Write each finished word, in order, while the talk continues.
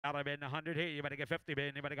$100 bid, 100 here. You better get 50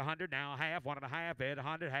 bid. You better get 100 now. Half, 1.5 bid,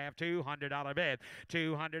 100 half, $200 bid.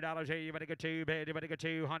 $200 here. You better get 2 bid. You better get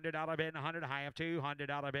 $200 bid, 100 half,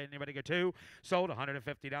 $200 bid. You better get 2. Sold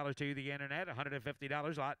 $150 to the internet.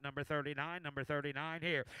 $150. Lot number 39. Number 39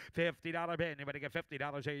 here. $50 bid. You better get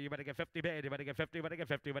 $50 here. You better get 50 bid. You better get 50. You better get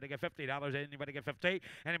 50. You better get $50 in. You better get 50.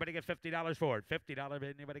 Anybody get $50 for it? $50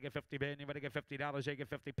 bid. You better get 50 bid. You better get $50. You get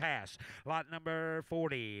 50 pass. Lot number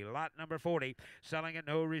 40. Lot number 40. Selling at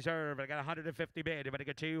no reserve. I got 150 bid. You better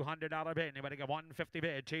get $200 bid. You better get 150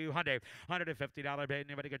 bid. 200. $150 bid.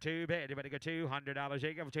 You better get 2 bid. You better get $200.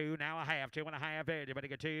 You give 2 now a half. 2.5 bid. You better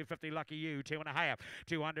get 250. Lucky you. 2.5.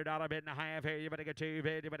 $200 bid and a half here. You better get 2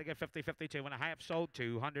 bid. You better get 50. 52.5. Sold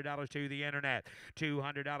 $200 to the internet.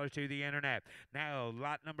 $200 to the internet. Now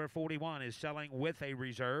lot number 41 is selling with a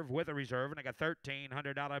reserve. And I got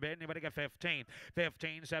 $1,300 bid. And you better get 15.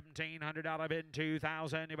 15. $1,700 bid.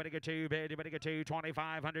 2,000. You better get 2 bid. You better get 2.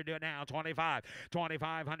 2,500. Do it now. 25.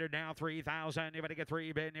 2,500 now. 3,000. You better get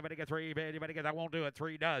 3 bid. You better get 3 bid. You better get that won't do it.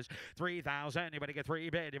 3 does. 3,000. You better get 3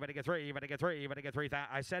 bid. You better get 3. You better get 3. You better get 3,000.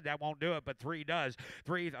 I said that won't do it, but 3 does.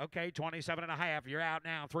 3. Okay. 27.5. You're out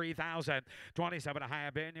now. 3,000.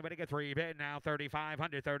 27.5 bid. You better get 3 bid now.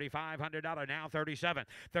 3,500. $3,500 now. 37.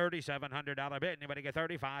 $3,700 bid. You better get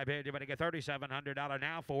 35 bid. You better get $3,700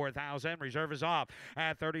 now. 4,000. Reserve is off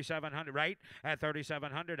at 3,700. Right at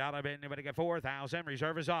 $3,700 bid. You better get 4,000.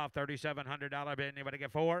 Reserve is off. $3,700 bid. You better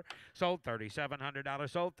get 4. Sold $3,700.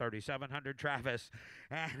 Sold $3,700. Travis.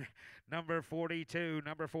 And number 42.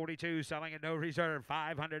 Number 42 selling at no reserve.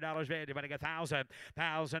 $500 bid. You better get 1,000.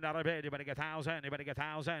 $1,000 bid. You better get 1,000. You better get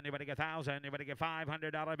 1,000. You better get 1,000. You better get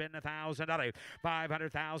 $500 bid and $1,000.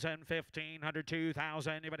 500,000. 1,500.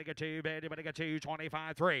 2,000. You better get 2 bid. You better get 2.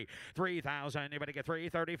 25. 3. 3,000. You better get 3.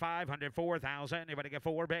 3,500. 4,000. You better get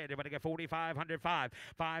 4 bid. You better get 4,500. 5.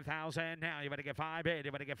 5,000 now. You better get 5 bid.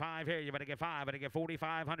 You better get 5 here. You better get 5. You better get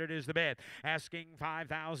 4,500 is the bid. Asking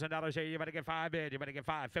 $5,000 here. You better get 5 bid. You better get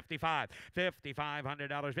 5. 55.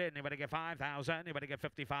 $5,500 bid. You better get 5,000. You better get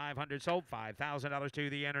 5,500. Sold $5,000 to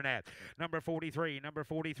the internet. Number 43. Number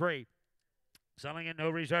 43. Selling at no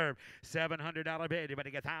reserve. $700 bid. You better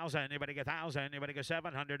get 1,000. You better get 1,000. You better get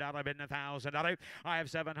 $700 bid and $1,000. I have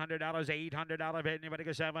 $700. $800 bid. You better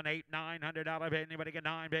get 7, 8, $900 bid. You better get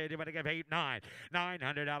 9 bid. You better get 8, 9.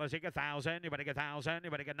 $900. You get 1,000. You better get 1,000. You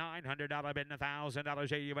better get $900 bid and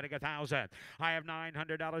 $1,000. You better get 1,000. I have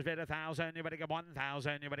 $900 bid. 1,000. You better get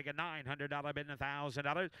 1,000. You better get $900 bid and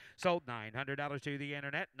 $1,000. Sold $900 to the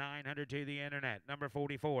internet. 900 to the internet. Number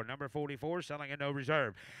 44. Number 44 selling at no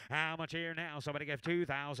reserve. How much here now? Somebody get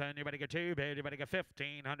 2,000. You better get 2 bid. You better get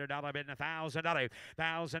 $1,500 bid and $1,000.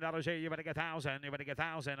 $1,000 here. You better get 1,000. You better get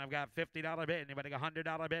 1,000. I've got $50 bid. You better get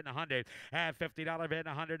 $100 bid and 100. Have $50 bid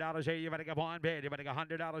and $100 here. You better get 1 bid. You better get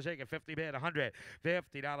 $100 here. Get 50 bid. 100.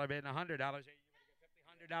 $50 bid and $100 here.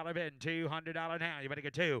 $100 bid, $200 now. You better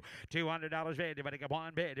get 2. $200 bid. You better get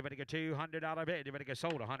 1 bid. You better get $200 bid. You better get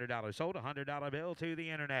sold $100. Sold $100 bill to the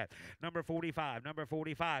internet. Number 45. Number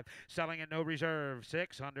 45. Selling at no reserve.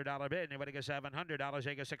 $600 bid. You better get $700.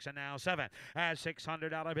 You get 6 and now 7. At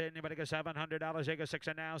 $600 bid. You better get $700. You get 6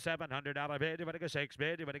 and now $700 bid. You better get 6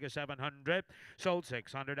 bid. You better get 700. Sold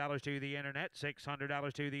 $600 to the internet.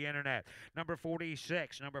 $600 to the internet. Number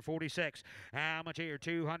 46. Number 46. How much here?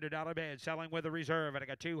 $200 bid. Selling with a reserve. And I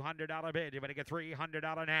got $200 bid. You better get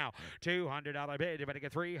 $300 now. $200 bid. You better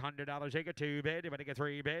get $300. You get 2 bid. You better get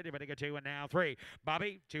 3 bid. You better get 2 and now 3.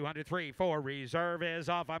 Bobby, 203. 4. Reserve is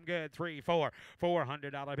off. I'm good. 3, 4.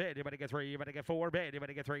 $400 bid. You better get 3. You better get 4 bid. You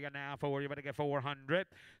better get 3 and now 4. You better get 400.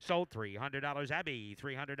 Sold $300. Abby.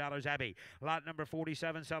 $300 Abby. Lot number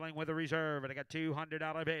 47 selling with a reserve. And I got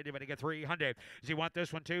 $200 bid. You better get 300. Does he want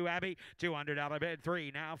this one too, Abby? $200 bid.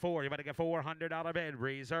 3 now 4. You better get $400 bid.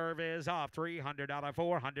 Reserve is off. $300.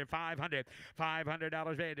 400. 500.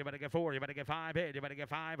 $500 bid. You better get 4. You better get 5 bid. You better get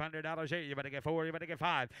 $500 here. You better get 4. You better get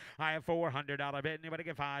 5. I have $400 bid. You better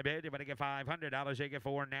get 5 bid. You better get $500. You get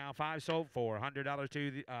 4 now 5. Sold $400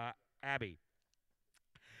 to the Abby.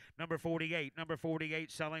 Number 48. Number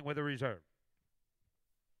 48 selling with a reserve.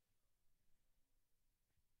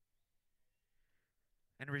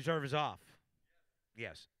 And the reserve is off.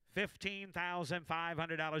 Yes.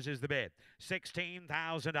 $15,500 is the bid.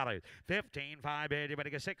 $16,000. 15,500 bid. You better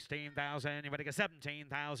get 16,000. You better get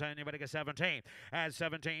 17,000. You better get 17. At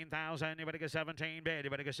 17,000. You better get 17 bid. You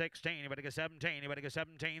better get 16. You better get 17. You better get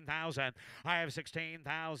 17,000. I have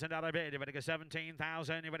 $16,000 bid. You better get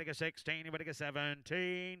 17,000. You better get 16. You better get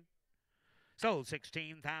 17. Sold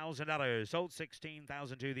 $16,000. Sold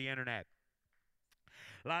 $16,000 to the internet.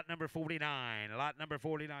 Lot number 49. Lot number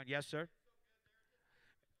 49. Yes, sir.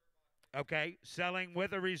 Okay, selling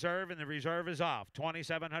with a reserve, and the reserve is off.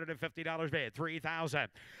 $2,750 bid. 3,000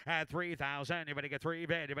 at 3,000. You better get three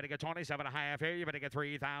bid. You better get 27 and a half here. You better get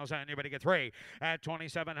 3,000. You better get three at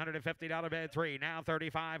 $2,750 bid. Three now.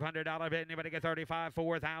 $3,500 bid. You better get 35.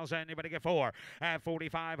 4,000. You better get four at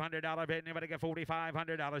 $4,500 bid. You better get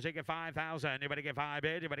 $4,500. You get 5,000. You better get five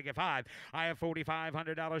bid. You better get five. I have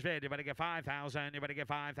 $4,500 bid. You better get 5,000. You better get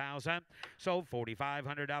 5,000. Sold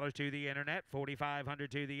 $4,500 to the internet.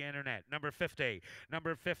 4,500 to the internet. Number 50.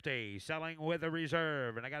 Number 50. Selling with a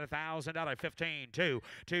reserve. And I got $1,000. 15. 2.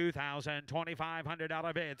 2,000.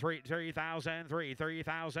 $2,500 bid. 3,000.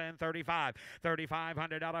 3,000. 35.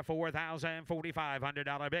 $3,500. 4,000.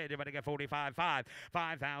 $4,500 bid. You better get 45. 5.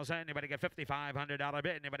 5,000. You better get $5,500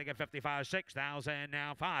 bid. You better get 55. 6,000.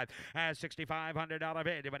 Now 5. At $6,500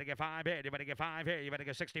 bid. You better get 5 bid. You better get 5 here. You better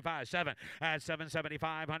get 65. 7. At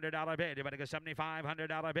 $7,500 bid. You better get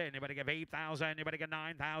 $7,500 bid. You better get 8,000. You better get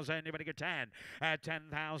 9,000. You better get 10 at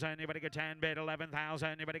 10,000. You better get 10 bid.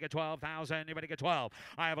 11,000. You better get 12,000. You better get 12.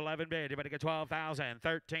 I have 11 bid. You better get 12,000.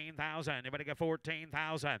 13,000. You better get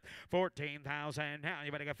 14,000. 14,000. Now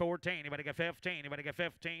you better get 14. You better get 15. You better get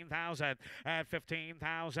 15,000 at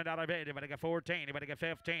 $15,000 bid. You better get 14. You better get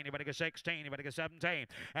 15. You better get 16. You better get 17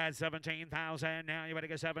 at 17,000. Now you better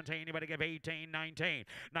get 17. You better get 18. 19.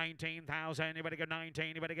 19,000. You better get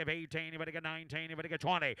 19. You better get 18. You better get 19. You better get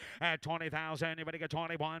 20 at 20,000. You better get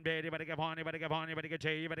 21 bid. You better get 1. You better get 1. You better get 2.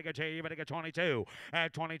 You better get 2. You better get 22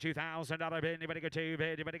 at $22,000 bid. You better get 2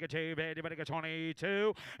 bid. You better get 2 bid. You better get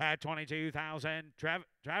 22 at 22,000.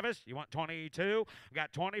 Travis, you want 22?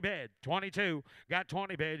 Got 20 bid. 22. Got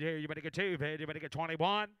 20 bid here. You better get 2 bid. You better get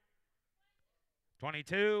 21.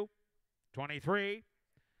 22. 23.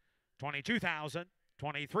 22,000.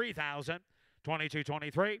 23,000. 22,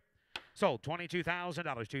 23. Sold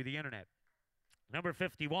 $22,000 to the internet. Number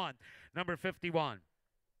 51. Number 51.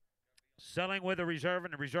 Selling with a reserve,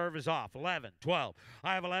 and the reserve is off. 11, 12.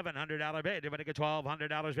 I have $1,100 bid. You better get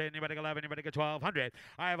 $1,200 bid. You better get 11. You better get 1,200.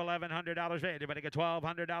 I have $1,100 bid. You better get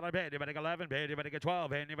 $1,200 bid. You better get 11 bid. You better get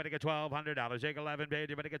 12 bid. You better get $1,200. You get 11 bid.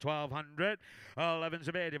 You better get 1,200. 11's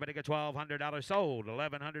a bid. You better get $1,200 sold.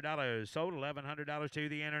 $1,100 sold. $1,100 to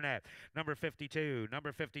the internet. Number 52.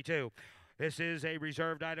 Number 52. This is a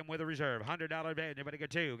reserved item with a reserve. $100 bid. You better get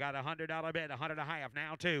 2. Got a $100 bid. 100 and a half.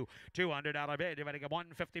 Now 2. $200 bid. You better get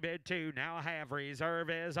 150 bid. 2. Now a half. Reserve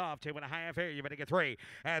is off. 2 and a half here. You better get 3.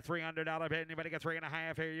 At $300 bid. You better get 3 and a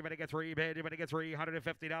half here. You better get 3 bid. You better get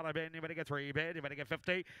 $350 bid. You better get 3 bid. You better get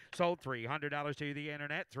 50. Sold $300 to the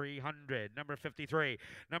internet. 300. Number 53.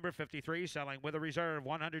 Number 53. Selling with a reserve.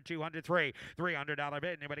 100, 200, 3. $300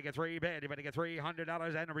 bid. You better get 3 bid. You better get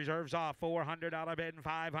 $300 and the reserve's off. $400 bid and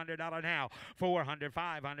 $500 now. $400,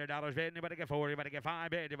 $500 bid. You better get 4. You better get 5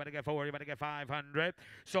 bid. You better get 4. You better get 500.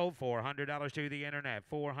 Sold $400 to the internet.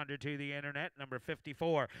 400 to the internet. Number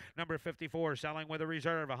 54. Number 54. Selling with a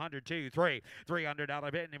reserve. 100, 2, 3.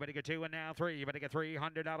 $300 bid. You better get 2 and now 3. You better get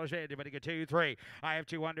 $300 bid. You better get 2, 3. I have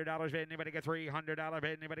 $200 bid. You better get $300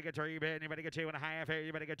 bid. You better get 3 bid. You better get 2 and a half here.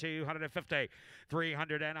 You better get 250.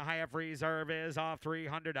 300 and a half. Reserve is off.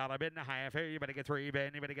 $300 bid and a half here. You better get 3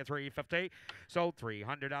 bid. You better get 350. Sold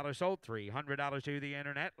 $300. Sold $300 to the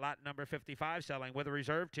internet. Lot number 55. Selling with a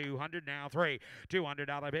reserve. 200 now 3.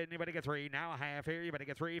 $200 bid. You better get 3 now a half here. You better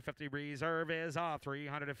get 350. Reserve is off.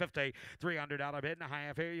 350. $300 bid and a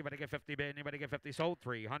half here. You better get 50 bid. You better get 50. Sold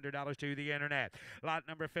 $300 to the internet. Lot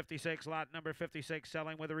number 56. Lot number 56.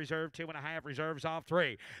 Selling with a reserve. 2 and a half. Reserves off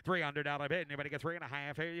 3. $300 bid. You better get 3 and a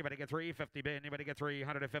half here. You better get 350 bid. You better get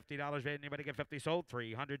 $350 bid. You better get 50. Sold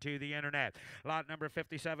 $300 to the internet. Lot number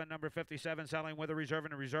 57. Number 57. Selling with a reserve,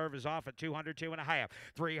 and the reserve is off at 200, 2 and a half.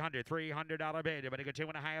 $300 bid. You better get 2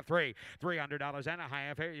 and a half. 3. $300 and a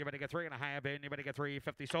half here. You better get 3 and a half bid. You better get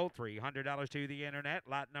 350. Sold $300 to the internet.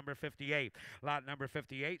 Lot number 58. Lot number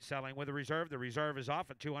 58. Selling with a reserve. The reserve is off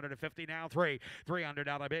at 250 now 3.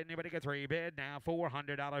 $300 bid. You better get 3 bid. Now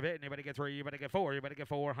 $400 bid. You better get 3. You better get 4. You better get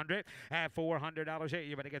 400. At $400 here.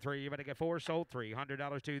 You better get 3. You better get 4. Sold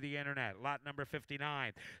 $300 to the internet. Lot number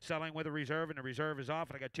 59. Selling with a reserve, and the reserve is off.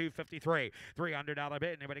 And I got 253. $300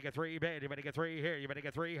 bid. And you better get 3 bid. You better get 3 here. You better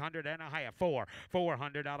get 300 and a half.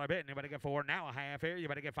 $400 bid. And you better get 4 now a half here. You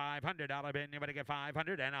better get $500 bid. And you better get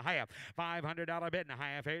 500 and a half. $500 bid and a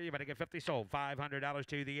half here. You better get 50. Sold $500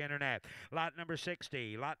 to the internet. Lot number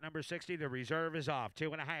 60. Lot number 60. The reserve is off.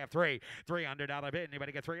 2 and a half. 3. $300 bid. And you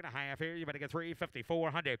better get 3 and a half here. You better get 350.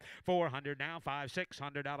 400. 400 now. 5.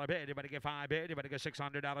 $600 bid. You better get 5 bid. You better get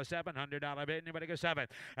 $600. $700 bid. And you better get 7.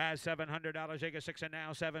 $700. You get 6 and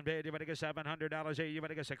now 7 bid. You better get $700 here. You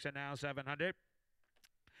better get 6 and now 700.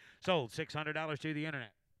 Sold $600 to the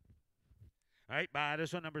internet. Right, buy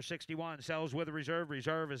this one, number 61. Sells with a reserve.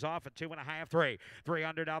 Reserve is off at 2.5, 3.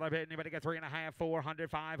 $300 bid. Anybody get 3.5, 400,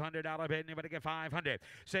 $500 bid. Anybody get 500.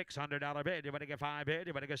 $600 bid. Anybody get 5 bid.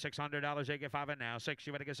 Anybody get $600. They get 5 and now 6.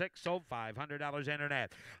 You better get 6. Sold $500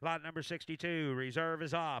 internet. Lot number 62. Reserve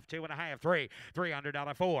is off 2.5, 3.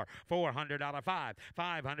 $300 4. $400 5.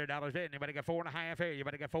 $500 bid. Anybody get 4.5 here. You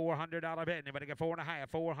better get $400 bid. Anybody get 4.5.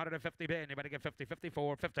 $450 bid. Anybody get 50, 50,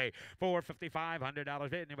 450. $450, $500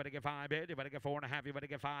 bid. Anybody get 5 bid. Anybody get 4.5. You better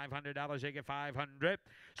get $500. They get 500.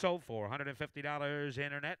 Sold $450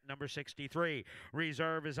 internet. Number 63.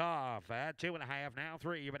 Reserve is off at 2.5 now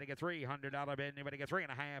 3. You better get $300 bid. You better get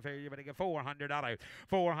 3.5 here. You better get $400. $400,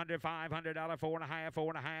 $500, 4.5,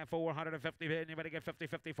 4.5, $450 bid. You better get 50,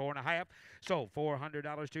 50, 4.5. Sold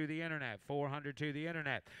 $400 to the internet. 400 to the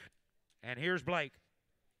internet. And here's Blake.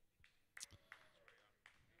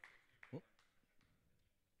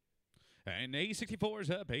 And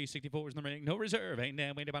A64's up. A64's in the ring. No reserve. Ain't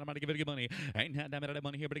damn waiting about money. Give it a good money. Ain't had damn it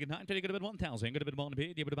money here. But get 950. Good bit 1,000. Good bit 1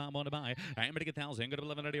 bid. You better buy 1 to buy. Ain't better get 1,000. Good bit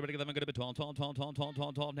 11. Good bit 11. Good bit 12. 12. 12. 12. 12.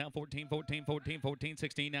 12. 12. Now 14. 14. 14. 14.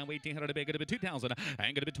 16. Now 1,800 a bit. Good bit 2,000.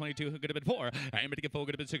 Ain't good bit 22. Good bit 4. Ain't better get 4.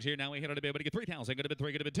 Good bit 6 here. Now 800 a bit. Better get 3,000. Good bit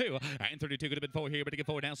 3. Good bit 2. Ain't 32. Good bit 4 here. Better get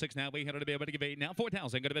 4. Now 6. Now 800 a bit. Better get 8. Now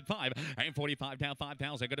 4,000. Good bit 5. Ain't 45. Now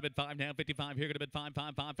 5,000. Good bit 5. Now 55 here. Good bit 5.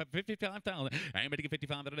 5. 5. 55,000. Ain't better get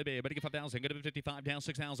 55 a bit. Better get 5,000. Good bit 55. Down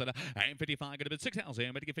 6,000. And 55. Good bit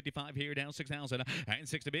 6,000. Better get 55 here. Down 6,000. And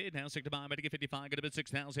 6 to bid. Down 6 to buy. Better get 55. Good bit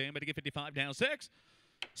 6,000. Better get 55. Down 6.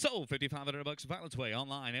 Sold $5,500 Violence Way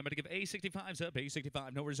online. I'm going to give A65's up.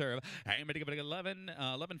 A65 no reserve. I'm going to give it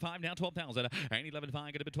 11.5 now 12,000. And 11.5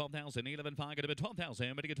 going to be 12,000. 11.5 going to be 12,000.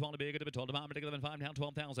 I'm going to get 12 to big. Going to be 12 to buy. I'm going to get 11.5 down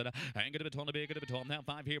 12,000. I'm going to be 12 to big. Going to be 12 now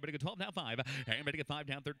 5 here. I'm going to get 12 now 5. I'm going to get 5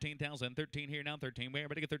 down 13,000. 13 here now 13. Where I'm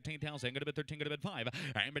going to get 13,000. Going to be 13. Going to be 5.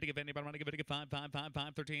 I'm going to give anybody. I'm going to get 5 5 5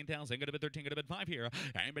 5 13,000. Going to be 13. Going to be 5 here.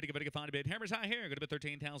 I'm going to get 5 to bid. Hammers high here. Going to be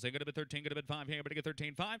 13,000. Going to be 13. Going to be 5 here. I'm going to get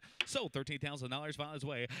 13.5. Sold $13,000 Violence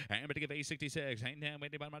Way. I'm going to give A66. Ain't down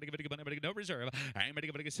waiting. I'm going to give it a good money. No reserve. I'm going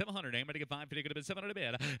to give it a 700. I'm going to get 550. Going to be 700 a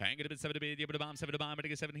bid. I'm going to be 7 to bid. You're going to bomb 7 to buy. I'm going to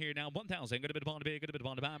get 7 here now 1,000. Going to be 1 to bid. Going to be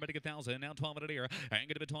 1 to buy. I'm going to get 1,000 now 12 at a year. I'm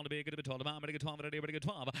going to be 12 to bid. Going to be 12 to buy. I'm going to get 12 at a year. I'm going to get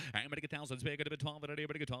 12. I'm going to get thousands big. Going to be 12 at a year.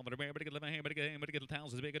 I'm going to get 12 at a year. I'm going to get 11 here. I'm going to get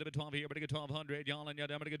thousands big. Going to be 12 here. I'm going to get 1,200. Y'all and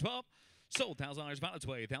y'all. I'm going to get 12. Sold $1,000 Violet's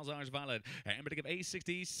Way. $1,000 Violet. I'm going to give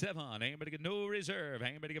A67. I'm going to get no reserve.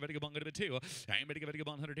 I'm going to give it a 1 to be 2. I'm going to give it a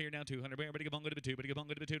 100 here now 200. I'm going to give 1 to be 2. I'm going to give 1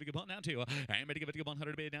 to be 2. To give 1 now 2. I'm going to give it a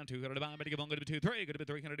 100 bid down 200 to buy. I'm going to give 1 to be 2 3. Going to be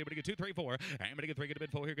 300. I'm going to get 2 3 4. I'm going to get 3 going to be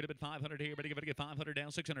 4 here. Going to be 500 here. I'm going to give it a 500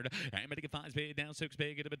 down 600. I'm going to get 5 bid down 6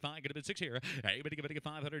 bid. Going to be 5. Going to be 6 here. I'm going to give it a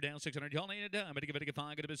 500 down 600. Y'all ain't it done. I'm going to give it a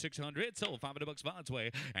 5. Going to be 600. Sold $500 Violet's Way.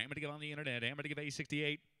 I'm going to give on the internet. I'm going to give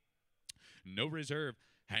A68. No reserve.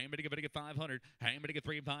 I'm going to give it a 500. I'm going to get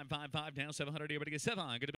 3 5 5 5 down 700. You're going to get 7.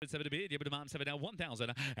 Going to be 7 to bid. You're going to bomb 7 down 1,000.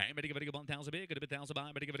 I'm going to give it a 1,000 bid. Going to be 1,000 buy.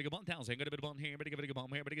 I'm going to give it a 1,000. Going to be 1 here. I'm going to give it a 1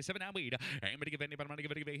 here. I'm going to get 7 down weed. I'm going to give anybody. I'm going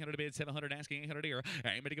to give it a 800 bid. 700 asking 800 here.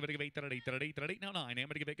 I'm going to give it a 8 now 9. I'm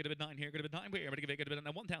going to give it a 9 here. Going to be 9 here. I'm going to give it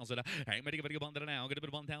a 1,000. I'm going to give it a 1 now. Going to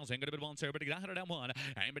be 1,000. Going to be 1 sir. I'm going to get 900 down 1.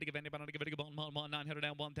 I'm going to give anybody. I'm going to give it a 1 900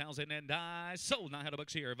 down 1,000 and I sold $900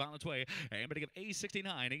 here. Violence Way. I'm going to give A69.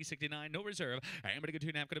 A69 no reserve. I'm going to get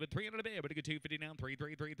 2 now. Going to be 300 a bid. I'm going to get 250 now. 3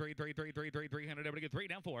 3 3 3 3 3 3 3 300. I'm going to get 3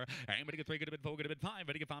 down 4. I'm going to get 3 good to bid 4 good to bid 5. I'm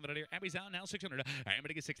going to get 5 out here. Abby's out now 600. I'm going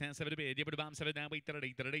to get 6 down 7 to bid. You're going to bomb 7 down 8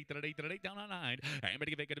 8 down on 9. I'm going to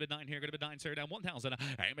give it good to bid 9 here. Good to bid 9 sir down 1,000. I'm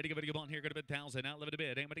going to give it a good 1 here. Good to bid 1,000 out 11 to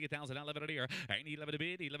bid. I'm going to get 1,000 out 11 here. I need 11 to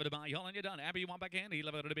bid. 11 to buy. Y'all and you're done. Abby, you want back in?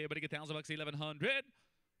 11 to bid. But you get $1,000 $1,100.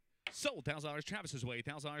 Sold $1,000 Travis's Way.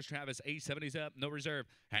 $1,000 Travis. A70's up. No reserve.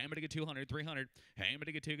 I'm going to get 200. 300. I'm going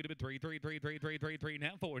to get 2. Good to bid 3 3 3 3 3 3 3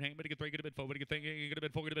 now 4. I'm going to get 3. Good to bid 4. Good to get 3. Good to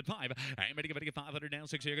bid 4. Good to bid 5. I'm going to get 500 down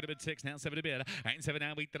 6 here. Good to bid 6 now 7 to bid. And 7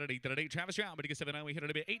 now 8 8 Travis you're out. I'm going to get 7 now 800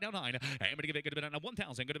 to bid 8 now 9. I'm going to give it good to bid on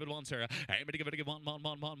 1,000. Good to bid 1 sir. I'm going to give it a 1 1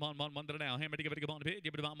 1 1 1 1 1 to now. I'm going to give it a 1 to bid.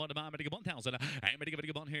 Give it a 1 to buy. I'm going to get 1,000. I'm going to give it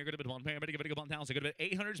a 1 here. Good to bid 1. I'm going to give it a 1,000. Good to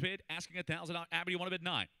bid 800's bid. Asking 1,000. Abby, you want to bid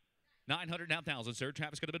 9? 900 down 1,000, sir.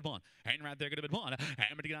 Travis could have bid 1. And right there could have bid 1. I'm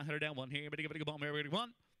going to get 900 down 1 here. I'm going to give it a 1 here. We're going to get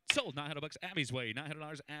 1. Sold $900 Abby's Way.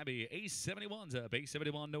 $900 Abby. A71's up.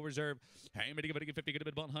 A71 no reserve. I'm going to give it a 50. Good to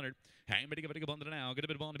bid 100. I'm going to give it a 1 now. Good to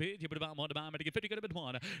bid 1 to bid. You bid 1 to buy. I'm going to get 50. Good to bid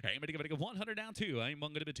 1. I'm going to give it a 100 down 2. I'm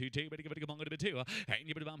going to bid 2. I'm going to give it a 1 good to bid 2. And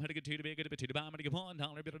you bid 1 to get 2 to bid. Good to bid 2 to buy. I'm going to give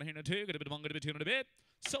 $1 bid on here 2. Good to bid 1 good to bid 2 to bid.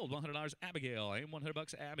 Sold $100 Abigail. I'm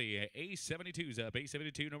 $100 Abby. A72's up.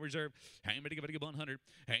 A72 no reserve. I'm going to give it a 100.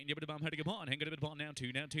 And you bid 1 to get 1. I'm going to bid 1 now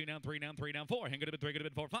 2 now 2 now 3 now 3 now 4. I'm going to bid 3 good to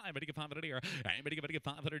bid 4 5. I'm going to get 500 here. I'm going to give it a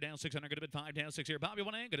 500 down 600, good a bit 5 down 6 here. Bobby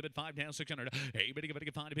 1 in, good a bit 5 down 600. Hey, better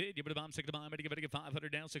get 5 bid, you better bomb 6 to bomb, better get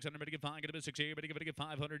 500 down 600, better get 5, good a bit 6 here, better get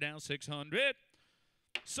 500 down 600.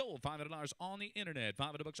 Sold $500 on the internet,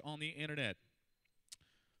 $500 on the internet.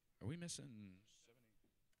 Are we missing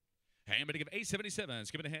 70? Hey, better give 877,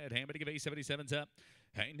 skip it ahead. Hey, better give 877s up.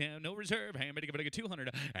 Hey, now no reserve. Hey, better give it a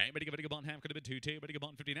 200. Hey, better give it a one half. Could have been 2, better give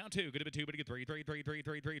 150 now 2. Could have been 2, better get 3,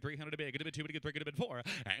 300 a bit. Could have been 2, better get 3, could have been 4.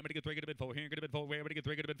 Hey, better get 3, could have been 4 here. Could have been 4 where? Better get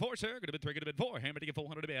 3, could have been 4, sir. Could have been 3, could have been 4. Hey, better get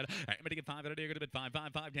 400 a bit. Hey, better get 500 here. Could have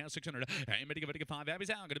been 5 down 600. Hey, better get 5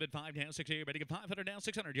 Abby's out. Could have been 5 down 6 here. Better get 500 down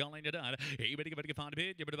 600. Y'all ain't done. Hey, better get 5 a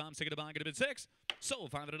bit. You better bomb 6 to buy. Could have been 6.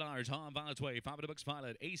 Sold $500 on Violet's way. $500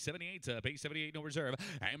 Violet. 878 up. 878 no reserve.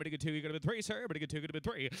 Hey, better get 2. You could have been 3, sir. Better get 2. Could have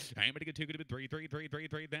been 3. Hey, better get 2. Could have been 3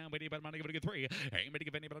 down. Wait, but money. Could have been 3. Hey, better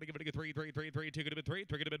get anybody. Could have been 3, 2 could have been 3.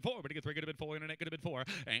 3 could have been 4. Better get 3 could have been 4. Internet could have been 4.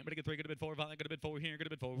 Hey, better get 3 could have been 4. Violet could have been 4 here. Could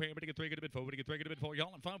have been 4. Hey, better get 3 could have been 4. Better get 3 could have been 4.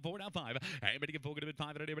 Y'all on 5. 4 down 5. Hey, better get 4 could have been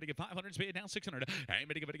 5. Better get 500 speed down 600. Hey,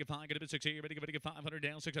 better get 5 could have been 6 here. Better get 500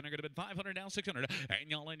 down 600. Could have been 500 down 600. Hey,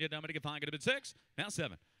 y'all ain't done. Better get 5 could have been 6. Now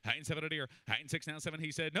 7. Hey, 7 here. Hey, 6 now 7.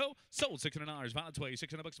 He said no. Sold $600. Violet's way.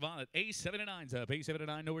 $600 Violet. A79's up.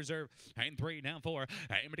 A79 no reserve. Hey, 3 now 4.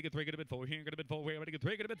 Hey, better get 3 could have been 4 here. Could have been 4 where? Better get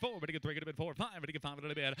 3 could have been 4. Better get 3 could have been 4. 5. Better get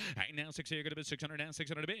 500 a bit. Hey, now 6 here. Could have been 600 down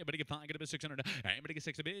 600 a bit. Better get 5 could have been 600. Hey, better get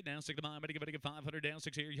 6 a bit. Down 6 to mine. Better get 500 down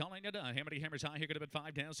 6 here. Y'all ain't done. Hey, better get hammers high here. Could have been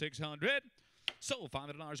 5 down 600. Sold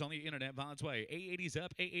 $500 on the internet. Violet's way. A80's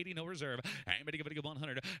up. A80 no reserve. Hey, better give it a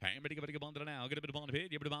 100. Hey, better give it a 1 to now. Get a bit of 1 to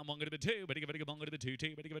bid. You better bomb 1 to bid 2. Better give it a 1 to bid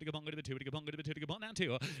 2. Better give it a 1 to bid 2. Better give 1 to bid 2. Better give 1 down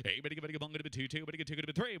 2. Hey, better give it a 1 to bid 2. Better get 2 to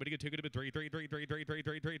bid 3. Better get 2 to bid 3.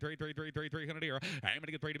 300 here. Hey,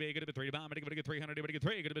 better get 3 to bid. Get a bid 3 to bomb. Better get 300. Better get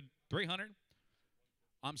 3. Get a bid 300.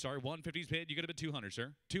 I'm sorry, 150's bid. You got a bid 200,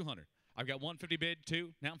 sir. 200. I've got 150 bid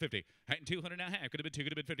 2. Now 50. Hey, 200 now half. Could have been 2.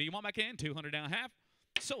 Could have been 50. You want back in? 200 now half.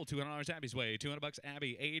 Sold $200 Abby's way. $200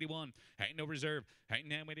 Abby. 81. Ain't no reserve. Ain't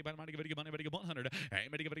now waiting by the money. Give it a money. Better get 100.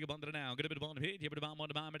 Ain't better give it a 1 to now. Get a bit of 1 to hit. Give it a 1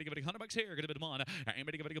 to buy. Better give it $100 here. Get a bit of 1. Ain't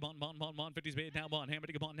better give it a 1. 150's bid now 1. Ain't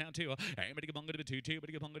better get 1 now 2. Ain't better get 1 to 2. 2.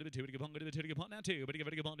 Better get 1 to 2. Better get 1 to 2. Get 1 now 2. Better give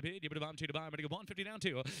it a 1 to bid. Give it a 1 2 to buy. Better get 150 down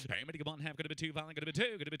 2. Ain't better get 1 half. Get a bit 2. Violent. Get a bit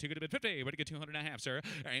 2. Get a bit 2. Get a bit 50. Better get 200 and a half, sir.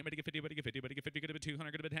 Ain't better get 50. Better get 50. Better get 50. Get a bit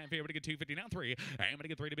 200. Get a bit half here. Better get 250 now 3. Ain't better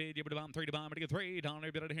get 3 to bid. Give it a 3 to buy. Better get 3. Down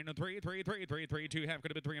there. Better here no 3. 2 half. Get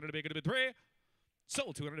a bit 300 to bid. Get a bit 3.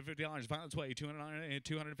 Sold $250. Violet's way.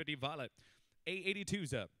 250 Violet.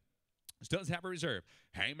 A82's up. Does have a reserve.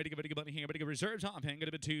 Hang better get money here. Better get reserves off. Hang it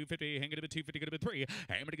a bit 250. Hang it a bit 250. Get a bit 3.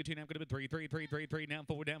 Hang better get 2 now. Get a bit 3. 3. Down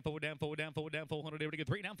 4. Down 4. Down 4. Down 4. Down 400. Better get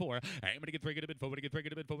 3 down 4. Hang better get 3. Get a bit 4. Better get 3.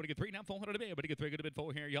 Get a bit 4. Better get 3 down 400 a bit. Better get 3. Get a bit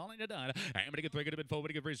 4 here. Y'all ain't done. Hang better get 3. Get a bit 4.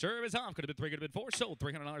 Better get reserve is off. Could have been 3. Get a bit 4. Sold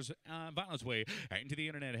 $300. Violence way. Hang to the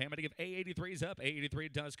internet. Hang better give A83's up.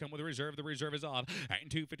 A83 does come with a reserve. The reserve is off. Hang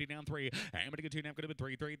 250 down 3. Hang better get 2 now. Get a bit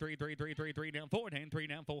 3. 3 down 4. Hang 3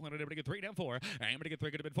 down 400. Better get 3 down 4. Hang better get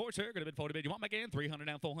 3. Get a bit 4, sir. Get a bit 4 to bid. You want back in? 300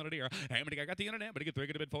 down 400 here. Hey, I got the internet, but I get 3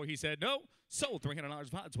 get a bid 4. He said no. Sold $300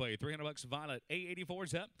 Violet's way. $300 Violet.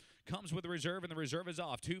 A84's up. Comes with the reserve, and the reserve is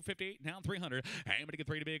off. 250 now 300. Hey, I'm gonna get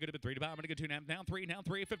 3 to bid. Get a bit 3 to buy. I'm gonna get 2 now 3. Now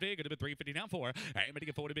 350. Get a bit 350 now 4. Hey, I'm gonna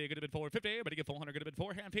get 4 to bid. Get a bit 450. I'm gonna get 400. Get a bit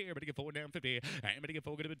 4 half here. I'm gonna get 4 down 50. Hey, I'm gonna get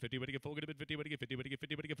 4. Get a bit 50. I'm gonna get 4. Get a bit 50. I'm gonna get 50. I'm gonna get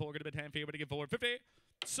 50. I'm gonna get 4. Get a bit half here. I'm gonna get 450.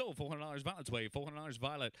 Sold $400 Violet's way. $400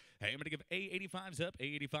 Violet. Hey, I'm gonna give A85's up.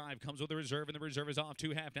 A85 comes with the reserve, and the reserve is off.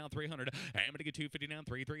 2 half down 300. Hey, I'm gonna get 250 down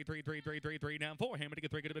 3. 3 down 4. Hey, I'm gonna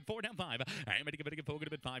get 3. Get a bit 4 down 5. Hey, I'm gonna give it a 4. Get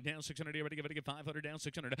a bit 5 down 600. I'm gonna give it a 500 down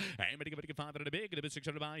 600. Hey, I'm gonna give it a 500 a big. Get a bit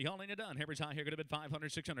 600 by. Y'all ain't done. Hammer's high here. Get a bit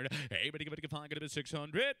 500 600. Hey, I'm gonna give it a 5. Get a bit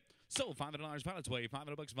 600. Sold $500 Violet's way.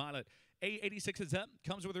 $500 Violet. A86 is up.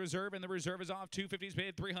 Comes with a reserve, and the reserve is off. 250's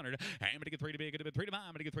paid 300. Hey, I'm gonna get 3 to big. Get a bit 3 to buy.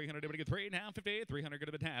 I'm gonna get 300. I'm gonna get 3 now 50. 300. Get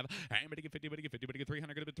a bit half. Hey, I'm gonna get 50. I'm gonna get 50. I'm gonna get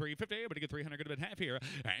 300. Get a bit 350. I'm gonna get 300. Get a bit half here.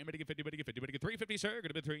 Hey, I'm gonna get 50. I'm gonna get 50. I'm gonna get 350, sir.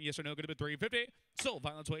 Get a bit 3. Yes or no? Get a bit 350. Sold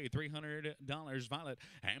Violet's way. $300 Violet.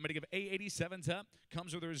 Hey, I'm gonna give A87's up.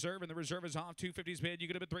 Comes with a reserve, and the reserve is off. 250's paid. You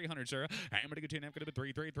get a bit 300, sir. Hey, I'm gonna get 2 now. Get a bit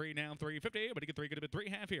 3 now 350. I'm gonna get 3. Get a bit 3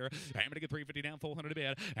 half here. Hey, I'm gonna get 350 down 400 a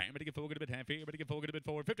bit. Hey, I'm gonna get 4. Get a bit half here. I'm gonna get 4. Get a bit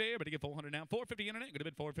 450. I'm gonna get 400 now 450 internet. Get a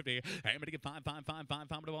bit 450. Hey, I'm gonna get 5 to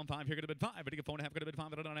 1 5 here. Get a bit 5. I'm gonna get 4 and a half. Get a bit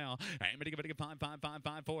 5 now. Hey, I'm gonna get 5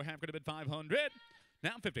 4 half. Get a bit 500.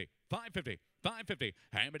 Now 50, 550, 550.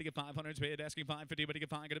 Hey, I'm gonna get 500. Paid asking 550. But get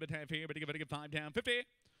 5. Get a bit half here. But get 5 down 50.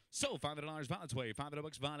 So $500 Violet's way.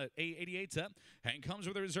 $500 Violet. 888's up. And comes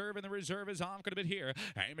with a reserve, and the reserve is off. Good a bit here.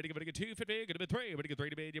 And going to get 250. Good a bit 3. Going to get 3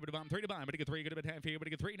 to bid. You're going to 3 to buy. Going to get 3. Good a bit half here. Going to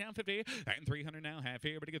get 3 down 50. And 300 now half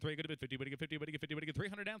here. Going to get 3. Good a bit 50. Going to get 50. Going to get 50. Going to get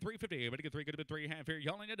 300 down 350. Going to get 3. Good a bit 3 half here.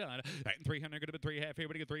 Y'all ain't done. And 300. Good a bit 3 half here.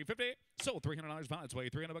 Going to get 350. So $300 Violet's way.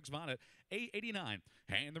 $300 Violet. 889.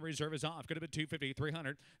 And the reserve is off. Good a bit 250.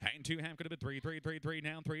 300. And 2 half. Good a bit 3. 3 3 3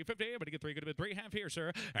 down 350. Going to get 3. Good a bit 3 half here,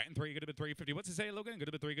 sir. And 3. Good a bit 350. What's it say, Logan? Good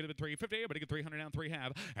a bit 3. Good a bit 350. Going to get 300 down 3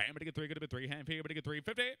 half. And going to get 3. Good a bit 3 half here. Going to get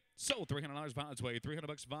 350. So $300 Violet's way.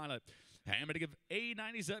 $300 Violet. And going to give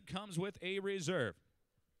A90's up comes with a reserve.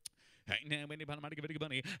 And now, Wendy, bottom, give it a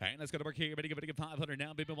money. And let's go to work here. Give it 500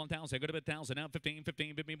 now. Bid me 1,000. Go to bid 1,000 now. 15,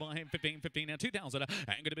 15. Bid me 15, 15 now. 2,000.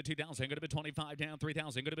 And go to bid 2,000. Go to bid 25 down.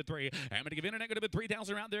 3,000. Go to bid 3. And I'm going to give internet. Go to bid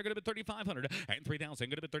 3,000 around there. Go to bid 3,500. And 3,000.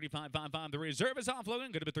 Go to bid 35, 5, 5. The reserve is off,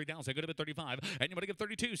 Logan. Go to bid 3,000. Go to bid 35. And you want to give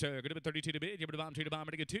 32, sir. Go to bid 32 to bid. You're going to buy 2 to buy. I'm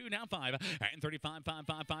going to get 2 now 5. And 35, 5,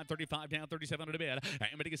 5, 5. 35 down. 37 to bid. And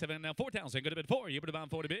I'm going to get 7 now. 4,000. Go to bid 4. You're going to buy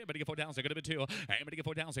 4 to bid. I'm going to get 4,000. Go to bid 2. And I'm going to get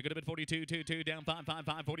 4,000. Go to bid 42, 2, 2 down 5, 5,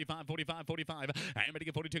 5. 45, 45, 45. I'm going to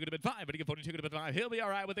get 42, go to bid 5. I'm going to get 42, go to bid 5. He'll be all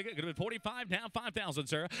right with it. Go to bid 45, down 5,000,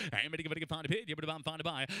 sir. I'm going to get 5 to bid. You're going to buy 5 to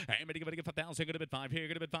buy. I'm going to get 5,000, go to bid 5 here.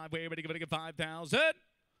 Go to bid 5 way. I'm going to get 5,000.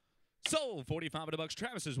 So $4,500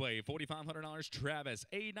 Travis's way. $4,500 Travis.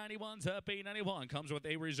 891's up. 891 comes with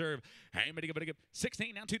a reserve. I'm going to give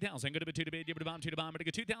 16 now 2,000. Go to bid 2 to bid. You're going to buy 2 to buy. I'm going to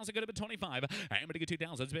get 2,000. Go to bid 25. I'm going to get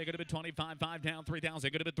 2,000. It's big. Go to bid 25. 5 down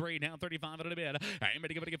 3,000. Go to bid 3 down 35 out of bid. I'm going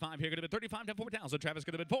to get 5 here. Go to bid 35 down 4,000. Travis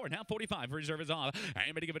go to bid 4 now 45. Reserve is off.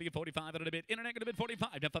 I'm going to get 45 out of bid. Internet go to bid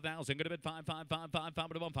 45 down 5,000. Go to bid 5 5 5 5 5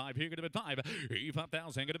 to 5 here. Go to bid 5.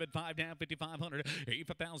 5,000. Go to bid 5 down 5,500.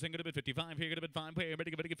 5,000. Go to bid 55 here. Go to bid 5. I'm going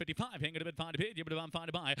to get 55. I'm going to bid 5 to bid. You're going to buy 5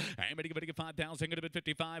 to buy. I'm going to get 5,000. Going to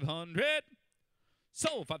bid 5,500.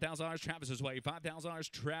 So $5,000 Travis's way. $5,000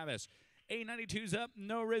 Travis. 892's up,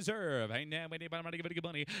 no reserve. And now, I'm going to give it a good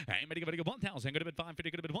money. I'm going to give it a 1,000. Go to bid 550.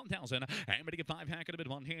 Go to bid 1,000. I'm going to get 5 hack. Go to bid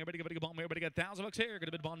 1 here. I'm going to give it a 1 here. I'm going to get $1,000 here. Go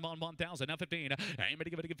to bid 1,000. Now 15. I'm going to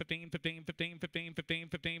give it a 15, 15, 15, 15, 15,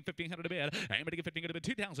 15, 1,500 to bid. I'm going to get 15. Go to bid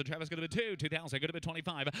 2,000. Travis go to bid 2. 2,000. Go to bid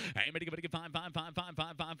 25. I'm going to give it a 5, 5, 5, 5,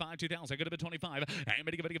 5, 5, 5, 2,000. Go to bid 25. I'm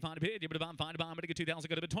going to give it a 5 to bid. You're going to buy 5 to buy. I'm going to get 2,000.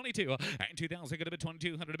 Go to bid 22. And 2,000. Go to bid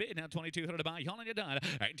 2,200 to bid. Now 2,200 to buy. Y'all and you're done.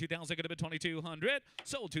 And 2,000. Go to bid 2,200.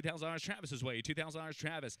 Sold $2,000 Travis's way. $2,000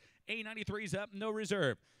 Travis. 893's up, no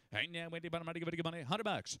reserve. And now, Wendy, I'm going to give it a money. $100.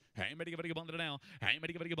 I'm going to give it a bond now. I'm going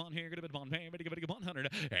to give it a bond here. Go to bid 1. I'm going to give it a 100.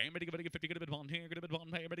 I'm going to give it a 50. Go to bid 1 here. Go to bid 1.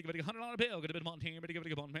 I'm going to give it a $100 bill. Go to bid 1 here. I'm going to give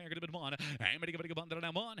it a 1 here. Go to bid 1. I'm going to give it a bond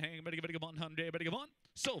now. 1. I'm going to give it a 100. I'm going to give it 1.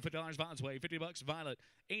 So $50 Violet's way. $50 Violet.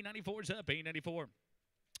 894's up. 894.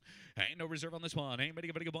 Ain't no reserve on this one. Ain't ready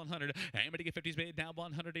to give it a 100. Ain't ready to get 50's bid down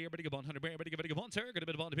 100 here. Ready to get 100. Ready to give it a 1, sir. Gonna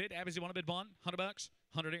bid 1 to bid. Abby's you want to bid 1? $100.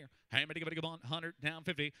 100 here. Ain't ready to give it a 100 down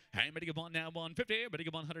 50. Ain't ready to get 1 down 150. Ready to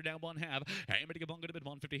get 100 down 1 half. Ain't ready to get 1. Gonna bid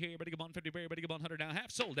 150 here. Ready to get 150. Ready to get 100 down half.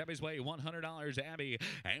 Sold. Abby's way. $100. Abby.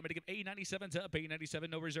 Ain't ready to get 897's up. 897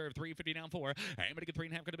 no reserve. 350 down 4. Ain't ready to get 3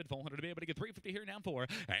 and a half. Gonna bid 400 to bid. Ready to get 350 here down 4.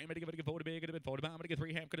 Ain't ready to get 4 to bid. Gonna bid 4 to buy. I'm gonna get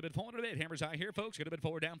 3 half. Gonna bid 400 to bid. Hammers high here, folks. Gonna bid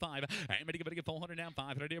 4 down 5. Ain't ready to get 400 down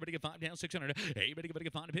 500. Ready to get 5 down 600. Hey, ready to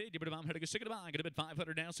get 5 to bid. You're going to get 6 to buy. Gonna bid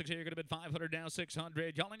 500 down 6 here. Gonna bid 500 down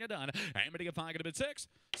 600. Y'all ain't done. I'm ready to get 5. Gonna bid 6.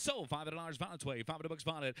 So $500 Violet's way. $500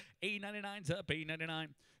 Violet. 899's up.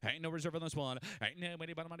 899. Ain't no reserve on this one. Ain't no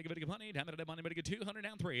money. Give it a money. Damn it, money. Better get 200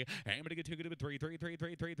 down 3. Ain't gonna get 2. Gonna bid 3. 3 3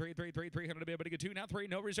 3 3 3 3 3 300 to bid. Better get 2 now 3.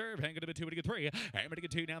 No reserve. Ain't gonna bid 2. Gonna get 3. Ain't gonna get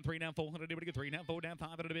 2 down 3 down 400. Better get 3 now 4 down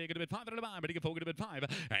 500 to bid. Gonna bid 500 to buy. Better get 4. Gonna bid 5.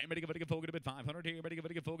 Ain't gonna get 4. Gonna bid 500 here. Better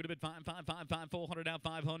get 4. Gonna bid 5 5 5 5 400 down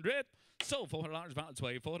 500. So $400 Violet's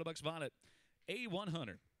way. $400 Violet.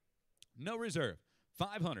 A100. No reserve.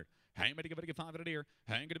 500. Hang going to give it a 500 here.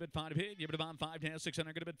 Hang going to bid 5 to bid. You're going to buy 5 down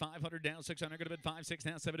 600. Going to bid 500 down 600. Going to bid 5 6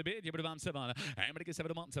 down 7 to bid. You're going to buy 7. I'm going to get 7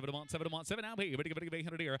 to 1. 7 to 1. 7 to 1. 7 now. You're going to give it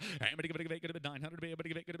 800 here. I'm going to give it 8. Going to bid 900 to bid. I'm going to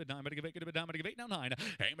give it 8. Going to bid 9. I'm going to give it 8. Going to bid 9. I'm going to give it 8 now 9. I'm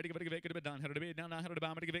going to give it 8. Going to bid 900 to bid. Now 900 to buy.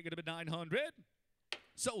 I'm going to give it 8. Going to bid 900.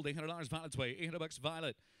 Sold $800 Violet's way. $800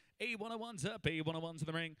 Violet. A101's up. A101's in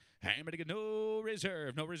the ring. I'm going to get no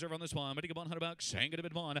reserve. No reserve on this one. I'm going to get $100. I'm going to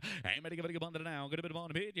bid 1. I'm going to give it a 1 to now. Going to bid 1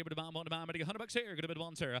 to bid. You're going to buy 1 to buy. I'm going to get $100 here. Going to bid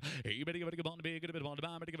 1, sir. You're going to give it a 1 to bid. Going to bid 1 to buy.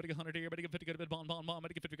 I'm going to give it a 100 here. Going to get 50. Going to bid 1. I'm going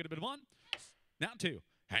to get 50. Going to bid 1. Now 2.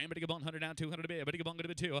 I'm going to get 100 down 200 to bid. I'm going to get 1 to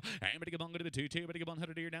bid 2. I'm going to get 1 to bid 2. 2. I'm going to get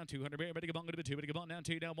 100 here down 200 bid. I'm going to get 1 to bid 2. I'm going to get 1 down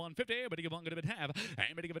 2 down 150. I'm going to get 1 to bid half.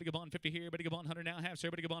 I'm going to get 150 here. I'm going to get 100 now half, sir.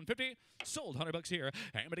 I'm going to get 150. Sold $100 here.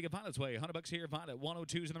 I'm going to get Violet's way. $100 here. Violet.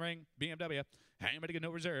 102's in the ring. BMW. I'm going to get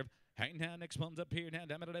no reserve. Hang down, next one's up here. Now,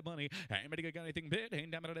 damn it, that money. Anybody got anything bid? Hang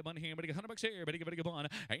down, that money here. Anybody got $100 here? Anybody got one?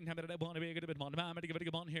 Hang down, that one. Anybody got a bid one? Anybody got a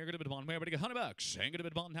bid one here? Got a bid one. Anybody got $100? Ain't got a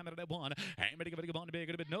bid one. Damn it, that one. Anybody got a bid one?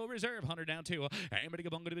 Got a bid no reserve. 100 down two. Anybody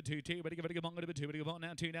got one? Got a bid two. Anybody got a one? Got a bid two. Anybody got one?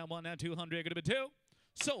 Down two. Down one. Down 200. Got a bid two.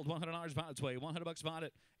 Sold $100 Violet's way. $100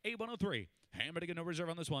 Violet. 8103. Anybody got no reserve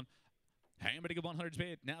on this one? Anybody get 100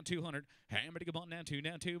 bid, now 200. Anybody get one, down two,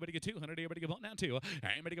 down two. Anybody get 200, everybody get one, down two.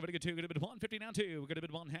 Anybody get two, get a bid 150, down two. Get a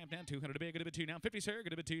bid one, half, down 200, bid, get a bid two, down 50, sir.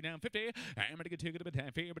 Get a bid two, down 50. Anybody get two, get a bid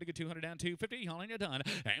half, everybody get 200, down 250. Y'all ain't done.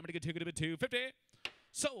 Anybody get two, get a bid 250.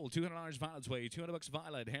 Sold $200 Violet's way. $200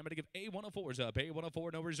 Violet. Anybody give A104's up.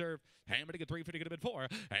 A104 no reserve. Anybody get 350, get a bid 4.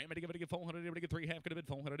 Anybody get 400, everybody get 3 half, get a bid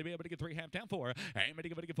 400. Everybody get 3 half, down 4. Anybody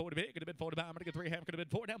get 4 to bid, get a bid 4 to buy. Anybody get 3 half, get a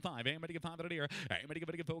bid 4 down 5. Anybody get 5 here. Anybody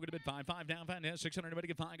get 4, get a bid 5. 5 down 5 down 600. Anybody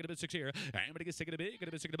get 5, get a bid 6 here. Anybody get 6, get a bid, get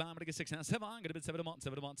a bid 6 to buy. Anybody get 6 down 7 on, get a bid 7 to 1,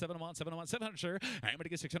 7 to 1, 7 to 1, 7 to 1, 700, sir. Anybody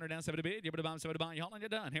get 600 down 7 to bid, you to buy 7 to buy. Y'all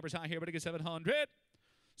ain't done. Hammers high here. Everybody get 700.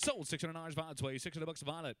 Sold $600 Violet's way. $600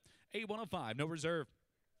 Violet. A105 no reserve.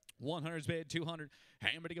 100's bid, 200.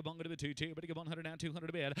 Anybody get bunga to bid 2, 2. Anybody get 100 down 200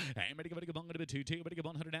 to bid. Anybody get bunga to bid 2, 2. Anybody get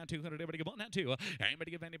 100 down 200. Everybody get 1 down 2.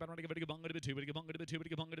 Anybody get anybody get bunga to bid 2. Anybody get bunga to bid 2. Anybody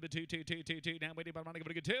get bunga to bid 2, 2, 2, 2, 2. Now waiting about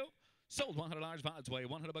get 2. Sold $100 Violet's way.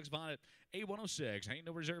 $100 Violet. A106. Ain't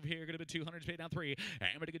no reserve here. Get a bid 200 bid down 3.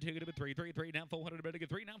 Anybody get 2, get a bid 3, 3, 3 down 400. Anybody get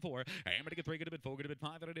 3 down 4. Anybody get 3, get a bid 4, get a bid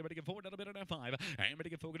 5. Anybody get 4 down a bid down 5. Anybody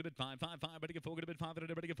get 4, get a bid 5, 5, 5. Anybody get 4, get a bid 5.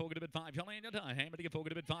 Anybody get 4, get a bid 5. Y'all ain't done. Anybody get 4,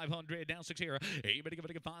 get a bid 500 down 6 here. Anybody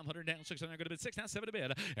get 500 down 600. Get a bid 6 down 7 to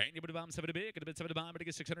bid. Anybody bomb 7 to bid. Get a bid 7 to buy. Anybody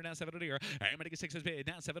get 600 down 7 to here. Anybody get 6 bid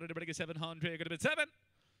down 7. Anybody get 700. Get a bid 7.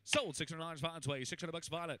 Sold $600 Violet's way. $600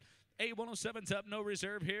 Violet. A107's up, no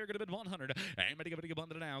reserve here. Get a bid 100. Anybody get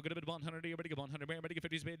 100 now. Get a bid 100. Everybody get 100. Everybody get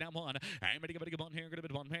 50's bid down 1. Anybody get 1 here. Get a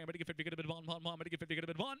bid 1. Anybody get 50. Get a bid 1. 1. Anybody get 50. Get a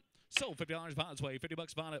bid 1. Sold $50 Violet's way.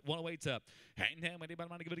 $50 Violet. 108's up. Hang down. Anybody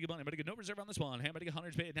want to give it a good Anybody get no reserve on this one. Anybody get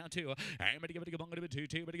 100's bid down 2. Anybody get 1 get a bid 2.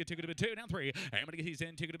 2. Anybody get 2. Get a bid 2 down 3. Anybody get he's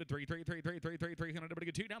in 2. Get a bid 3. 3. 3. 3. 3. 3. 300. Anybody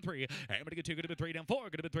get 2 down 3. Anybody get 2. Get a bid 3 down 4.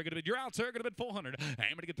 Get a bid 3. Get a bid. You're out, sir. Get a bid 400.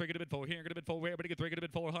 Anybody get 3. Get a bid 4 here. Get a bid 4. Everybody get 3. Get a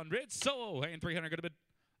bid 400. So and 300. Get a bid.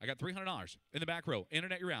 I got $300 in the back row.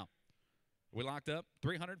 Internet, you're out. We locked up.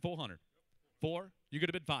 300, 400. 4, you get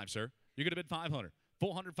a bid 5, sir. You get a bid 500.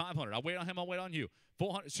 400, 500. I'll wait on him. I'll wait on you.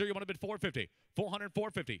 400, sir, you want a bid 450. 400,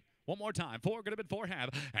 450. One more time. 4, get a bid 4 half.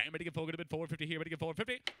 Anybody get 4, get a bid 450 here. Anybody get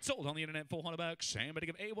 450. Sold on the internet, $400. Anybody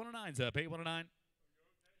give A109's up. A109.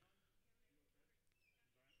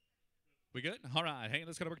 We good? All right. Hey,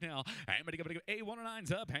 let's go to work now. Anybody give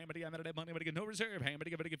A109's up. Anybody got that money. Anybody get no reserve. Anybody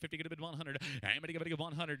get 50. Get a bid 100. Anybody get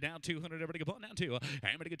 100 down 200. Everybody get 1 down 2.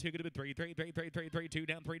 Anybody get 2. Get a bid 3. 3. 3. 3. 3. 3. 2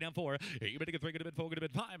 down 3 down 4. Anybody get 3. Get a bid 4. Get a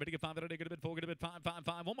bid 5. Anybody get 5. Get a bid 4. Get a bid 5. 5.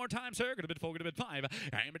 5. One more time, sir. Get a bid 4. Get a bid 5.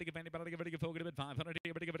 Anybody get anybody get 4. Get a bid 500.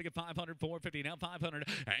 Anybody get 500. 450 now 500.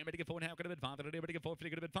 Anybody get 4 and a half. Get a bid 500. Anybody get 450.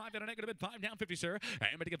 Get a bid 5. Get a bid 5 down 50, sir.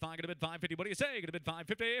 Anybody get 5. Get a bid 550. What do you say? Get a bid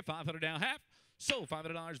 550. 500 down half. So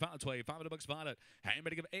 $500 Violet's way. $500 Violet.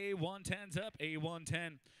 Anybody give A110's up.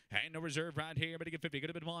 A110. Ain't no reserve right here. Anybody get 50. Get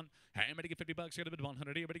a bid 1. Anybody get $50. Get a bid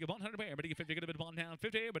 100. Anybody get 100. Anybody get 50. Get a bid 1 down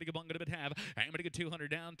 50. Anybody get 1. Get a bid half. Anybody get 200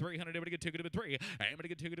 down 300. Anybody get 2. Get a bid 3. Anybody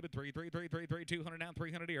get 2. Get a bid 3. 3. 3. 3. 3. 200 down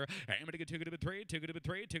 300 here. Anybody get 2. Get a bid 3. 2. Get a bid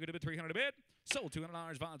 3. 2. Get a bid 300 a bid. Sold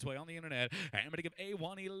 $200 Violet's way on the internet. Anybody give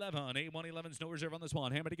A111. A111's no reserve on this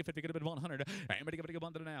one. Anybody get 50. Get a bid 100. Anybody get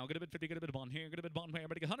 1 to now. Get a bid 50. Get a bid 1 here. Get a bid 1.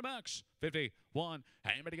 Anybody get $100. 50. 1.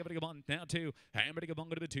 Anybody get 1 now 2. Anybody get 1.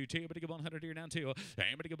 Get a bid 2. 2. Anybody get 100 here down 2.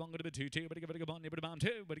 Anybody get 1. Get a bid 2. 2. Anybody get 1. Anybody bomb 2.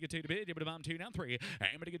 Anybody get 2 to bid. Anybody bomb 2 down 3.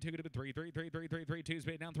 Anybody get 2. Get a bid 3. 3. 3. 3. 3. 3. 2's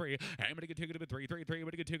bid down 3. Anybody get 2. Get a bid 3. 3. 3.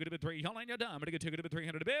 Anybody get 2. Get a bid 3. Y'all ain't done. Anybody get 2. Get a bid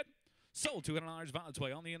 300 a bid. Sold $200 Violet's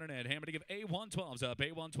way on the internet. Anybody give A112's up.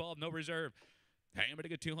 A112 no reserve. Anybody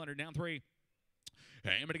get 200 down 3.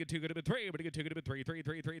 Anybody get 2. Get a bid 3. Anybody get 2. Get a bid 3. 3.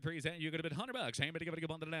 3. 3. 3. And you get a bid $100. Anybody get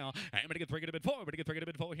 1 now. Anybody get 3. Get a bid 4. Anybody get 3. Get a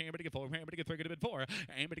bid 4 here. Anybody get 4. Anybody get 3. Get a bid 4.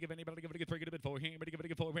 Anybody give anybody get 3. Get a bid 4 here. Anybody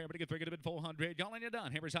get 4. Anybody get 3. Get a bid 400. Y'all ain't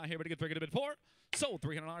done. Hammers high here. Anybody get 3. Get a bid 4. Sold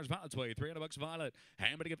 $300 Violet's way. $300 Violet.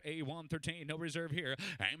 Anybody give A113. No reserve here.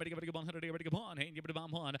 Anybody get 100. Anybody get 1. Anybody get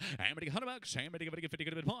bomb 1. Anybody get $100. Anybody get 50.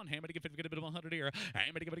 Get a bid 1. Anybody get 50. Get a bid 100 here.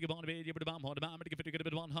 Anybody get 1 bid. Anybody bomb 1. Anybody get 50. Get a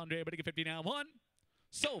bid 100. Anybody get 50 now 1.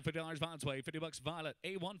 Sold $50 Violet's way. $50 Violet.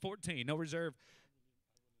 A114. No reserve.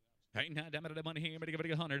 Ain't not damn it, that money here. Anybody get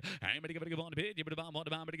 100. Anybody get 1 bid. You better bomb 1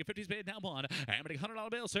 to bomb. Anybody get 50's bid down 1. Anybody get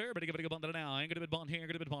 $100 bill, sir. Anybody get 1 now. Ain't get a bid 1 here.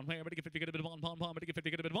 Get a bid 1 here. Anybody get 50. Get a bid 1. Anybody get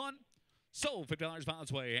 50. Get a bid 1. Sold $50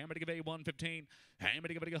 Violence Way. I'm going to give a 115. I'm going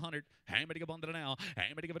to give it a 100. I'm going to give one to now.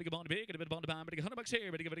 I'm going to give it a bond big. I'm going to give it a bond to $100 here.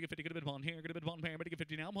 I'm going to give it a 50. Give it one here. Give it one pair. I'm going to give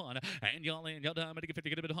 50 now one. And y'all in. Y'all done. I'm going to give 50.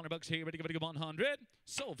 Give it $100 here. I'm going to give it a 100.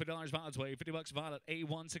 Sold $50 Violence Way. $50 Violet. A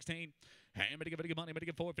 116. I'm going to give it a money. I'm going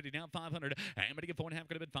to give 450 now 500. I'm going to give 4.5.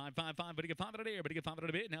 Going to bid 555. I'm going to give 500 here. I'm going to give 500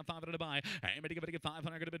 a bid now 500 to buy. I'm going to give it a 500.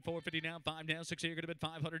 Going to bid 450 now 5 down 6 here. Going to bid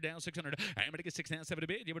 500 down 600. I'm going to get 6 now 7 to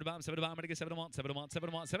bid. You would buy 7 to buy. I'm going to get 7 to 1 7 to 1 7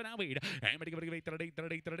 to 1 7 now weed. I'm going to give it a 8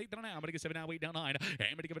 38 now. I'm going to get 7 now 8 down 9. I'm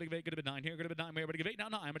going to give it a 8 going to bid 9 here. Going to bid 9 here. I'm going to give 8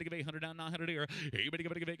 down 9. I'm going to give 800 down 900 here. I'm going to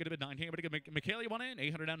give it a 8 going to bid 9 here. I'm going to give Michaela one in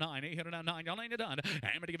 800 down 9 800 down 9. Y'all ain't done.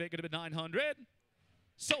 I'm going to give 8 going to bid 900.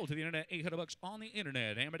 Sold to the internet, $800 on the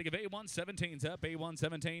internet. I'm going to give A117's up,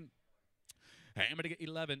 A117. I'm going to get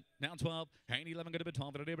 11, now 12, and 11 going to be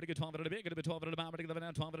 12, and I'm going to get 12, and I'm going to get 12, and I'm going to get 11,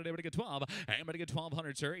 now 12, and I'm going to get 12. I'm going to get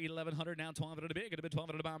 1,200, sir, 1,100, now 12, and I'm going to get 12,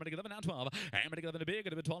 and I'm going to get 11, now 12. I'm going to get 11, big,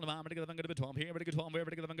 going to be 12, I'm going to get 11, going to be 12 here, I'm going to get 12, here, I'm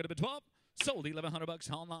going to get 11, going to be 12. Sold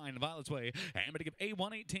 $1,100 online, Violet's Way. I'm going to give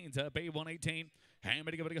A118's up, A118. I'm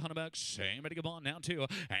going to give it $100. I'm going to give one now 2.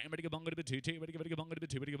 I'm going to give one going to be 2, 2. I'm going to give it one going to be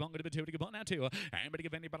 2. I'm going to give one going to be 2. I'm going to give one now 2. I'm going to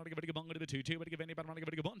give anybody going to give one going to be 2, 2. I'm going to give anybody going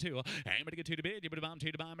to give one 2. I'm going to give 2 to bid. You're going to buy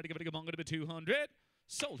 2 to buy. I'm going to give it one going to be 200.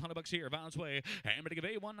 Sold $100 here, Violet's Way. I'm going to give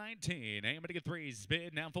A119. I'm going to get 3's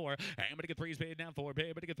bid now 4. I'm going to get 3's bid now 4. I'm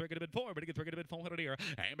going to get 3 going to bid 4. I'm going to get 3 going to bid 400 here.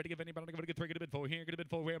 I'm going to give anybody going to get 3 going to bid 4 here. Going to bid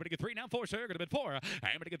 4. I'm going to get 3 now 4, sir. Going to bid 4.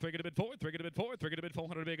 I'm going to get 3 going to bid 4. 3 going to bid 4. 3 going to bid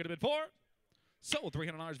 400. Going to bid 4. Sold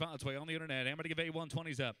 $300 Violet's Way on the internet. I'm going to give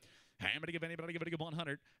A120s up. I'm going to give anybody give it a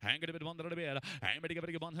 100. I'm going to bid 1 to bid. I'm going to give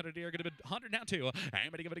it a 100 here. Going to bid 100 now 2. I'm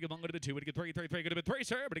going to give it a 1 going to bid 2. I'm going to get 3 3 3. Going to bid 3,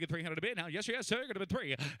 sir. I'm going to get 300 to bid now. Yes, yes, sir. Going to bid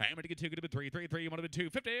 3. I'm going to get 2. Going to bid 3 3 3. You want to bid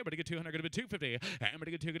 250. I'm going to get 200. Going to bid 250. I'm going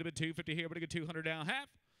to get 2. Going to bid 250 here. I'm going to get 200 down half.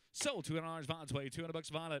 Sold $200 Violet's Way. $200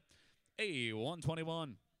 Violet.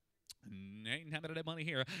 A121. Ain't having that money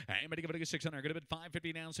here. I'm going to give it a 600. I'm going to bid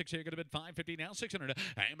 550 now 6 here. Going to bid 550 now 600.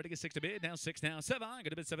 I'm going to get 6 to bid now 6 now 7. I'm going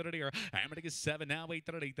to bid 700 here. I'm going to get 7 now 8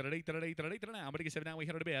 8 8 8 8 8 now. I'm going to get 7 now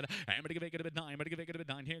 800 to bid. I'm going to give 8 going to bid 9. I'm going to give 8 going to bid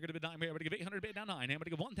 9 here. Going to bid 9 here. I'm going to give 800 bid now 9. I'm going to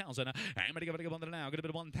give 1,000. I'm going to give it a 1 now. I'm going to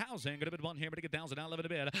bid 1,000. I'm going to bid 1 here. I'm going to get 1,000 now 11 to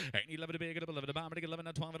bid. I need 11 to bid. Going to bid 11 to buy. I'm going to get 11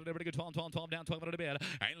 now 12. I'm going to get 12 12 12 down 12 to bid.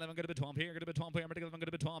 I ain't 11 going to bid 12 here. Going to bid 12 here. I'm going to get 11 going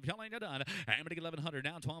to bid 12. Y'all ain't done. I'm going to get 1100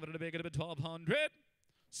 now 12 to bid. Going to bid 1,200.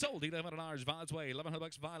 Sold $1,100 Violet's Way.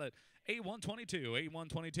 $1,100 Violet. A122.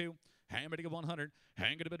 A122. I'm going to give 100. I'm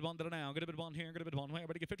going to bid 1 to now. I'm going to bid 1 here. I'm going to bid 1 here. I'm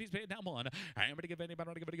going to get 50's paid down 1. I'm going to give anybody.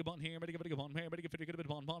 I'm going to give 1 here. I'm going to give it a 1 here. I'm going to get 50. Going to bid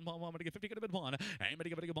 1 1 1 1. I'm going to get 50. Going to bid 1. I'm going to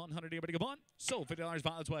give it a 100 here. I'm going to give 1. Sold $50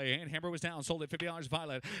 Violet's Way. And Hammer was down. Sold at $50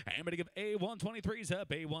 Violet. I'm going to give A123's up.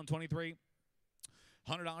 A123.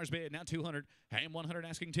 $100 bid, now 200. I'm 100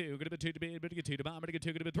 asking 2. Going to bid 2 to bid. Going to get 2 to buy. I'm going to get 2.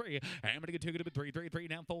 Going to bid 3. I'm going to get 2. Going to bid 3. 3 3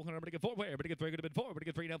 now 400. I'm going to get 4 where? I'm going to get 3. Going to bid 4. I'm going to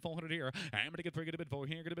get 3 now 400 here. I'm going to get 3. Going to bid 4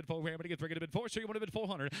 here. Going to bid 4 here. I'm going to get 3. Going to bid 4. So you want to bid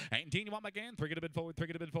 400. And Dean, you want back in? 3 going to bid 4. 3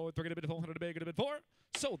 going to bid 4. 3 going to bid 400 to bid. Going to bid 4.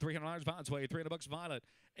 Sold $300 Violet's Way. $300 Violet.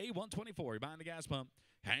 A124. You're buying the gas pump.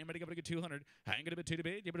 I'm going to give it a 200. I'm going to bid 2 to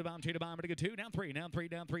bid. You're going to buy 2 to buy. I'm going to get 2 down 3. Down 3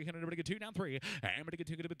 down 300. I'm going to get 2 down 3. I'm going to get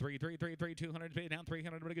 2. Going to bid 3 3 3 3 200 bid down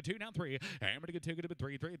 300. I'm going to get 2 down 3. I'm going to get 2. Going to bid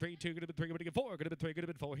 3 3 3 2. Going to bid 3. Going to get 4. Going to bid 3. Going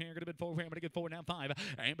to bid 4 here. Going to bid 4 here. I'm going to get 4 now 5. I'm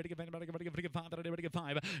going to give anybody. I'm going to give 5. I'm going to get 5.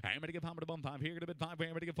 I'm going to give 5 to 1 5 here. Going to bid 5 here.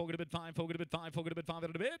 I'm going to get 4. Going to bid 5. 4 going to bid 5. 4 going to bid 5.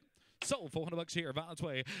 Going to bid. Sold $400 here. Violet's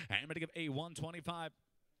Way. I'm going to give A125.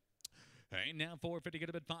 And now 450, going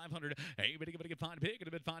to bid 500. Hey, going to get 5 big, going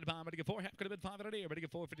to bid 5 to buy. I'm going to get 4 half, going to bid 500 here. Going to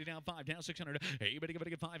get 450 down 5, down 600. Hey, going to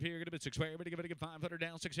get 5 here, going to bid 6 square. Going to get 500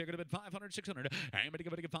 down 6 here, going to bid 500, 600. I'm going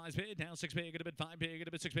to get 5 bid down 6 big, going to bid 5 big, going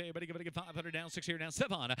to bid 6 big. Going to get 500 down 6 here, down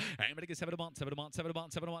 7. I'm going to get 7 to 1, 7 to 1, 7 to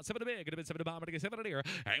 1, 7 to 1, 7 to big. Going to bid 7 to buy. I'm going to get 7 here.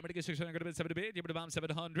 I'm going to get 600, going to bid 7 to bid. You're going to buy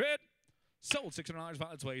 700. Sold $600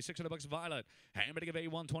 Violet's Way. $600 Violet. I'm going to give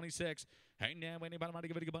A126. Hey, now anybody might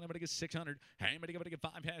give it a good money. I'm going to get 600. I'm going to give it a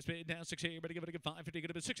 5 pass bid down 6 here. I'm going to give it a 550. Going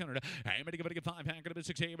to bid 600. I'm going to give it a 5 pack. Going to bid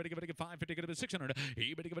 6 here. I'm going to give it a 550. Going to bid 600.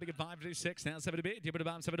 You better give it a 556. Down 7 to bid. You're going to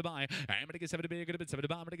buy 7 to buy. I'm going to get 7 to bid. Going to bid 7 to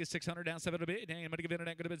buy. I'm going to get 600 down 7 to bid. I'm going to give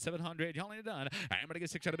internet. Going to bid 700. Y'all ain't done. I'm going to get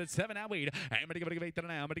 600 bid 7 now. Wait. I'm going to give it a 8 to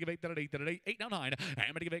now. I'm going to give 8 to 8 to 8. 8 now 9. I'm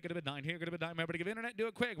going to give 8. Going to bid 9 here. Going to bid 9. I'm going to give internet. Do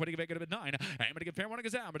it quick. I'm going to give 8. Going to bid 9. I'm going to give fair one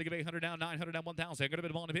goes out. I'm going to give 800 down 900 down 1,000. Going to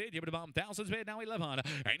bid 1 to bid. You're going to buy 1,000 bid now 11.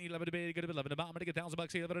 I need 11 to bid. Going to bid 11 to buy. I'm going to get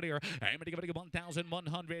 $1,000 here. I'm going to give it a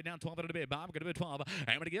 1,100 down 12 to bid. Bob, going to bid 12.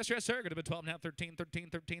 I'm going to get yes, sir. Going to bid 12 now 13, 13,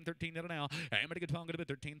 13, 13 now. I'm going to get 12. Going to bid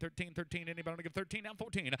 13, 13, 13. Anybody going to give 13 down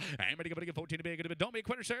 14? I'm going to give 14 to bid. Going to bid don't be a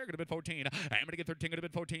quitter, sir. Going to bid 14. I'm going to get 13. Going to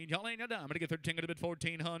bid 14. Y'all ain't done. I'm going to get 13. Going to bid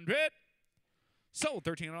 1,400. Sold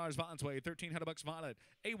 $1,300 Violet's Way. $1,300 Violet.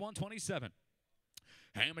 A127.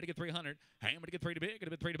 I'm going to get 300. I'm going to get 3 to big.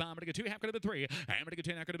 Going to be 3 to bomb. I'm going to get 2 half. Going to be 3. I'm going to get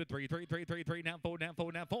 10. I'm going to be 3. 3, 3, 3, 3. Down 4, down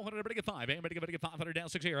 4, down 400. I'm going to get 5. I'm going to get 500 down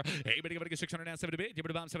 6 here. I'm going to get 600 down 7 to bid. You're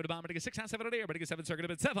going to bomb 7 to bomb. I'm going to get 6 down 7 to bid. I'm going to get 7 circuit to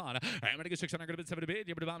bid 7. I'm going to get 600. I'm going to bid 7 to bid.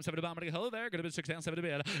 You're going to bomb 7 to bomb. I'm going to get hello there. Going to bid 6 down 7 to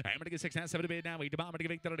bid. I'm going to get 6 down 7 to bid. Now 8 to bomb. I'm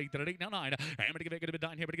going to get 8 to 8 now 9. I'm going to get 8 to bid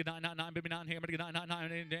 9 here. I'm going to get 9 9 9 baby 9 here. I'm going to get 9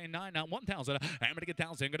 9 9 9 now 1000. I'm going to get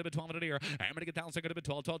 1000. I'm going to bid 1200 here. I'm going to get 1000. I'm going to bid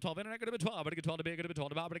 12 12 12. And I'm going to bid 12. I'm going to get 12 to bid. I'm going to bid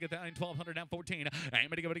 12 to bomb. I'm going to get 1200 down 14. I'm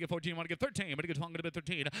going to get 14. I'm going to get 13. I'm going to get 12. I'm going to bid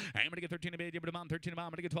 13. I'm going to get 13 to bid. You're going to bomb 13 to bomb.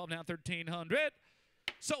 I'm going to get 12 now 1300.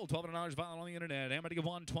 Sold $1,200 vinyl on the internet. I'm going to get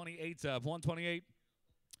 128 up. 128.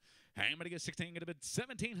 I'm going to get 16, going to bid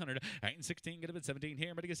 1,700. I'm 16, going to bid 17 here.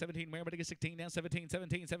 I'm going to get 17. Where I'm going to get 16 down 17,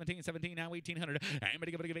 17, 17, 17, now 1,800. I'm going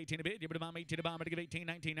to give 18 to bid. You're going to bomb 18 to bomb. I'm going to give 18,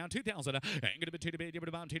 19, now 2,000. I'm going to bid 2 to bid. You're going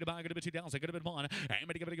to bomb 2 to bomb. I'm going to bid 2,000. I'm going to bid 1. I'm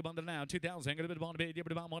going to give 1 to now 2,000. I'm going to bid 1 to bid. You're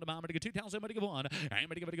going to bomb 1 to bomb. I'm going to get 2,000. I'm going to give 1. I'm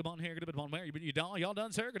going to give 1 here. I'm going to bid 1 where? Y'all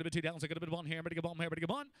done, sir? I'm going to bid 2,000. I'm going to bid 1 here. I'm going to give 1 here. I'm going to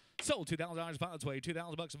give 1. Sold $2,000 Violet's way.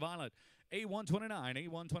 $2,000 Violet. A129.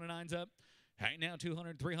 A129's up. Hang now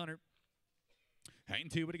 200, 300. Hang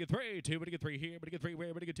 2, but to get 3. 2, but to get 3 here. But to get 3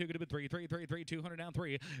 where? But to get 2, but to get 3. 3, 3, 3, 200 down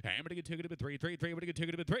 3. And but to get 2, but to get 3. 3, 3, but to get 2,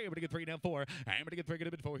 but to get 3. But to get 3 down 4. And but to get 3, but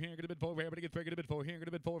to get 4 here. But to get 4 where? But to get 3, but to get 4 here. But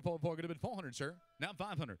to get 4, 4, 4. But to get 400, sir. Now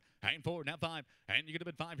 500. Hang 4, now 5. And you get a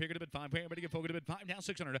bid 5 here. Get a bid 5 here. But to get 4, get a bid 5 down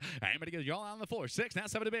 600. And but to get y'all on the 4. 6 now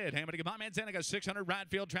 7 to bid. And but to get my man Santa got 600 right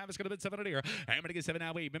field. Travis got a bid 700 here. And but to get 7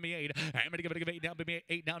 now 8. Bid me 8. And but to get 8 down. Bid me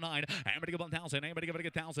 8 now 9. And but to get 1,000. And but to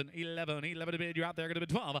get 1,000. 11. 11 to bid. You're out there. Got a bid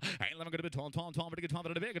 12. And 11 got a bid 12. 12. 12. But to get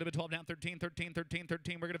 12 to bid. Got a bid 12 down 13. 13. 13.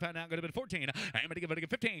 13. We're going to find out. Got a bid 14. I'm going to get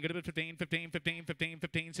 15. Got a bid 15. 15. 15. 15.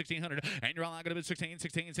 15. 1,600. And you're all out. Got a bid 16.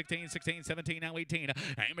 16. 16. 16. 17. Now 18.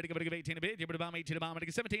 I'm going to get 18 to bid. You're going to bomb 18 to bomb. I'm going to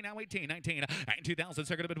get 17. Now 18. 19. And 2,000.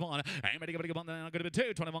 So got a bid 1. I'm going to get 1. Now got a bid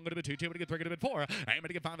 2. 21. Got a bid 2. 2. Got to get 3. Got a bid 4. I'm going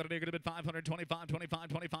to get 500. Got a bid 500. 25. 25.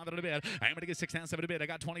 25 to bid. I'm going to get 6 down 7 to bid. I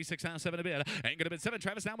got 26 down 7 to bid. I'm going to bid 7.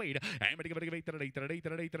 Travis now 8. I'm going to give 8 to 8 to 8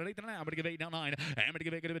 to 8 to 8 to 9. I'm going to give 8 down 9. I'm going to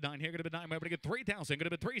give 8. Got to bid 9 here. Got to bid 9. I'm going to get 3,000. Got to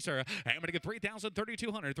bid 3, sir. I'm going to get 3,000.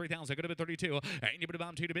 3,200. 3,000. Got to bid 32. And you bid a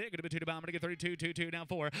bomb 2 to bid. Got to bid 2 to bomb. I'm going to get 32. 2 2 down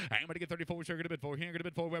 4. I'm going to get 34. Sir. Got to bid 4 here. Got to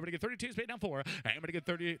bid 4. We're going to get 32. Spade down 4. I'm going to get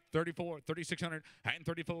 30. 34. 3,600. And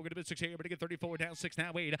 34. Got to bid 6 here. I'm going to get 34 down 6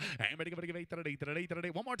 now 8. I'm going to give 8 to 8 to 8 to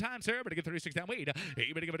 8. One more time, sir. I'm going to get 36 down 8.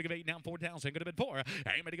 I'm going to give 8 down 4,000. Got to bid 4. I'm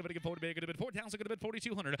going to give 4 to bid. Got to bid 4,000. Got to bid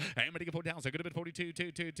 4,200. I'm going to get 4,000. Got to bid 42.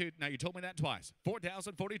 2 2 2. Now you told me that twice.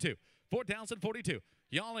 4,042. 4,042.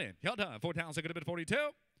 Y'all in. Y'all done. 4,000. Got to bid 42.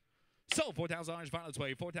 So $4,000 Violet's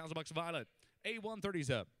way. $4,000 Violet. A130's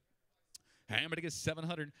up. I'm going to get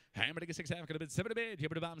 700. I'm going to get 6 half. Going to bid 7 to bid. You're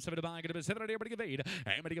going to bomb 7 to buy. Going to bid 7 to give 8.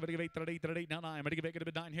 I'm going to give 8 to 8 to 8 now 9. I'm going to give 8. Going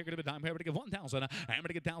to bid 9 here. Going to bid 9 here. I'm going to give 1,000. I'm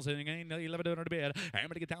going to get 1,000. And 1,100 to bid.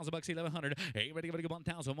 I'm going to get $1,000 bucks. 1,100. I'm going to give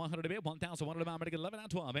 1,100 to bid. 1,100 to buy. I'm going to get 11 now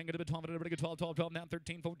 12. I'm going to bid 12. I'm going to get 12 12 12 now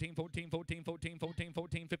 13 14 14 14 14 14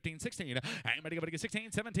 14 15 16. I'm going to get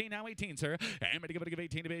 16 17 now 18, sir. I'm going to give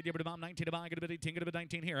 18 to bid. You're going to bomb 19 to buy. Going to bid 18. Going to bid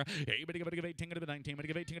 19 here. I'm going to give 18. Going to bid 19. I'm going to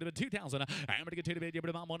give 18. Going to bid 2,000. I'm going to get 2 to bid. You're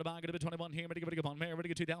going to bomb 1 to buy. Going to bid 21 here. I'm going to give 1 here. I'm going to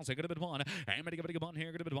get 2,000. Going to bid 1. I'm going to give 1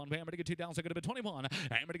 here. Going to bid 1. I'm going to get 2,000. Going to bid 21.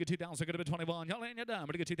 I'm going to get 2,000. Going to bid 21. Y'all ain't done. I'm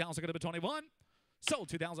going to get 2,000. Going to bid 21. Sold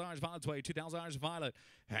 $2,000 Violet's way. $2,000 Violet.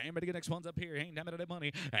 I'm going to get next one's up here. Ain't damn it that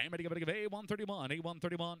money. I'm going to give A131.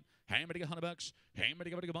 A131. I'm going to get $100. I'm going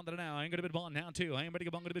to give 1 to now. I'm going to bid 1 now 2. I'm going to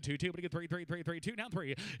give 1. Going to bid 2. 2. I'm going to get 3 3 3 3 2 now 3.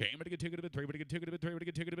 I'm going to get 2. Going to bid 3. I'm going to get 2. Going to bid 3. I'm going to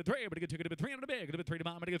get 2. Going to bid 3. I'm going to get 2. Going to bid 300 to bid. Going to bid 3 to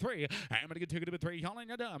buy. I'm going to get 3. I'm going to get 2. Going to bid 3. Y'all ain't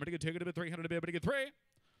done. I'm going to get 2. Going to bid 300 to bid. I'm going to get 3.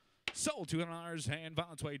 Sold $200 and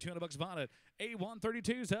Violet's way. $200 Violet.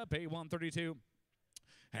 A132's up. A132.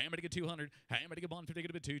 I'm going to get 200. I'm going to get 150. Going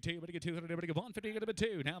to bid 2. 2. I'm going to get 200. I'm going to get 150. Going to bid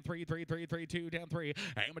 2. Down 3 3 3 3 2. Down 3.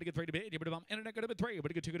 I'm going to get 3 to bid. You're going to bomb internet. Going to bid 3. I'm going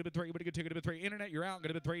to get 2. Going to bid 3. I'm going to get 2. Going to bid 3. Internet. You're out.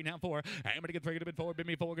 Going to bid 3. Down 4. I'm going to get 3. Going to bid 4. Bid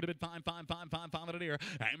me 4. Going to bid 5 5 5 5 500 here.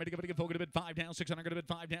 I'm going to get 4. Going to bid 5 down 600. Going to bid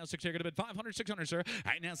 5 down 6 here. Going to bid 500 600, sir.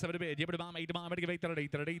 I'm now 7 to bid. You're going to bomb 8 to bomb. I'm going to give 8 to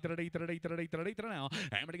 8 to 8 to 8 to 8 to 8 to 8 to now.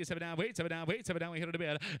 I'm going to get 7 down. Wait. 7 down. Wait. 7 down. We hit it to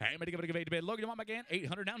bid. I'm going to give 8 to bid. Look, you want back in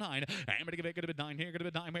 800 down 9. I'm going to give 8. Going to bid 9 here. Going to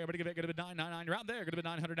bid 9 here. I'm going to give 8. Going to bid 9 9 9. You're out there. Going to bid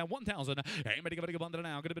 900 down 1,000. I'm going to give 1 to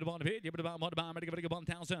now. Going to bid 1 to bid. You're going to bomb 1 to bomb. I'm going to give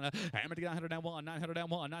 1,000. I'm going to get 900 down 1. 900 down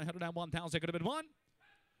 1. 900 down 1,000. Going to bid 1.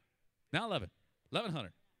 Now 11.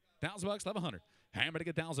 1,100. $1,000 1,100. I'm going to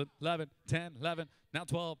get 1,000, 11, 10, 11, now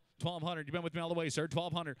 12, 1,200. You've been with me all the way, sir.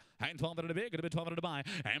 1,200. I'm 1,200 to bid. Going to bid 1,200 to buy.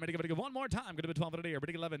 I'm going to give it one more time. Going to bid 1,200 here. I'm going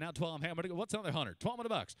to get 11, now 12. I'm going to get, what's another 100?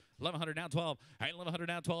 $1,200. 1,100 now 12. I'm 1,100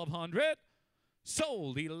 now 1,200.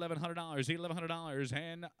 Sold $1,100. $1,100.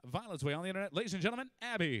 And Violet's way on the internet. Ladies and gentlemen,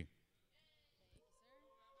 Abby.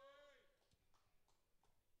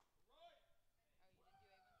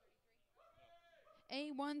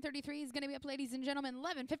 A133 is going to be up, ladies and gentlemen.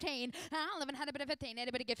 11.15. 11 had a bit of 15.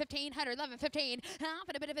 Anybody get 1500? 11.15.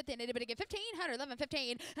 Had a bit of 15. Anybody get 1500?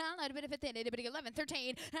 11.15. Had a bit of 15. Anybody get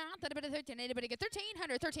 11.13. Had a bit of 13. Anybody get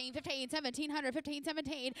 1300? 13.15. 1700.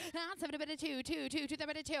 15.17. Had a bit of 2. 2. 2. 2. Had a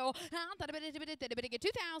bit of 2. Had a bit of anybody get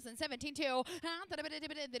 2000. 17. 2. Had a bit of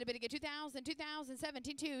anybody get 2000. 2000.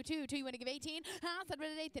 17. 2. 2. 2. You want to give 18? Had a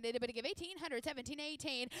bit of 8. Anybody give 1800? 17.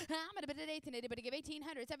 18. Had a bit of 8. Anybody give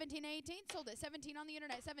 1800? 17. 18. Sold at 17 on the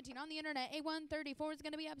internet. 17 on the internet. A134 is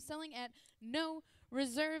going to be up selling at no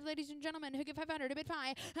reserve, ladies and gentlemen. Who give 500? A bit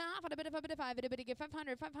 5. Half at a bit of 5. Anybody give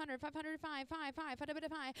 500? 500. 500. 5. 5. 5. At a bit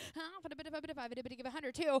of 5. Half at a bit of 5. Anybody give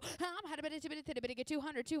 102. Had a bit of anybody get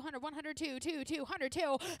 200. 200. 102. 2. 200.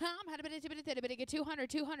 2. Had a bit of anybody get 200.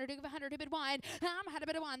 200. Who give 100? A bit wide. Had a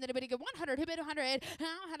bit of 1. Anybody give 100. Who bid 100?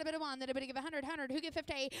 Had a bit of 1. Anybody give 100. 100. Who give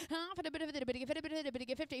 50? Half at a bit of anybody give 50. Anybody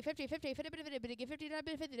give 50. 50. 50. Anybody give 50.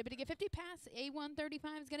 Anybody give 50. Pass.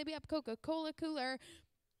 A135 is going to be up. Coca-Cola cooler.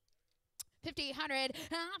 50, 100,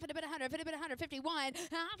 half a bit 100, 50, 100, 51,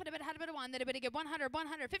 half a bit 101, then a bit get 100,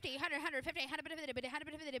 150, 100, 150, had a bit of it, had a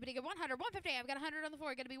bit of it, get 100, 150. I've got 100 on the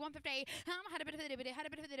floor, going to be 150. Had a bit of it, had a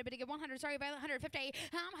bit of it, get 100. Sorry, Violet, 150.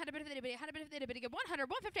 Had a bit of it, had a bit of it, get 100,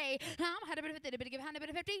 150. Had a bit of it, get 100,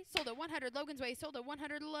 50. Sold at 100. Logan's Way sold at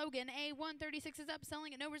 100. Logan A136 is up,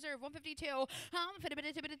 selling at no reserve. 152. Fit a bit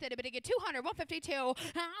of it, get 200, 152.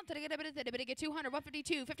 To get a bit of it, get 200,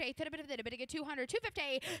 152. 50. To a bit of it, get 200,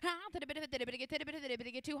 250. To a bit of it.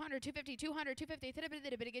 Get 200, 250, 200,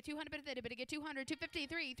 250, get 200, get 200, 250,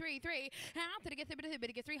 3, 3, 3. How to get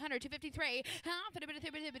 300, 253. How to get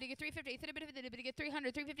 350, get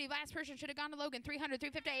 300, 350. Last person should have gone to Logan. 300,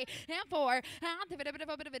 350, and 4. How to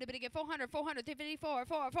get 400, 400, 354,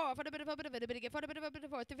 4, 4. For a bit of a get 4,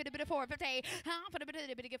 4, 50. How for a bit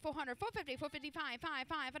of get 400, 450, 455, 5,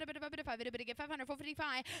 5. For a bit of a 5, get 500,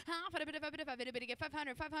 455. How for a bit of a get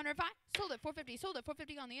 500, 500, 5. Sold at 450, sold at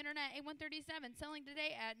 450 on the internet. A137 selling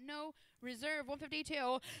today at no reserve. 152.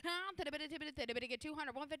 To the bit of get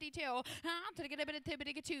 200, 152. To get a bit of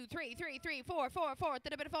get 2, 3, 3, 3, 4, 4, 4. To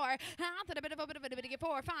the bit of 4. To the bit of get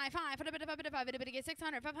 4, 5, 5. For the bit of 5, to get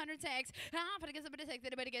 600, 506. For the get a bit of 6,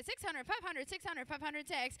 to get 600, 500, 600,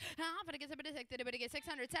 506. For the get a bit of 6, to get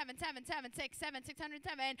 600, 7, 7, 7, 6, 7,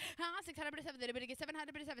 607. 607, to get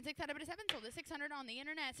 707, 607. Sold at 600 on the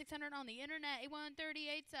internet. 600 on the internet.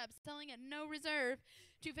 A138 subs selling at no reserve.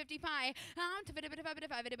 255. To fit a bit of 5, get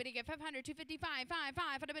 500, 255, 5,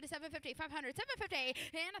 5. For a bit of 750, 500, 750,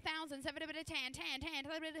 and 1,000, 7 a bit of 10, 10, 10.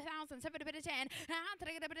 To a bit of 1,000, 7 a bit of 10. To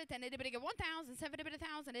get a bit of 10, a bit of 1,000, 7 a bit of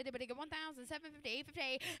 1,000, a bit of 1,000, 750,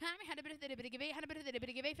 850. Had a bit of 8, had a bit of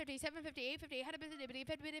 850, 750, 850. Had a bit of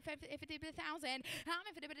 50, 1,000. How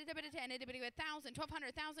many a bit of 10, a bit of 1,000,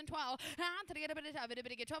 1,200, 1,012. To get a bit of 12, a bit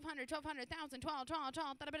of 1,200, 1,200, 1,000, 12, 12,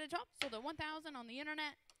 12. To a bit of 12. Sold at 1,000 on the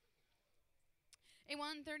internet.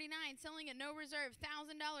 A139 selling at no reserve.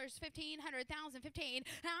 $1,000, 1,500, 1,015.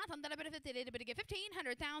 That a bit of it, to get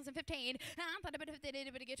 1,500, 1,015. That a bit of it,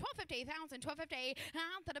 to get 1,250, 1,000, 1,250.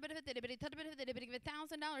 That a bit of it, to get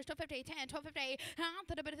 $1,000, 1,250, 10, 1,250.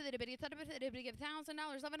 That a bit of it, to get $1,000,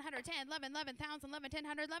 1,100, 10, 11, 11,000, 11,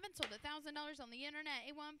 1,000, 11. Sold at $1,000 on the internet.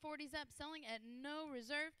 A140's up, selling at no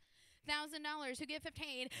reserve. $1,000 who give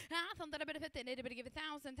 15. That a bit of it, to give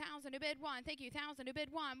 1,000, 1,000 who bid 1. Thank you, 1,000 who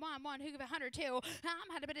bid 1, 1, 1 who give 102.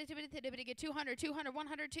 Had a bit of it, to get 200, 200,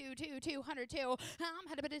 102, 2, 202.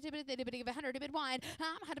 Had a bit of it, to give 100 who bid 1.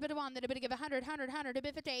 Had a bit of 1, that a bit of give 100, 100, 100 who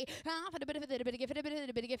bid 50. Had a bit of it, to give 50, a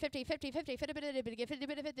bit of 50, 50, 50. Fit a bit of it, to give 50, a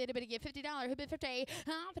bit of it, to give $50 who bid 50.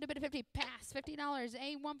 Fit a bit of 50, pass $50.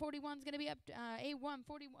 A141 is going to be up.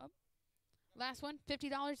 A141. Last one,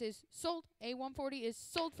 $50 is sold. A140 is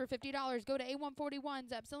sold for $50. Go to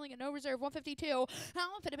A141's up, selling at no reserve. 152.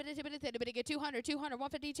 Fit a bit of get 200, 200,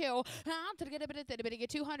 152. To get a bit of get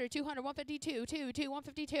 200, 200, 152, 2, 2,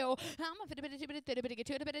 152. Fit a bit of get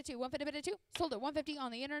 2, a bit of 2, 152. Sold at 150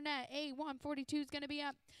 on the internet. A142 is going to be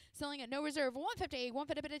up, selling at no reserve. 150, 1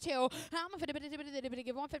 fit a bit of 2. Fit a bit of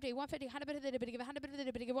give 150, 150. Had a bit of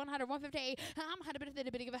give 100, 100, 150. Had a bit of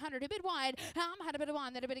give 100. A bit wide. Had a bit of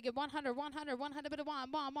 1, that a bit of give 100, 100. 100 bit of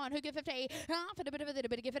 1, 1, 1, who give 50? Fit a bit of it, a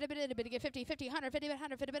bit of give 50, 50, 100, 50,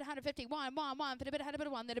 100, 50, 150, 1, 1, 1, fit a bit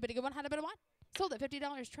of 1, then a bit of give 100 bit of 1. Sold at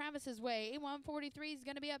 $50. Travis's Way. A143 is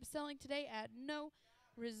going to be up, selling today at no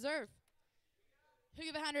reserve. Who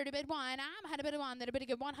give 100 a bid 1? Had a bit of 1, then a bit of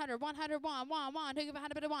give 100, 100, 1, 1, 1, who give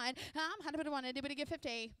 100 bit of 1? Had a bit of 1, and a bit of give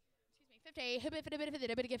 50. 50, who bid for a bit of it,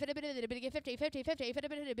 a bit of 50, 50, 50, fit a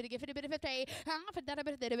bit of 50, fit a bit of 50, fit that a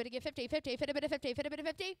bit of 50, 50, fit a bit of 50, fit a bit of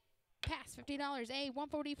 50. Pass $50.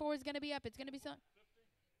 A144 is going to be up. It's going to be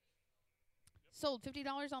sold.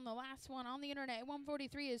 $50 on the last one on the internet.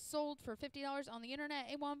 A143 is sold for $50 on the internet.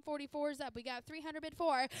 A144 is up. We got 300 bid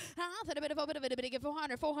 4. A bit of a bit of a bit of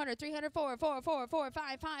 400, 400, 300, 4, 4, 4, 4,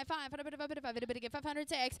 5, 5, 5, a bit of a bit of a bit of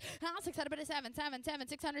 506. 600 bit of 7, 7, 7,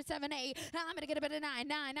 600, 7, 8. I'm gonna get a bit of 9,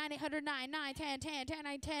 9, 9, 800, 9, 9, 10, 10, 10,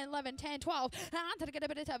 9, 10, 11, 10, 12. I'm gonna get a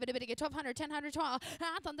bit of 12, a bit of 1200, 10, 100, 12.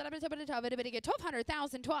 I'm gonna get a bit of 12, a bit of 1200,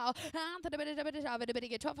 1,000, 12. I'm gonna get a bit of 12, a bit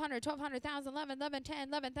of 1200, 1200, 1,000, 11, 11, 10,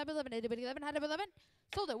 11, 11, 11, 11.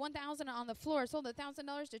 Sold at 1,000 on the floor. Sold at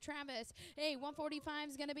 $1,000 to Travis. Hey, 145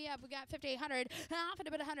 is gonna be up. We got 5,800. Fit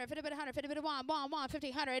a bit of 100. Fit a bit of 100. Fit a bit of 1.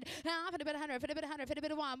 5,800. Fit a bit of 100. Fit a bit of 100. Fit a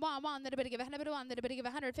bit of 1. Then a bit of 100. Then a bit of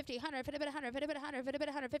 150. 100. Fit a bit of 100. Fit a bit of 100. Fit a bit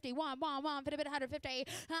of 150. 1. Fit a bit of 150.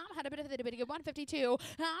 Had a bit of 152.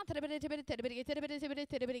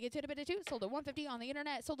 Sold at 150 on the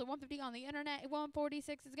internet. Sold at 150 on the internet.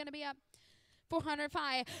 146 is gonna be up.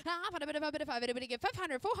 405. Put a bit of a bit of 5. Everybody get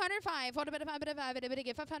 500. 405. Put a bit of a bit of 5. Everybody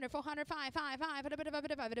get 500. 405. 5. 5. Put a bit of a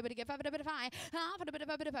bit of 5. Everybody get 5. Put a bit of 5. Put a bit of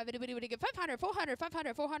a bit of 5. Everybody get 500. 400.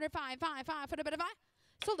 500. 405. 5. 5. Put a bit of 5.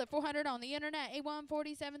 Sold at 400 on the internet.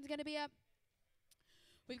 A147 is going to be up.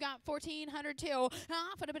 We've got 1,402.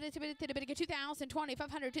 Put a bit of 2,000,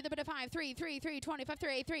 2,500 to the bit of 5, 3, 3, 3, 25,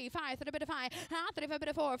 3, 3, 5, to the bit of 5, 35 bit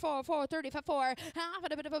of 4, 4, 4, 35, 4,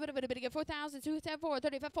 put a bit of 4,000, 2, 4,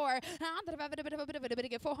 35, 4, 35 bit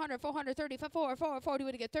of 400, 400, 35, 4, 4, 4, do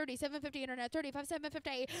it again, 30, 750 internet, 35,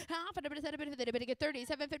 750, put a bit of 30,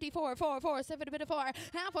 754, 4, 4, 7 bit of 4,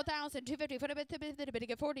 4,000, 250, put a bit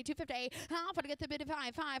of 40, 250, put a bit of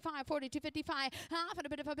 5, 5, 5, 40, 255, put a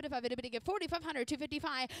bit of 4,500,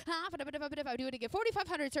 255. Put a bit of do it again.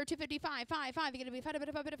 4,500, sir. 255, 5, 5. You're gonna be 5,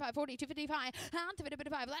 40, 255. To a bit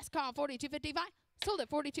of 5. Last call. 40, 255. Sold at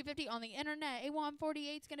 42.50 on the internet.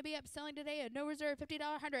 A148 is going to be up selling today at no reserve $50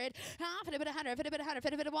 100. Fit a bit of 100, fit a bit of 100,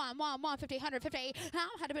 fit a bit of 1, 50, 100, 50.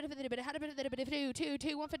 Had a bit of 2, 2,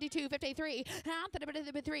 2, 152, 53. Had a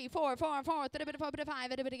bit of 3, 4, 4, 4. Had a bit of 4, bit of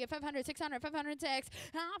 5. Had a bit of 500, 600, 506.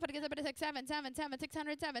 Had a bit of 6, 7, 7, 7,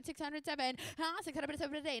 607, 607. 600 bit of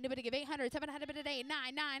 7 a day. Nobody give 800, 700 bit a day.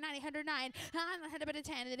 9, 9, 909. Had a bit of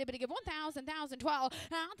 10, and then a bit of 1,000, 1,012.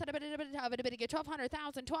 Had a bit of 1,200,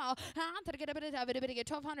 1,012. Had a bit of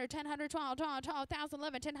 1,200, 1,000, 12, 12,000,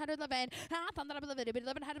 11, 1,011.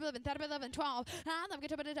 11, 12. I'm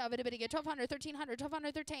get a bit of 1,200, 1,300,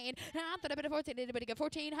 1,213. A bit of 14, a bit of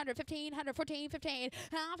 1,400, 1,500, 14, 15.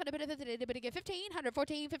 A bit of 1,500,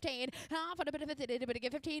 14, 15. A bit of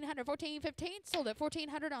 1,500, 14, 15. Sold at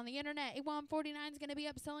 1,400 on the internet. A149 is going to be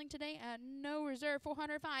up selling today at no reserve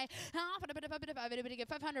 405. A bit of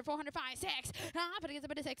 500, 405, 6. A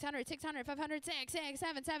bit of 600, 600, 500, 6, 6,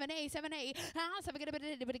 7, 7, 8, 7, 8. So get a bit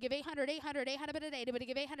of 800, 800, 800 bit a day. Anybody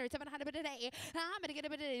give 800, 700 bit a day. I'm gonna get a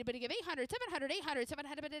bit of anybody give 800, 700, 800,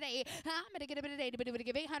 700 bit a day. I'm gonna get a bit a day. Anybody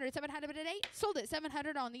give 800, 700 bit a day. Sold at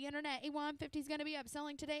 700 on the internet. A150 is gonna be up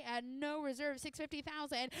selling today at no reserve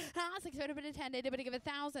 650,000. 650 bit of 10. Anybody give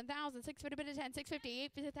 1,000, 1,000, 650 bit of 10, 650,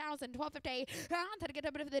 850,000, 1250. To get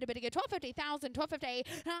a bit of the bit of 1250,000, 1250.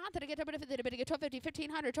 To get a bit of the bit of 1250,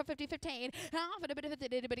 1,500, 1250, 15. For the bit of the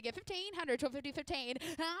bit of 1,500, 1250, 15.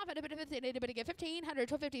 For the bit of the bit of 1,500,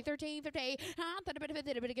 1250, 13, 50. A bit of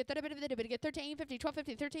the bit of 13, 50,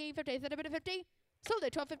 1250, 13, 50. Is that a bit of 50? Sold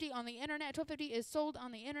at 1250 on the internet. 1250 is sold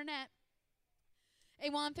on the internet.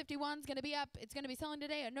 A151 is going to be up. It's going to be selling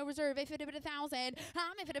today at no reserve. If it a bit of 1,000.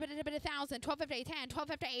 If it a bit of 1,000. 1250, 10,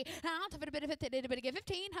 1250. If it a bit of 50, a bit of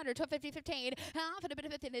 1,500. 1250, 15. If it a bit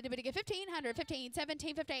of 50, a bit of 1,500. 15,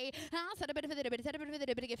 1750. Set a bit of a bit of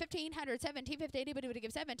 1,500. 1750. Anybody would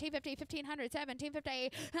give 1750. 1,500. 1750.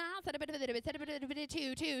 Set a bit of a bit of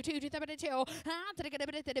 2, 2, 2, 2, 2, 2. Set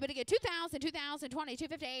a bit of 2,000, 2,000, 20,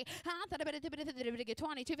 250. Set a bit of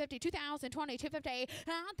 20, 250, 2,000, 20, 250.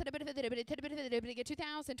 Set a bit of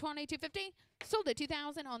 2,000, 20, 250. Sold at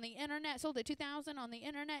 2,000 on the internet. Sold at 2,000 on the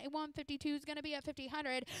internet. A152 is going to be at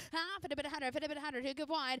 5,000. Fit a bit of 100. Fit a bit of 100. Who give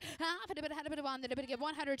one? Fit a bit of 1. Then a bit of give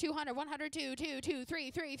 100, 200, 102, 2, 2,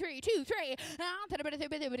 3, 3, 3, 2, 3. Fit a bit of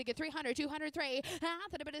 300, 203.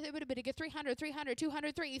 Fit a bit of 300, 300,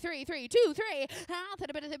 203, 3, 3, 2, 3. Fit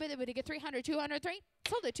a bit of 300, 203.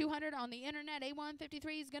 Sold at 200 on the internet.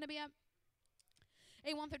 A153 is going to be up.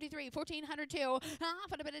 A153, 1,402.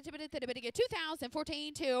 For the bit of 2,000,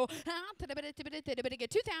 14, 2. For the bit of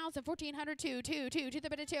 2,000, 1,402, 2, 2, to the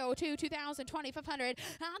bit of 2, 2, 2,000, 2,500.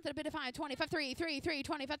 For the bit of 5, 25, 3, 3, 3,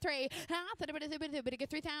 25, 3. For the bit of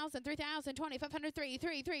 3,000, 3,000, 2,500, 3,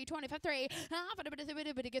 3, 3, 25, 3. For the bit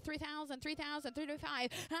of 3,000, 3,000,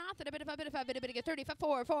 35. For the bit of 35,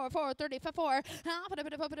 4, 4, 4, 35, 4. For the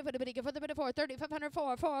bit of 4, 3,500,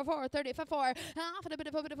 4, 4, 35, 4, 4, 4, 35, 4. For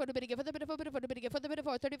the bit of bit of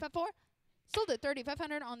 4, 35.4. Sold at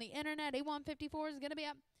 3,500 on the internet. A154 is going to be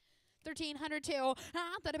up. 1,302.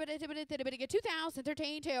 Get 2,000.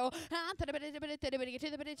 13 2. Get to the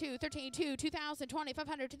bit of 2. 13 2. 2,000.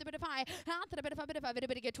 2,500 to the bit of 5. To the bit of 5.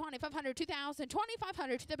 Get 2,500. 2,000.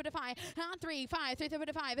 2,500 to the bit of 5. 3 5. 3 to the bit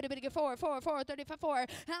of 5. Get 4 4 4. 35 4.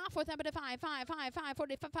 4 to the bit of 5 5 5 5.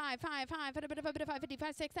 45 5 5 5. To the bit of 5.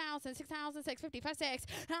 55 6,000. 6,000 6. 55 6.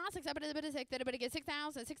 6 up to the bit of 6. The bit get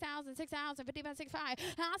 6,000. 6,000 6,000. 55 6 5.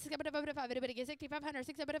 6 up to the bit of 5. The bit get 6,500.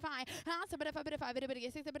 6 up to 5. 6 up to the bit of 5. The bit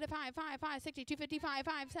get 6 up to 5. 5 5 60 255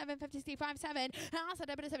 5 7 50 5 7 set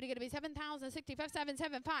a bit of 70 going to be 7,000 65 7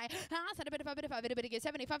 7 5 set a bit of 5 bit of get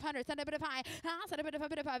 7,500 set a bit of 5 set a bit of 5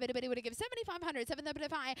 bit would give 7,500 7 a bit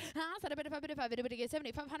of 5 set a bit of 5 bit get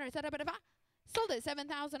 7,500 set a bit of 5 sold at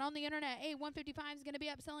 7,000 on the internet. A155 is going to be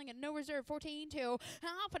up selling at no reserve 14 2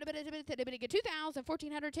 put a bit of get 2,000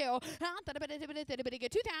 1,402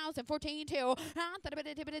 get 2,000 14 2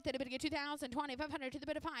 get 2,000 2,500 to the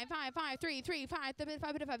bit of 5 5 5 3 3 5 the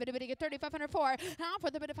bit of 5 get 3,504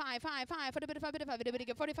 for the bit of 5 5 5 for the bit of 5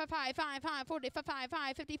 get 45 5 5 5 45 5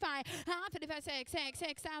 5 55 55 6 6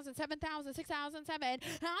 6,000 7,000 6,000 7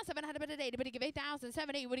 7 had a bit of 8 but give 8,000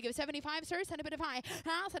 70 would give 75 sir set a bit of 5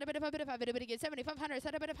 set a bit of 5 get 7,500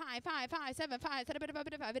 set a bit of 5 5 5 7 5 set a bit of 5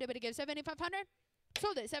 give 7,500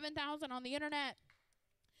 sold at 7,000 on the internet.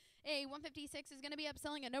 A156 is going to be up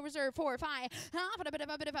selling at no reserve 4 5 for a bit of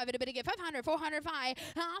 500 405 for a bit of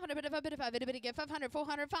 500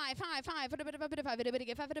 405 5 5 for a bit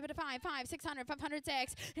of 5 5 600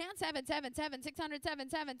 506 and 7 7 7 607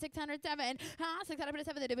 7 607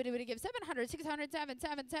 607 give 700 607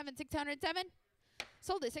 7 7 607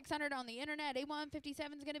 sold at 600 on the internet.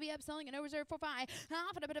 A157 is going to be up selling at no reserve 4 5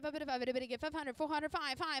 for a bit of get 500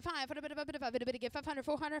 405 5 5 for a bit of get 500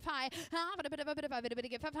 405 for a bit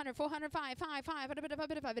of get 500 405 5 5 for a bit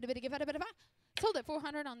of get 5 sold at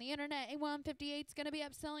 400 on the internet. A158 is going to be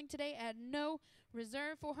up selling today at no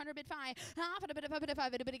reserve 400 bid 5 for a bit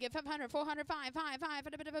of get 500 405 5 5 for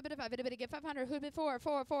a bit of get 500 who bid 4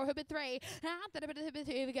 4 4 who bid 3 for a bit of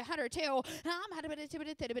get 100 2 had a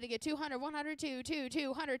bit of get 200 100 2 2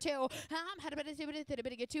 202 had a bit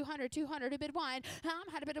of get 200 200 who bid 1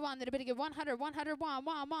 had a bit of 1 that a bit of get 100 100 1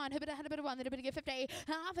 1 1 who bid had a bit of 1 that a bit of get 50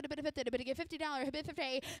 for a bit of it that a bit of get $50 who bid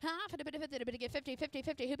 50 for a bit of it that a bit of get 50 50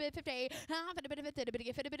 50 who bid 50 for a bit of it that a bit of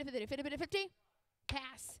get 50 50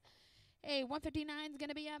 pass. A159 is going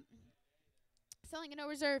to be up selling at no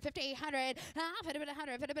reserve 5,800 for a bit of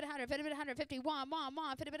 100 for a bit of 100 for a bit of 151 1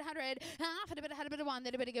 1 for a bit of 100 for a bit of 1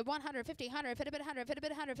 that a bit of get 100 50 100 for a bit of 100 for a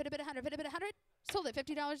bit of 100 for a bit of 100 for a bit of 100 sold at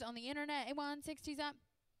 $50 on the internet. A160's up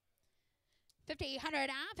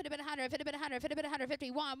 5,800 for a bit of 100 for a bit of 100 for a bit of 100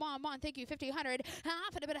 51 1 1 thank you 5,100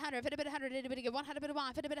 for a bit of 100 for a bit of 100 a bit of get 100 bit of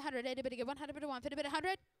 1 for a bit of 100 a bit of get 100 bit of 1 for a bit of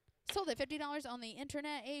 100 sold at $50 on the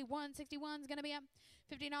internet. A161 is going to be up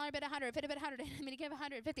 $50 bit 100 for a bit 100 I'm going to give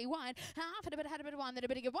 151 for a bit 100 bit 1 that a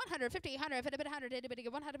bit of get 100 50 100 for a bit 100 a bit of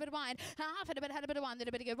get 100 bit 1 for a bit 100 bit 1 that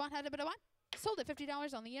a bit of get 100 bit 1 sold at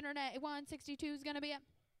 $50 on the internet. A162 is going to be up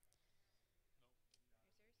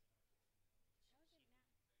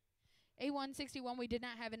A161 we did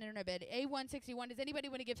not have an internet bid. A161 does anybody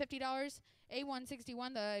want to give $50?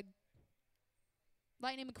 A161 the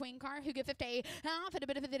Lightning McQueen car who get 50 for a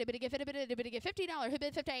bit of a bit get $50 who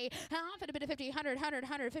bid 50 for a bit of 50 100 100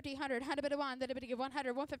 100 50 100 had a bit of 1 that a bit get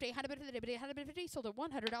 100 150 had a bit of had a bit of 50 sold at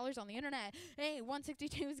 $100 on the internet.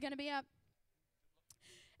 A162 is going to be up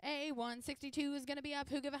A162 is going to be up.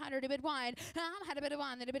 Who give 100 to bid 1? Had a bit of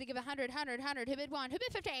 1. Then a bit of give 100, 100, 100. Who bid 1? Who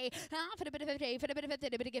bid 50? For a bit of 50. For a bit of 50.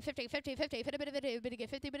 A bit of get 50, 50, 50. For a bit of 50. A bit of get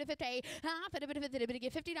 50, bit of 50. For a bit of 50. A bit of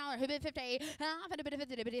get $50. Who bid 50? For a bit of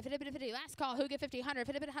 50. A bit of 50. Last call. Who get 50? 100.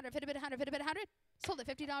 For a bit 100. For a bit 100. For a bit 100. Sold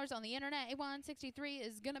at $50 on the internet. A163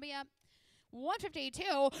 is going to be up. 152.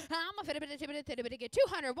 I'm a bit of get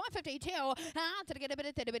 200. 152. To get a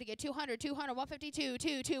bit of get 200. 200. 152.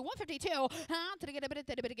 2 152. To get a bit of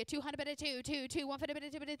get 200. Bit of 2 2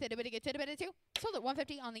 150 get 2. Sold at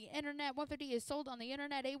 150 on the internet. 150 is sold on the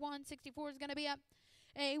internet. A164 is going to be up.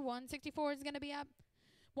 A164 is going to be up.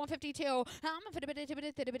 152. I'm a bit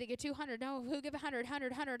of get 200. No, who give 100?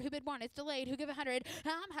 100. 100. Who bid 1? It's delayed. Who give 100?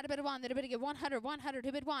 Had a bit of 1. That a bit of get 100. 100.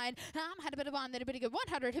 Who bid 1? Had a bit of 1. That a bit of get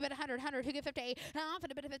 100. Who bid 100? 100. Who give 50? For a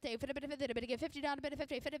bit of 50. For a bit of 50. A bit of get $50. A bit of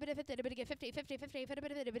 50. For a bit of 50. A bit of get 50. 50. 50. For a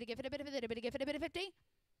bit of 50. A bit of get 50. A bit of 50. A bit of get 50.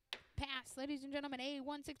 Pass, ladies and gentlemen.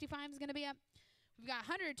 A165 is going to be up. We've got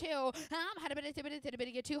 102. Had a bit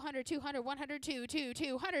of get 200, 200, 102, 2,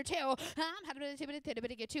 202. Had a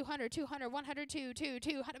bit of get 200, 200, 102, 2,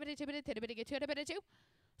 2. Had a bit of get 2.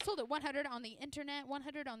 Sold at 100 on the internet.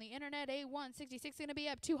 100 on the internet. A166 going to be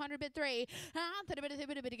up 200 bid 3.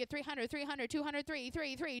 Get 300, 300, 203,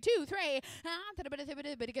 3, 3, 2, 3.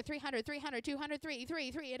 Get 300, 300, 203,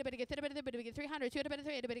 3, 3. Get 300, 203,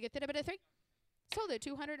 get 3. Sold at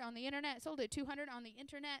 200 on the internet. Sold at 200 on the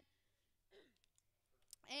internet.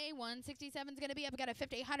 A167 is going to be up. Got a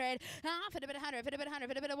 50, 100. Fit a bit of 100, fit a bit of 100,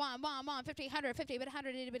 fit a bit of 1, 50, 100, 50, bit of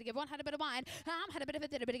 100, a bit of give 100, bit of 1. Had a bit of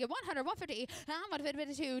it, a bit of give 100, 150. What a bit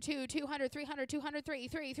of 2, 2, 200, 300, 203,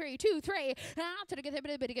 3, 3, 2, 3. To get a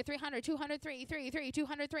bit of 300, 203, 3, 3,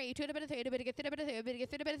 203, 2 a bit of 3, a bit of get a bit of 3, a bit of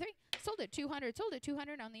get a bit of 3. Sold at 200, sold at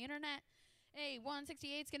 200 on the internet.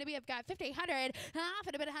 A168 is going to be up. Got 50, 100.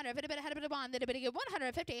 Fit a bit of 100. Fit a bit of 100, bit of 1. Then a bit of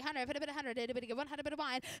 150, 100. Fit a bit of 100. Then a bit of 100, bit of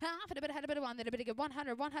 1. Fit a bit of 100, bit of 1. Then a bit of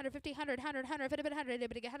 100, 150, 100, 100, 100. Fit a bit of 100. Then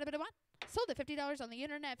a bit of 100, bit of 1. Sold at $50 on the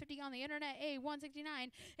internet. 50 on the internet.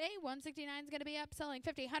 A169. A169 is going to be up. Selling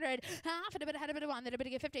 50, 100. Fit a bit of 100, bit of 1. Then a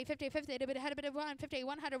bit of 50, 50, 50. Then a bit of 100, bit of 150,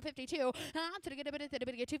 152. To get a bit of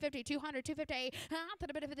 250, 200, 250. To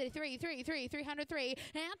the bit of 3, 3, 3, 303.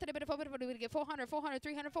 And to the bit of 4, we would get 400, 400,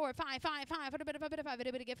 304, 5, 5, 5. For a bit of 5. A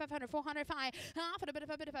bit of get 500, 400, 5. For a bit of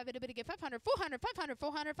 5, a bit of get 500, 400, 500,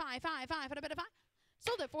 400, 5, 5, 5. For a bit of 5.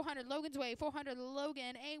 Sold at 400 Logan's Way. 400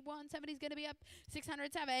 Logan. A170 is going to be up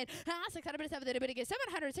 607. 607. Then a bit of get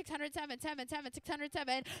 700, 607, 7, 7,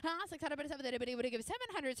 607. 607. Then a bit of give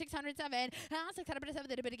 700, 607. 607.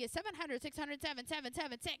 Then a bit of get 700, 607, 7,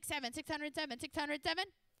 7, 6, 7, 607, 607.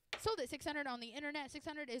 Sold at 600 on the internet.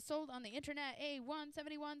 600 is sold on the internet.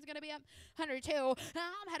 A171 is going to be up 102.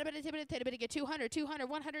 Had a bit of get 200, 200,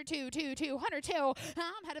 102, 2, 202.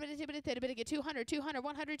 Had a bit of get 200, 200,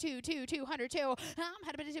 102, 2, 202.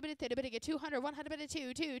 Had a bit of get 200, 100,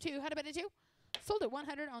 2, 2, 2. Had a bit of 2. Sold at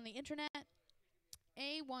 100 on the internet.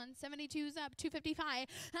 A172 is up 255.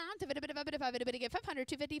 To fit a bit of a bit of a bit of get 500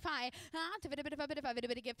 255. To fit a bit of a bit of a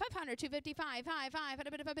bit of get 500 255 5 5. Had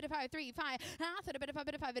a bit of a bit of 5 3 5. To a bit of a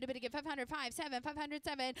bit of 5 bit of get 500 5 7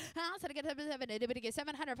 507. To get a bit of 7 a bit of get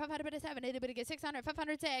 700 500 bit of 7 a bit of get 600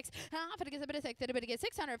 506. To get a bit of 6 a bit of get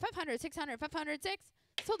 600 500 600 506.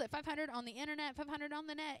 Sold at 500 on the internet. 500 on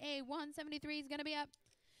the net. A173 is going to be up.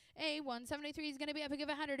 A173 is going to be up. Give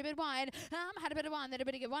 100 a bit wide. Had a bit of 1. Then a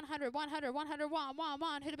bit of get 100, 100, 100, 1, 1,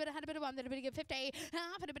 1. Hit a bit of 1. Then a bit of get 50.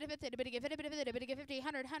 Had a bit of 50. A bit of get 50. A bit of 50. A bit of get 50.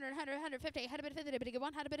 100, 100, 100, 150. Had a bit of 50. A bit of get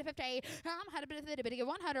 1. Had a bit of 50. Had a bit of 50. A bit of get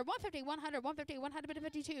 100, 150, 100, 150. 1 had a bit of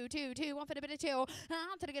 52, 2, 2. 1 fit a bit of 2.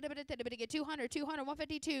 To get a bit of 50. A bit of get 200, 200,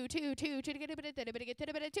 152, 2, 2. To get a bit of 50. A bit of get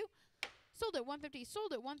 50. A bit of 2. Sold at 150.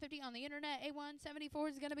 Sold at 150 on the internet.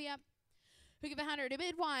 A174 is going to be up. We give 100 a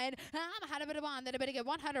bit wide. Had a bit of 1. Then a bit of get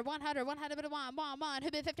 100, 100, 1 had a bit of 1, 1, 1. Hit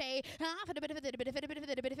a bit 50. Had a bit of 50. A bit of 50. A bit of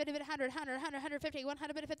 50. A bit of 50. 100, 100, 100, 150. 1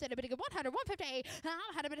 had a bit of 50. A bit of get 100, 150.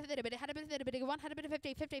 Had a bit of 50. A bit had a bit of 50. A bit of 1 had a bit of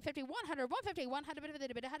 50. 50, 50, 100, 150. 1 had a bit of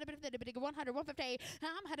 50. A bit had a bit of 50. A bit of 100, 150.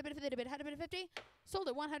 Had a bit of 50. A bit had a bit of 50. Sold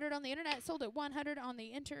at 100 on the internet. Sold at 100 on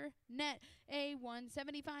the internet.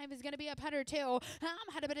 A175 is going to be up 102.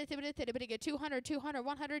 Had a bit of 50. A bit of get 200, 200,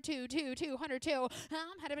 102, 2, 202.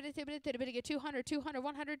 Had a bit of 50. A bit of get 200, 200,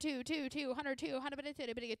 102, 2, 202. Had a bit of 2. A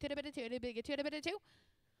bit of get 2. A bit of 2. A bit of get 2. A bit of 2.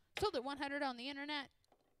 Sold at 100 on the internet.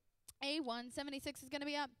 A176 is going to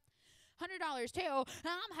be up $100 too.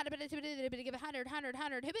 Had a bit of give 100, 100,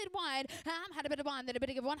 100. A bit wide. Had a bit of 1. Then a bit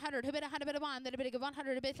of give 100. A bit had a bit of 1. Then a bit of give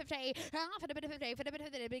 100. A bit 50. Fit a bit of 50. Fit a bit of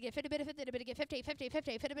 50. A bit get 50. A bit of 50. A bit get 50. 50.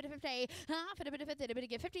 50. Fit a bit of 50. Fit a bit of 50. A bit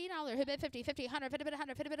get $50. A bit 50. 50. 100. Fit a bit of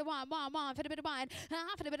 100. Fit a bit of 1. 1. 1. Fit a bit of 1.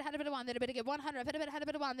 Fit a bit had a bit of 1. Then a bit of get 100. Fit a bit had a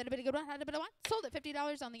bit of 1. Then a bit of get 1 had a bit of 1. Sold at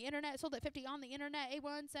 $50 on the internet. Sold at 50 on the internet.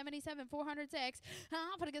 A177 406.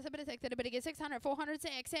 Fit a get a bit of 6. Then a bit of get 600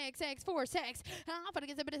 406 6 6 4 6. Fit a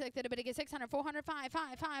get a bit of 6. Then a bit of get 600 400 5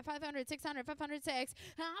 5 5 500 600 506.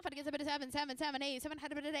 Fit a get a bit of 7 7 7 8 7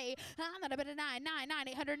 had a bit of 8. Then a bit of 9 9 9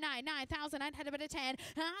 809 9000 9 had a bit of 10.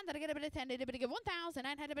 Then I get a bit of 10. Did a bit of get 1000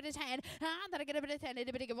 9 had a bit of 10. Then I get a bit of 10. Did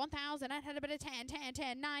a bit of get 1000 9 had a bit of 10 10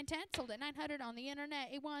 10 9 10. Sold at 900 on the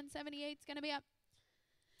internet. A178 is going to be up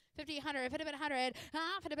 50, 100, fit a bit 100,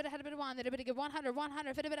 fit a bit had a bit of 1, then a bit of 100,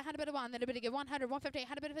 100, fit a bit had a bit of 1, then a bit of 100, 150,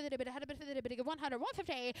 had a bit of 50, a bit had a bit of 50, a bit of 100,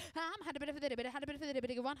 150, had a bit of 50, a bit had a bit of 50, a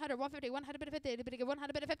bit of 100, 150, 1 had a bit of 50, a bit of 1 had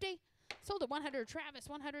a bit of 50. Sold at 100 Travis,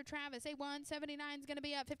 100 Travis, A179 is going to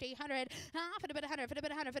be up 50, 100, fit a bit 100, fit a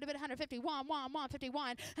bit 100, fit a bit 100, 51, 1, 1,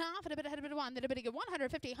 51, fit a bit had a bit of 1, then a bit of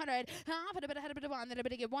 100, 50, 100, fit a bit had a bit of 1, then a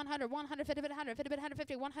bit of 100, 100, fit a bit 100, fit a bit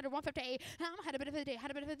 150, 100, 150, had a bit of 50,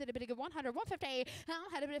 had a bit of 50, a bit of 100, 150,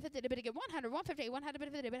 had a bit of 50, a bit of 100, 150, 1 had a bit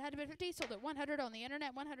of 50, a bit had a bit of 50, sold at 100 on the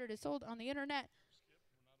internet. 100 is sold on the internet.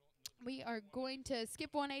 We are going to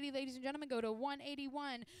skip 180, ladies and gentlemen. Go to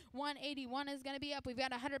 181. 181 is going to be up. We've got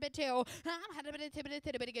 100 bit 2. 100 bit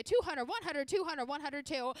 200, 100, 200,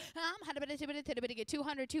 102. 100 bit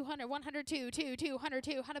 200, 200, 102, 2,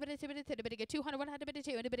 202. 100 bit 200, 100 bit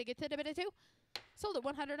 2, 100 bit 2. Sold at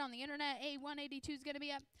 100 on the internet. A 182 is going to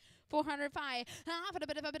be up. 405. For the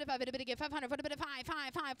bit of 500. For the bit of 5,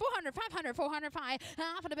 400, 500, 405.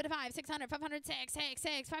 For the bit of 5, 600, 500, 6, 6,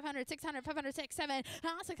 6, 500, 600, 500, 6, 7.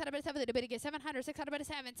 600 bit of 7. The bit of 700, 600 bit of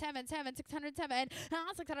 7, 7, 7, 607.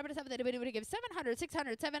 600 bit of 7. The bit of 700,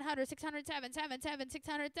 600, 700, 607, 7, 7,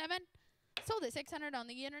 607. Sold at 600 on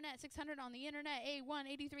the internet. 600 on the internet. A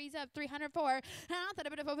 183 is up. 304. That a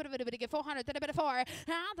bit of 400. That a bit of 4.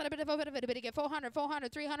 That a bit of 400.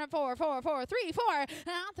 400. 304. 4, 4, 3, 4.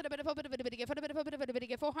 That a bit of 400.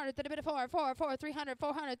 That a bit of 4. 4, 4, 300.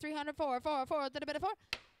 400. 304. 4, 4. That a bit of 4.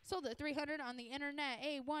 Sold at 300 on the internet.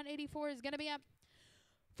 A 184 is gonna be up.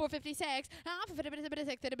 456. For a bit of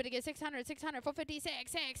 6. That a bit of 600. 600.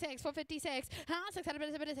 456. 6, 6. 456. 600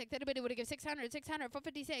 bit of 6. That a bit would give 600. 600.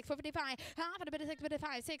 456. 455. For a bit of 6. Bit of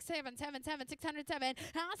 5. 6, 7, 7, 7. 607.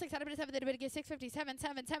 600 bit of 7. That a bit give 657.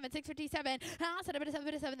 7, 7. 657. So a bit of 7.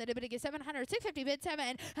 Bit of 7. That a bit give 700. 650 bit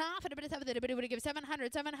 7. For a bit of 7. That a bit would give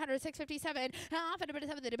 700. 700. 657. For a bit of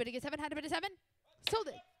 7. That a bit give 700 bit of 7. Sold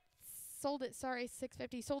it. Sold it. Sorry.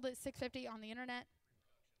 650. Sold it. 650 on the internet.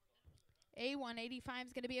 A185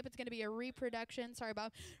 is going to be up. It's going to be a reproduction. Sorry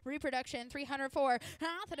about reproduction. 304. For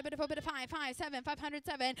a bit of 5, 5, 7,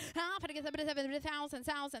 507. For a bit of 7, 1,000,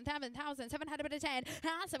 1,000, 1,000, 700 bit of 10.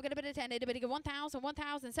 So a bit of 10. A bit of 1,000,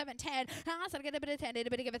 1,000, 7, 10. So a bit of 10. A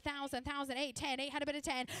bit of 1,000, 1,000, 8, 10. 800 bit of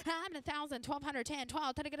 10. 1,000, 1,200, 10, 12.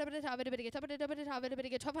 A bit of 12. A bit of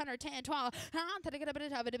 1,200, 10, 12. A bit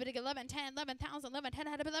of 11, 10, 11,000, 11, 10,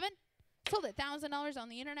 11. Sold at $1,000 on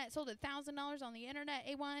the internet. Sold at $1,000 on the internet.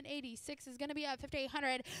 A186 is going to be up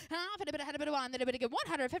 5,800. For a bit of 1. Then a bit of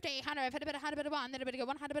 100. 5,800. For a bit of 1. Then a bit of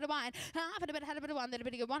 100 bit of 1. For a bit of 1. Then a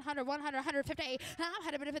bit of 100. 100. 150.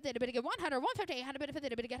 Had a bit of 50. A bit of 100. 150. Had a bit of 50.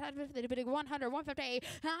 A bit of 100. 150.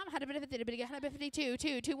 Had a bit of 50. A bit of 52.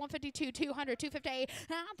 2, 2, 152. 200. 250.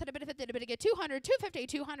 Had a bit of 50. A bit of 200. 250.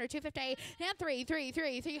 200. 250. And 3, 3,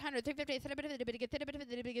 3. 300. 350. Had a bit of 50. A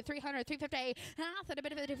bit of 300. 350. Had a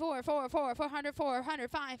bit of 54. 4, 4, 400,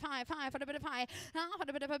 400, 5, 5, 5, for a bit of 5, for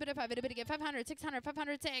a bit of 5, a bit of 500, 600,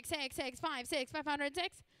 500, 6, 6, 6, 5, 6,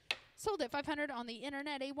 506. Sold at 500 on the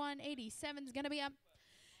internet. A187 is going to be up.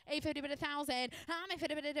 A50 bit of 1,000.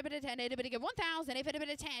 A50 bit of 10. A bit of 1,000. A50 bit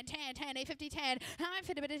of 10. 10. 10. A50 10.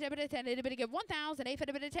 A50 bit of 10. A bit of 1,000.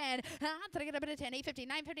 A50 bit of 10. A bit of 10. A50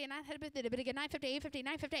 950. And I bit of 950. A50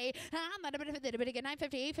 950. A bit of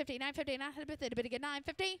 950. A50 950. And I bit of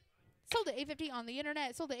 950. Sold at A50 on the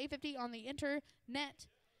internet. Sold at A50 on the internet.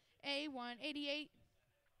 A188.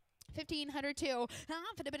 1,502.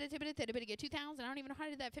 For the bit of get 2,000. I don't even know how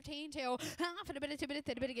to do that. 15 2. For the bit of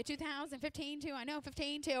get 2,000. 15 2. I know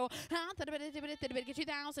 15 2. For the bit of get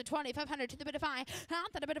 2,000. 2,500 to the bit of 5.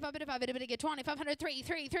 For the bit of 5. Bit of get 2,500. 3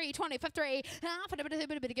 3 3. 25 3. For the bit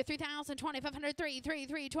of get 3,000. 2,500. 3 3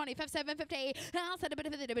 3. 25 750. For the bit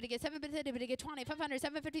of get 7. Bit of get 2,500.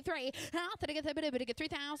 753. For the bit of get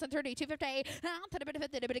 3,000. 3250. For the bit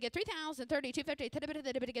of get 3,000. 3250. To the bit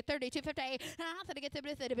of get 3250. For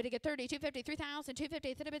the bit of get 3250,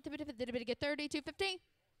 3,250, get 3250.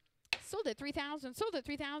 Sold at 3,000. Sold at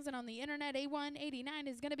 3,000 on the internet. A189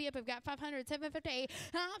 is going to be up. I've got 500, 750.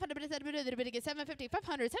 For the bit of get 750,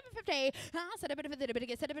 500, 750. So the bit of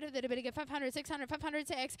get 750, 500, 600,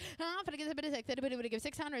 506. For the bit of 6, the bit of get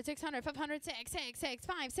 600, 600, 506, 6, 6,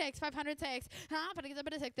 5, 6, 506. For the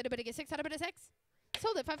bit of 6, the bit of get 600, 6.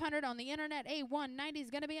 Sold at 500 on the internet. A190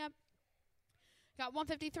 is going to be up. Got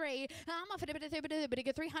 153. For the bit of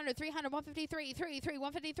get 300, 300, 153, 3, 3,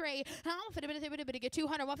 153. For the bit of get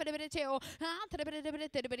 200, 150 2. For the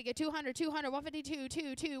bit of get 200, 200, 152,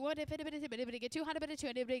 2, 2. What if it get 200 bit of 2?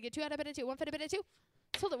 And get 200 bit of 2, 150 bit of 2.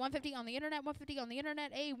 Sold at 150 on the internet. 150 on the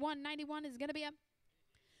internet. A191 is going to be up.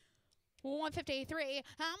 153.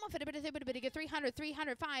 For the bit of get 300,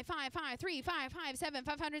 300, 5, 5, 5, 3, 5, 5, 7,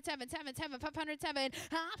 507, 7, 7, 507.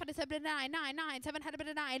 For the 7 9, 9, 9, 700 bit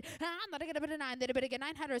of 9. Let it get a bit of 9. Then a bit of get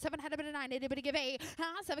 900, 700 bit of 9. They bit of give 8.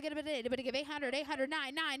 7 get a bit of give 800, 800,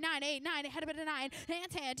 9, 9, 9, 8, 9. Had a bit of 9.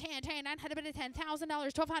 And 10, 10, 10, 9 had a bit of $10,000,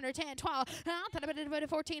 1,200, 10, 12. For the bit of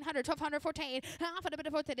 1,400, 1,200, 14. For the bit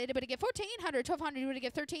of 14, they bit of get 1,400, 1,200. You would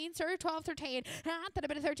get 13, sir, 12, 13. For the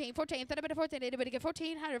bit of 13, 14. For the bit of 14, they bit of get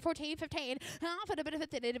 1,400, 14, 15. For the bit of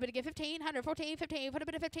 15, they bit of get 1,500, 14, 15. For the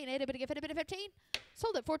bit of 15, they bit of get a bit of 15.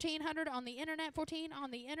 Sold at 1,400 on the internet. 14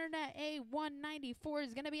 on the internet. A194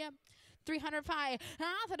 is going to be up. 305.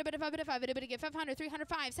 For the bit of a bit of 5, get 500,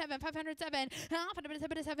 305, 7, 507. For the bit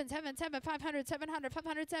of 7, 7, 7, 500, 700,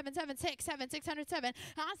 507, 7, 6, 7, 607.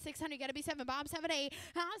 600, gotta be 7, Bob, 7, 8.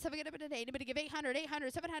 7, get a bit of 8, anybody give 800,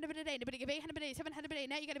 800, 700 bit a day, anybody give 800 bit a day, 700 bit a day,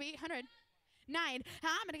 now you gotta be 800. 9.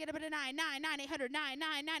 I'm gonna get a bit of 9, 9, 9, 800, 9,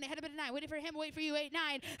 9, 9, 800 bit of 9. Waiting for him, wait for you, 8,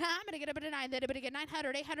 9. I'm gonna get a bit of 9, then a bit of get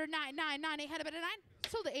 900, 800, 9, 9, 9, 800 bit of 9.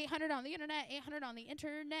 Sold the 800 on the internet, 800 on the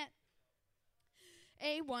internet.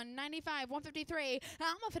 A195, 153.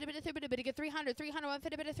 I'm a fit a bit of 300, 300, 1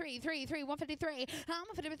 fit a bit of 3, 3, 3, 153. I'm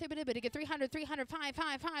a fit a bit of 300, 300, 5,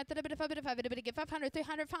 5, 5, that a bit of 5, 500, 305. That a bit of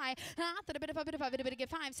 5, get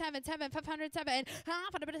 5, 7, 7, 507.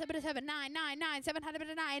 For a bit of 7, 9, 9, 9, 700 bit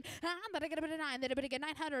of 9. That I get a bit of 9, that a bit of get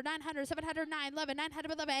 900, 900, 700, 9, 11,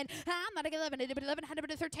 900, 11. That I get 11, it a bit 1100 bit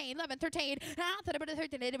of 13, 11, 13. That a bit of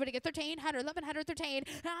 13, it a bit of get 1300, 1100, 13.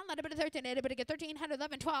 That a bit of 13, it a bit of get 1300,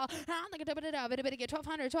 11, 12. That a bit of get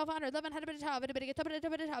 1200, 1200, 1100 bit of 12, it a bit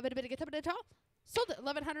of get 12. Sold it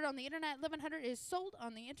 1100 on the internet. 1100 is sold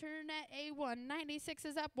on the internet. A196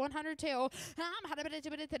 is up 102. Had a bit of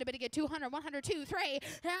get 200, 102, 3.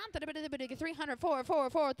 Had a bit of get 300, 4, 4,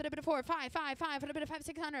 4. Had a bit of 4, 5, 5, 5. Had a bit of 5,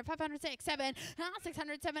 600, 500, 6, 7.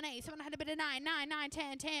 600, 7, 8. 7 had a bit of 9, 9, 9,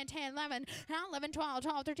 10, 10, 10, 11. 11, 12,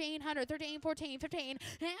 12, 1300, 13, 14, 15.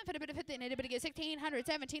 Had a bit of 15. Had a bit of get 1600,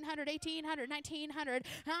 1700, 1800, 1900.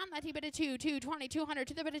 Had a bit of 2, 2, 20, 200,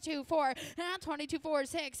 2, bit of 2, 4. 22, 4,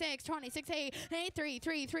 6, 6, 26, 8. 3,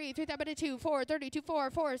 3, 3, 3, that bit of 2, 4, 32, 4,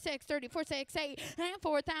 4, 6, 34, 6, 8,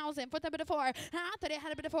 4,000, 4, that bit of 4, that it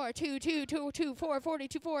had a bit of 4, 2, 2, 2, 2, 4,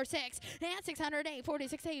 42, 4, 6, 608,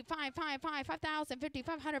 46, 8, 5, 5, 5, 5,000, 50,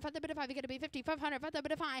 500, 5, that bit of 5, you gotta be 50, 500, 5, that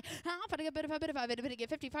bit of 5, for the bit of 5, it would get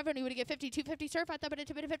 50, 500, you would get 52, 50, surf, that bit of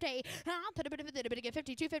 50, for the bit of it, get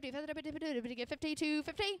 52, 50, for the bit of it, get 52,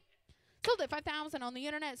 50. Sold at 5,000 on the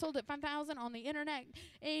internet. Sold at 5,000 on the internet.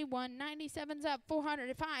 A197's up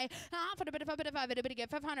 405. For a bit of 5, it a bit of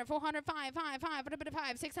get 500, 400, 5, 5, 5, for a bit of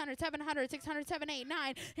 5, 600, 700, 600, 7, 8,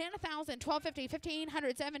 9, and 1,000, 1250,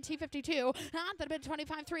 1,500, 1752. For a bit of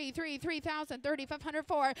 25, 3, 3, 3,000,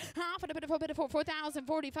 3,504. For a bit of 4, 4,000,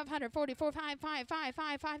 4,500, 44, 5, 5, 5,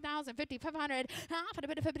 5, 5,000, 5,500. For a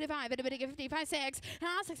bit of 5, it a bit of get 55, 6.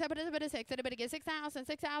 6, a bit of 6, it a bit of get 6,000,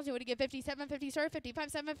 6,000, you would get 57, 50, sir,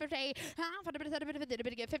 55, 750. For the bit of it, a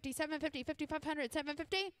bit of get 57, 50, 5,500,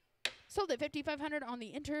 750. Sold at 5,500 on the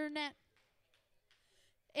internet.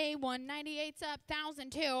 A198's up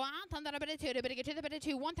 1,002. Thought a bit of 2, a bit of get 2, a bit of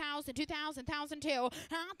 2, 1,000, 2,000, 1,002.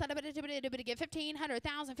 Thought a bit of 2, a bit of get 1,500,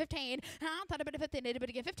 1,015. Thought a bit of 15, a bit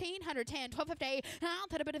of get 1,500, 10, 1250.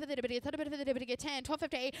 Thought a bit of it, a bit of get 10,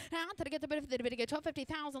 1250. Thought a get a bit of it, a bit of get 1250,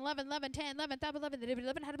 1,000, 11, 11, 10, 11, 11,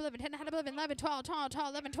 11, had 11, 10, had 11, 11, 12, 12,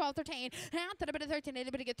 12, 11, 12, 13. Thought a bit of 13, a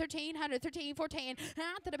bit of get 1,300, 13, 14.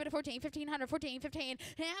 Thought a bit of 14, 1,500, 14, 15.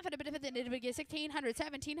 Thought a bit of it, a bit of get 1,600,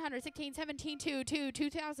 1,700, 16, 17, 2, 2,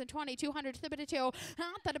 2,020, 200 to the bit of 2.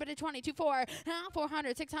 Thought a bit of 22, 4.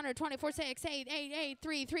 400, 600, 24, 6, 8, 8, 8,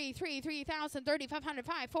 3, 3, 3, 3,000, 3,500,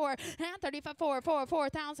 5, 4. 35, 4, 4,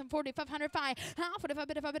 4,000, 4,500, 5. For a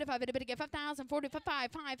bit of 5, it a bit of get 5,000, 45,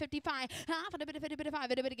 5, 55. For a bit of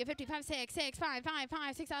 5, it a bit of get 55, 6, 6, 5, 5,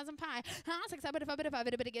 5, 6,000, 5. 6, a bit of 5, it a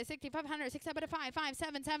bit of get 6,500, 6, a bit of 5, 5,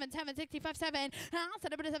 7, 7, 7, 65, 7. A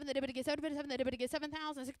bit of 7, it a bit of get 7, it a bit of get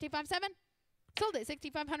 7,000, 65, 7. Sold it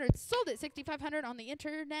 6,500. Sold it 6,500 on the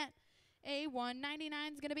internet.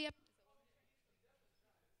 A199 is going to be up.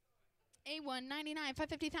 A199,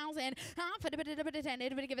 550,000. For the bit of 10,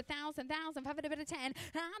 it would give 1,000, 1,000, 5 bit of 10.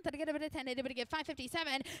 To get a bit of 10, it would give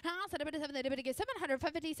 557. So the bit of 7, it would give 700,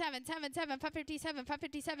 557, 7, 557,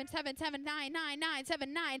 557, 7, 7, 9, 9, 9,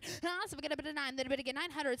 7, 9. So we get a bit of 9, then it would get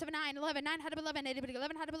 900, 7, 9, 11, 900, 11, it would get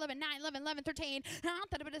 1100, 11, 9, 11, 11, 13.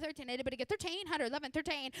 To the bit of 13, it would get 1,300, 11,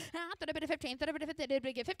 13. To the bit of 15, to the bit of 15, it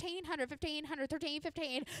would get 1,500, 1,500, 13,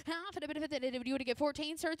 15. For the bit of 15, you would get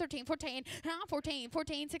 14, sir, 13, 14. 14,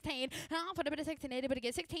 14, 16. For the bit of 16, it would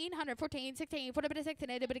get 1,600, 14, 16. For the bit of 16,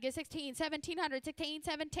 it would get 16, 1,700, 16,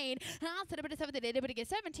 17. For the bit of 17, it would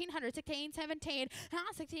get 1,700, 16, 17.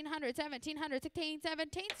 1,600, 1,700, 16,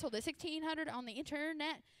 17. So the 1,600 on the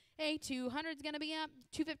internet. A200 is going to be up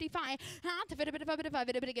 255. To fit a bit of it, a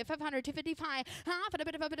bit of get 500, 255. For a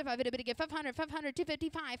bit of it, a bit of get 500, 500,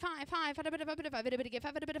 255. 5, 5. For a bit of it, a bit of get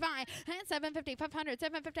 5, a bit of 5. And 750, 500,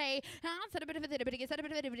 750. Set a bit of it, a bit of get 7, a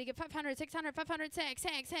bit of get 500, 600, 500, 6,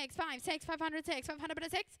 6, 6, 5, 6, 500, 6, 500, bit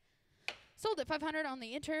of 6. Sold at 500 on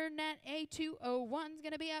the internet. A201's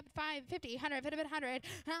gonna be up 550, 100, fit a bit 100,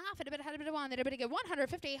 half a bit 100, 1, that'll get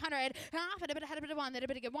 150, 100, half a bit 100, 1, that'll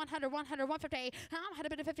get 100, 100, 150, half a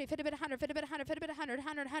bit 50, fit a bit 100, fit a bit 100, fit a bit 100,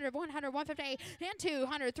 100, 100, 100, 150, and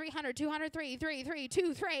 200, 300, 200, 3, 3, 3,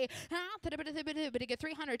 2, 3, half a bit get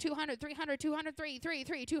 300, 200, 300, 200, 3, 3,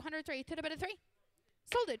 3, 200, 3, to the bit of 3.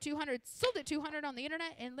 Sold at 200 on the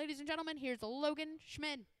internet. And ladies and gentlemen, here's Logan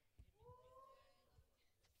Schmidt.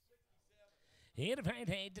 Hit a fine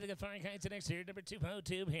hand to the foreign kinds of next year, number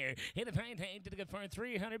 202 here. Hit a fine hand to the farm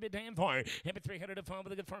 300 bid damn far. Hit a 300 to farm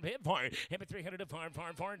with a good farm hit far. Hit a 300 to farm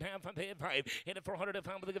down from hit 5. Hit a 400 to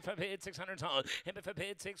farm with a good farm hit 600 tall. Hit a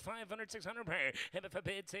bid 6 500 600 pair. Hit a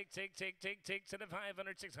bid 6 6 6 6 6 and a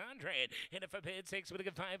 500 600. Hit a bid 6 with a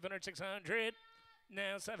good 500 600.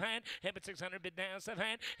 Now 7, hit 600 bid down 7,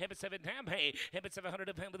 hit 7 down pay, hit 700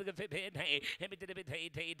 a pound with a good fit bid hey, hit did a bit hey,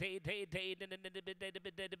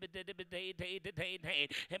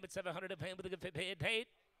 hit 700 a pound with a good fit bid hey.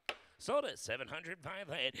 Sold at 705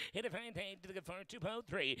 lead. Hit a fine tank to the good farm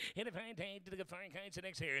 203. Hit a fine tank to the good farm kinds of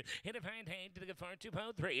next here. Hit a fine tank to the good farm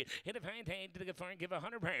 203. Hit a fine tank to the good farm give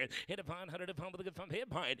 100 pounds. Hit a pond 100 a pump with a good farm hit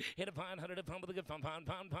pine. Hit a pond 100 a pump with a good farm pond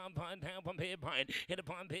down pump hit pine. Hit a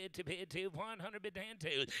pond bid 2 100 bid down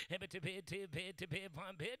 2. Hit a 2 bid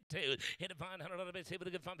pond bid 2. Hit a pond 100 bid 2 with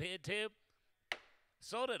a good farm bid 2.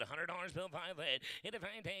 Sold at $100 bill 5 lead. Hit a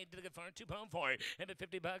fine tank to the good farm 2 pound 4. Hit a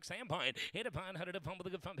 $50 sand pine. Hit a pine 100 a pump with a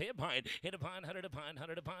good farm hit pine. Hit a pine 100 a pine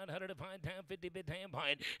 100 a pine 100 a pine down 50 bid down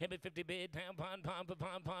pine. Hit a 50 bid down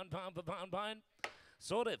pine.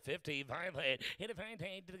 Sold at 50 lead. Hit a fine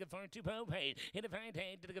tank to the good farm 2 pound paid. Hit a fine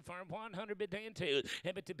tank to the good farm 100 bid down 2.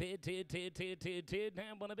 Hit a bid 2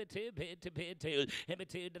 down 1 bid 2 bid 2. Hit a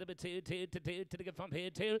 2 to the bid 2 to the good farm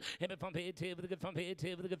bid 2. Hit a farm bid 2 with a good farm bid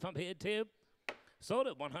 2 with a good farm bid 2. Sold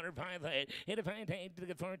at 105 lead. Hit a fine tank to the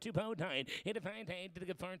good farm 2 pound 9. Hit a fine tank to the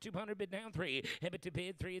good farm 200 bid down 3. Hit a 2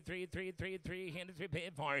 bid 3 3 3 3 3. Hit a 3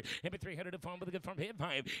 bid 4. Hit a 300 a farm with a good farm hit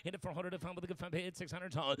 5. Hit a 400 a farm with a good farm hit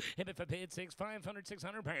 600 tall. Hit a 5 bid 6 500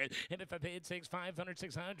 600 pounds. Hit a 5 bid 6 500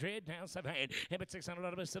 600 down 7. Hit a 600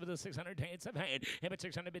 out of a 600 10 7. Hit a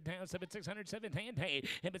 600 bid down 600 7 10 10.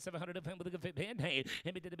 Hit a 700 a pound with a good fit bid 10. Hit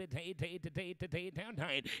a did a bid to down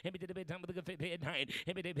 9. Hit a did a bid down with a good fit bid 9.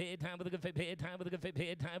 Hit a did a bid time with a good fit bid time with a good fit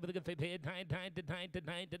bid time with a good fit bid 9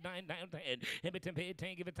 down 10. Hit a 10 bid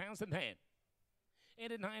 10 give it 1,000 10.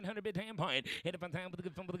 Hit a 900 bid damn pine. Hit a fun town with a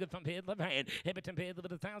good fun bid left hand. Hit a 10 bid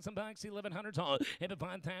with $1,000 $1,100 tall. Hit a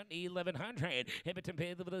fun town 1,100. Hit a 10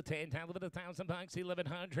 bid with a 10 town with $1,000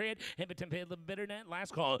 $1,100. Hit a 10 bid with bitter net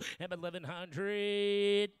last call. Hit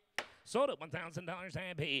 1,100. Sold at $1,000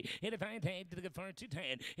 happy. Hit a fine tank to the good farm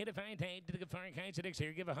 210. Hit a fine tank to the good farm kinds of next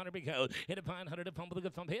here. Give 100 big code. Hit a pine 100 a pump with a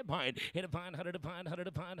good pump hit pine. Hit a pine 100 a pine 100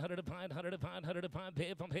 a pine 100 a pine 100 a pine 100 a pine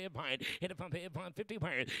hit pump hit pine. Hit a pump hit pine 50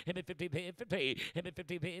 pine. Hit a 50 bid 50. Hit a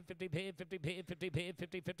 50 bid 50 bid 50 bid 50 bid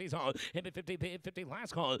 50 50 all. Hit a 50 bid 50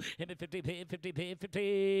 last call. Hit a 50 bid 50 bid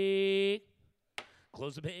 50.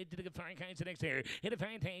 Close the bid to the good foreign kinds of next here. Hit a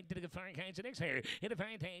fine tank to the good foreign kinds of next here. Hit a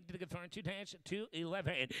fine tank to the good foreign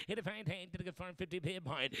 2-211. Hit a fine tank to the good foreign 50 bid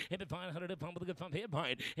point. Hit a fine 100 a pump with a good fun hit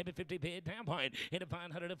point. Hit a 50 bid down point. Hit a fine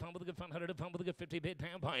 100 a pump with a good fun 100 a pump with a good 50 bid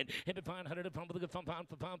down point. Hit a fine 100 a pump with a good fun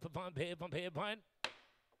pump hit point.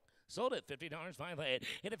 Sold at $50 5 lead.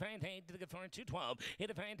 Hit a fine tank to the good farm 212. Hit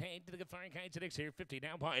a fine tank to the good farm kinds of here 50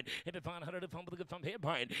 down point. Hit a fine 100 a pump with a good pump hit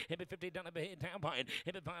point. Hit a 50 down a bid down point.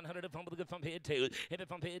 Hit a fine 100 a pump with a good pump hit 2. Hit a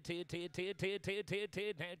pump hit 2 down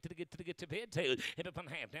to the get to bid 2. Hit a pump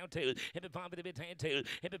half down 2. Hit a pump with a bid hand 2.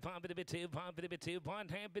 Hit a pump with a bid 2. Pump with a bid 2. One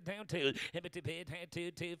half bid down 2. Hit a 2 bid hand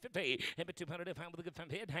 2 250. Hit a 200 a pump with a good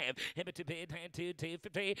pump hit half. Hit a 2 bid hand 2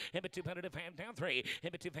 250. Hit a 200 a pump down 3.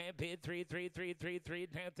 Hit a 2 hand bid 3 3 3 3 3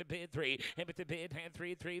 down to bid 3. Hit a bid hand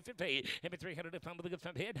 3 350. Hit a 300 a pump with a good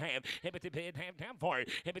pump hit half. Hit a bid half down 4.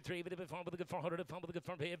 Hit a 3 with a farm with a good 400 a pump with a good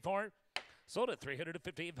farm hit 4. Sold at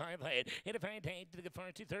 $355 lead. Hit a fine tank to the good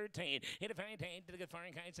farm 213. Hit a fine tank to the good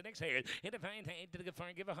farm kinds of next here. Hit a fine tank to the good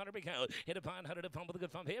farm give 100 big out. Hit a pine 100 a pump with a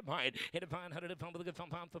good pump hit point. Hit a pine 100 a pump with a good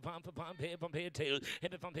pump hit 2.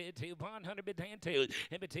 Hit a pump hit 2 100 bid hand 2.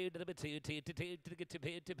 Hit a 2 to the bid 2 to the get to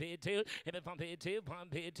bid 2. Hit a pump hit 2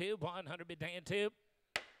 100 bid hand 2.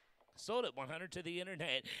 Sold at 100 to the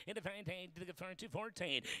internet. Hit a fine tank to the good farm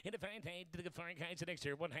 214. Hit a fine tank to the good farm kinds of next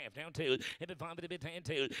year. 1 half down 2. Hit a pump with a bid hand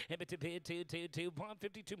 2. Hit a 2 bid 2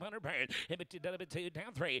 50 200 pounds. Hit a 2 double bid 2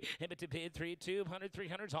 down 3. Hit a 2 bid 3 200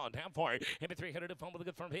 300 on down 4. Hit a 300 to pump with a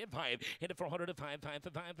good farm hit 5. Hit a 400 to 5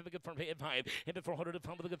 5 for the good farm hit 5. Hit a 400 to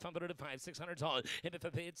pump with a good farm 5 600 on. Hit a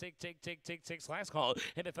bid 6 last call.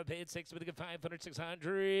 Hit a bid 6 with a good 500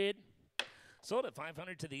 600. Sold at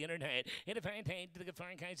 500 to the internet. Hit a fine to the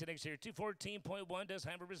foreign kinds next year. 214.1 does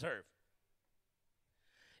have a reserve.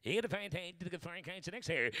 Hit a fine to the foreign kinds next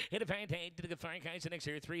year. Hit a fine to the foreign kinds next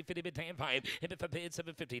year. 350 bid down 5. Hit it for bid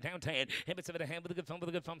 750 down 10. Hit it 7 a hand with a good fun with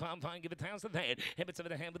a good fun fine. Give it 1,000 10. Hit it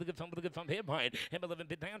 7 a hand with a good fun with a good fun bid point. Hit 11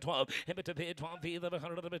 bid down 12. Hit it to bid 12 v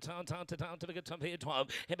 1100 bid down to the good fun bid 12.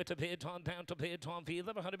 Hit it to bid 12 down to bid 12 v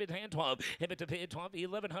 1100 bid down 12. Hit it to bid 12 v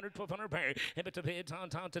 1100 1200 pair. Hit it to bid down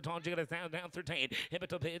to 12. You got a down 13. Hit it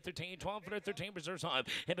to bid 13 1200 13 reserves on.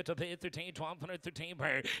 Hit it to bid 13 1200 13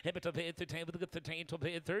 pair. Hit it to bid 13 with a good 13 to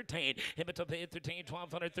bid 13. Hit it to bid 13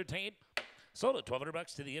 1213. Sold at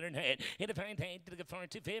 $1,200 to the internet. Hit a fine to the good farm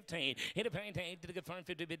 215. Hit a fine to the good farm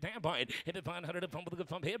 50 bid down point. Hit a 500 of pump with a good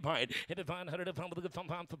farm hit point. Hit a 500 of pump with a good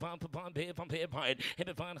pump hit point. Hit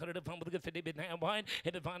a 500 of pump with a good 50 bid down point.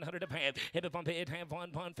 Hit a 500 of half. Hit a pump hit half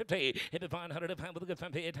 1.50. Hit a 500 of pump with a good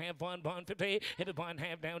pump hit half 1.50. Hit a 1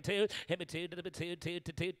 half down 2. Hit a 2 to the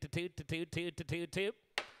 2.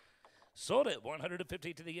 Sold at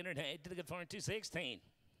 150 to the internet to the good farm 216.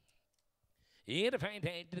 Hit a fine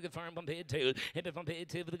to the good farm pump head 2. Hit a pump head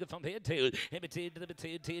 2 with a good pump head 2. Hit a 2 to the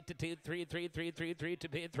 2 3 to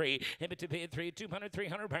bid 3. Hit a 2 bid 3 200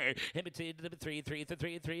 300 pound. Hit a 2 to the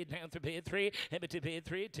 3 down to bid 3. Hit a 2 bid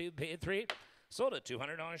 3 2 bid 3. Sold at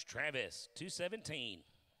 $200 Travis 217.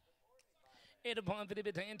 Hit a pump with a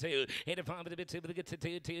bit down 2. Hit a pump with a bit 2 with a good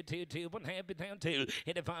 2. 1 half bit down 2.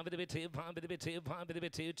 Hit a pump with a bit 2. Pump with a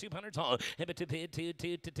bit 2. 200 tall. Hit a 2 bid 2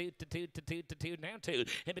 down 2.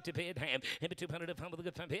 Hit a 2 bid half. Hit a 200 a pump with a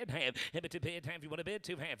good bid half. Hit a 2 bid half. You want a bid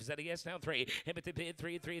 2 half. Is that a yes now 3? Hit a 2 bid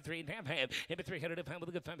 3 and half. Hit a 300 a pump with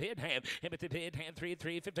a good bid half. Hit a 2 bid half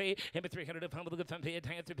 350. Hit a 300 a pump with a good bid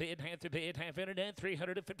half. 3 internet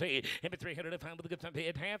 350. Hit a 300 a pump with a good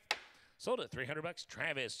bid half. Sold at $300.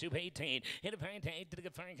 Travis, 218. Hit a pine tank to the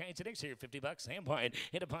good fine kinds next year. $50. Sam pine.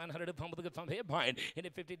 Hit a pine 100 a pump with a good pump hit pine. Hit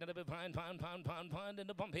a 50 to the pine and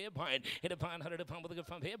the pump hit pine. Hit a pine 100 a pump with a good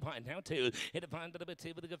pump hit pine. Now 2. Hit a pine to the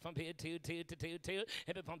 2 with a good pump hit 2.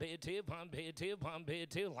 Hit a pump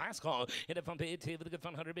hit 2. Last call. Hit a pump hit 2 with a good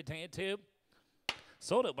fun 100 bit 2.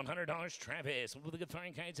 Sold at $100. Travis with the good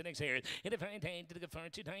foreign kinds of next year. Hit a fine tank to the good foreign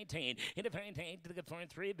 219. Hit a fine tank to the good foreign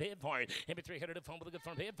 3 bid part. Hit a 300 to fumble with the good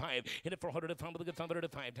foreign bid 5. Hit a 400 to fumble with the good fumble to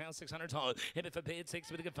 5. Down 600 tall. Hit it for bid 6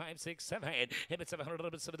 with a good 5, 6, 7. Hit it 700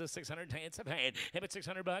 with the 610 7. Hit it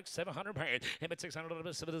 $600, 700 pounds. Hit it 600 with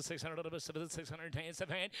the 610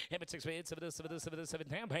 7. Hit it 6 bids with the 7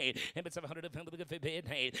 down paid. Hit it 700 to fumble with the good bid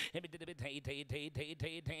paid. Hit it did a bid to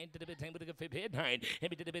the bid 10 with the good bid 9.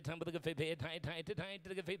 Hit it did a bid 10 with the good bid to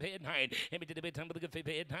the good bid 9. Hit it did a bid 10 with the good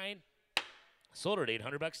bid 9. Sold at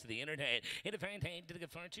 $800 to the internet. Hit a fine tank to the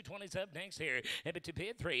good farm 220s up next here. Hit it to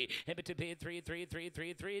bid 3. Hit it to bid 3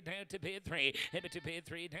 down to bid 3. Hit it to bid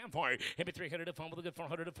 3 down 4. Hit it 300 to fumble the good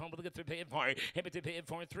 400 to fumble the good bid 4. Hit it to bid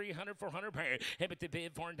 4 300 400 pair. Hit it to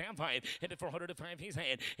bid 4 down 5. Hit it 400 to 5 he's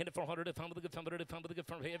had. Hit it 400 to fumble the good fumble the good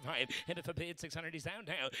from bid 5. Hit it for bid 600 he's down.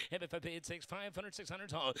 Hit it for bid 6 500 600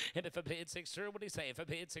 tall. Hit it for bid 6 sir what do you say? For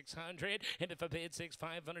bid 600. Hit it for bid 6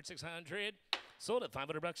 500 600. Sold at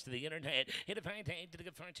 $500 to the internet. Hit a fine tank to the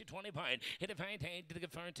good farm 220 pine. Hit a fine tank to the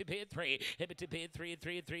good farm to bid 3. Hit it to bid 3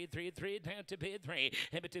 down to bid 3.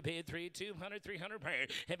 Hit it to bid 3 200 300 pair.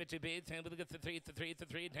 Hit it to bid 10 with a good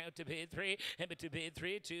 3 down to bid 3. Hit it to bid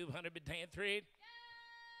 3 200 bid 3.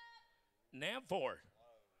 Now 4.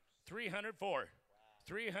 304.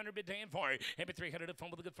 300 bid 4. Hit it 300 to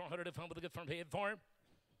fumble the good 400 to fumble the good farm bid 4.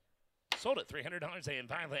 Sold at $300 and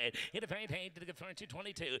Violet. Hit a fine tank to the good farm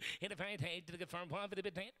 222. Hit a fine tank to the good farm 1 with a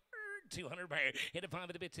bid 200 pair. Hit a 5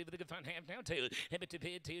 with a bid 2 with a good fun half down 2. Hit it to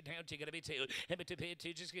bid 2 down you gotta be 2. Hit it to bid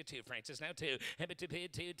 2 just get 2. Francis now 2. Hit it to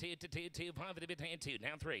bid 2 5 with a bid 2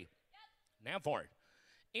 now 3. Now 4.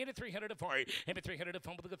 Hit it 300 to 4. Hit it 300 to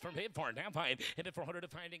fumble the good from hit 4. Now 5. Hit it 400 to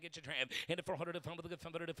 5 and get your trap. Hit it 400 to fumble the good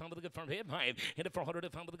fumble to fumble the good from hit 5. Hit it 400 to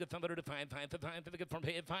fumble the good fumble to 5 for the good from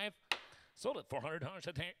hit 5. Sold at $400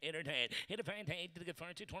 at the internet. Hit a fine tank to the good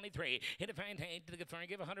farm 223. Hit a fine tank to the good farm.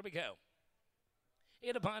 Give 100 we go.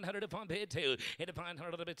 Hit a pond 100 to pump hit 2. Hit a pond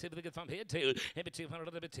 100 to bit 2 with a good pump hit 2. Hit a 200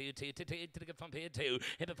 to bit 2 to the good pump hit 2.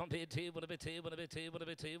 Hit a pump hit 2 with a bit 2 with a bit 2 with a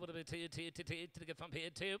bit 2 with a bit 2 to the good pump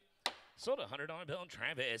hit 2. Sold a $100 bill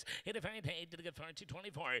Travis. Hit a fine tank to the good farm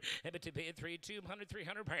 224. Hit it to bid 3 200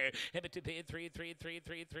 300 pair. Hit it to bid 3 Hit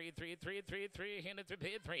it to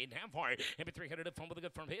bid 3 down 4. Hit it 300 to fumble the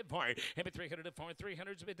good farm hit 4. Hit it 300 to 4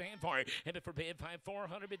 300 to bid down 4. Hit it for bid 5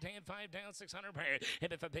 400 bid down 5 down 600 pair.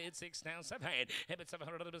 Hit it for bid 6 down 7. Hit it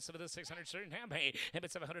 700 to the 600 certain down pay. Hit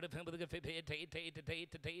it 700 to fumble the good bid down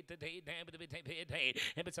with the bid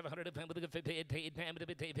Hit it 700 to fumble the good bid down with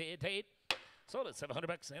the bid Sold at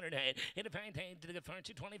 $700 internet. Hit a fine tank to the good for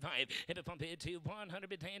 225. Hit a pump it to 100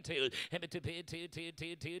 bid 2. Hit it to bid 2.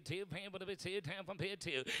 Pay with a bit 2. Down pump it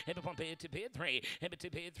 2. Hit a pump it to bid 3. Hit it to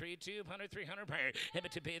bid 3. 200 300 per. Hit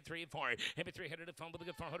it to bid 3 4. Hit it 300 to phone with a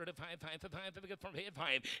good 400 to 5 5 5 5. Hit it from bid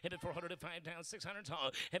 5. Hit it 400 to 5 down 600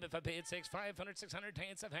 tall. Hit it 5 bid 6 500 600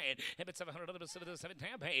 10 7. Hit it 700 to 7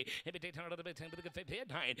 down pay. Hit it 800 to bid 10 with a good fit bid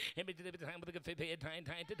 9. Hit it to bid 10 with a good fit bid 9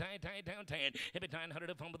 down 10. Hit it 900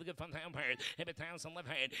 to phone with a good fun down per. Hit it 1,000 left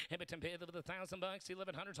hand. Hit it to bid with $1,000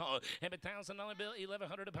 1100 tall. Hit it $1,000 bill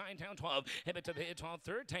 1100 to Pine Town 12. Hit it to bid 12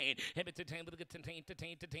 13. Hit it to 10 with a good 10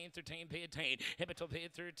 13 bid 10. Hit it to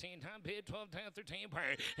bid 13 time bid 12 down 13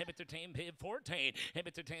 per. Hit it 13 bid 14. Hit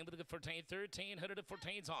it to 10 with a good 14 1300 to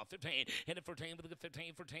 14's off 15. Hit it 14 with a good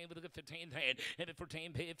 15 with a good 15 then. Hit it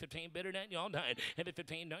 14 bid 15 better than y'all done. Hit it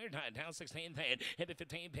 15 no you're done down 16 then. Hit it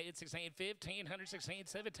 15 bid 16 1500 16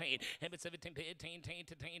 17. Hit it 17 bid 10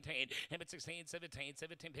 to 10 10. Hit it 16 17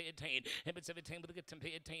 17 bid 10. Hit it 17 with a good 10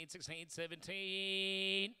 bid 10 16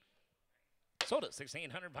 17. Sold it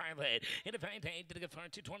 1600 by lead. Hit a fine tank to the good for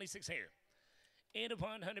 226 here. In a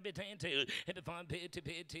 100 bid 10 2. Hit it from bid to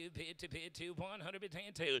bid 2 bid to bid 2 100 bid 10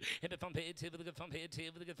 2. Hit it from bid 2 with a good from bid 2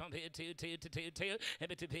 with a good from bid 2 2 to 2 2.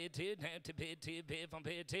 Hit it to bid 2 down to bid 2 bid from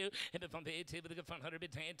bid 2. Hit it from bid 2 with a good from 100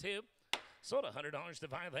 bid 10 2. Sold $100 to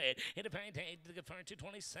Violet. Hit a fine tank to the for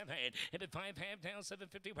 227. Hit it 5 half down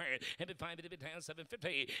 750 per. Hit it 5 bit down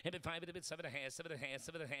 750. Hit it 5 bit 7 1/2 7 1/2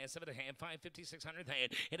 7 1/2 7 1/2 550 600 then.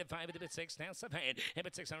 Hit it 5 bit 6 down 7. Hit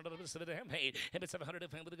it 600 to 7 paid. Hit it 700 to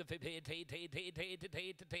with a good fit paid. Hit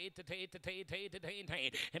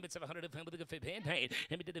it 700 to with a good fit paid.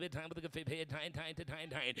 Hit it a bit time with a good fit paid 9 to 9.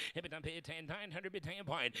 Hit it down paid 10 900 bit 10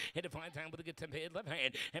 point. Hit it 5 time with a good 10 paid left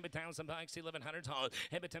hand. Hit it $1,000 1100 tall.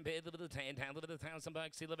 Hit it 10 paid with a 10 down with $1,000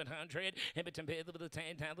 1100. Hit it 10 paid with a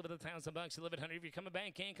 10 down with $1,000 1100. If you're coming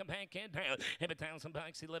back in, come back in down. Hit it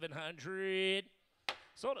 $1,000 1100.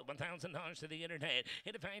 Sold it $1,000 to the internet.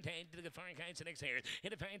 Hit a fine tank to the good foreign kinds of next here.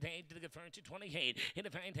 Hit a fine tank to the good firm 228. Hit a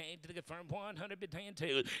fine tank to the good firm 100 bid 10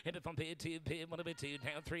 2. Hit it from bid 2 bid 1 bid 2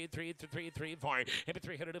 down 3 3 3 3 4. Hit it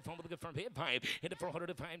 300 to phone with the good firm bid 5. Hit it 400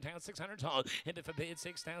 to 5 down 600 tall. Hit it for bid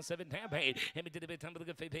 6 down 7 down paid. Hit it to the bid 10 with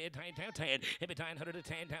the good bid 9 down 10. Hit it 900 to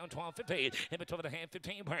 10 down 12 15. Hit it 12 and a half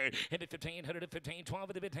 15 per. Hit it 1500 to 15 12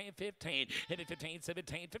 with the bid 10 15. Hit it 15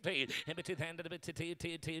 17 15. Hit it 2,000 to the bid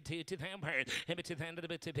 2 down per. Hit it 2,000 to the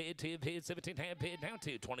bid 2 bid 17 hand bid down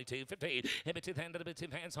to 22 15. Hit it 2,000 to the bid 2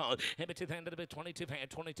 hands hold. Hit it 2,000 to the bid 22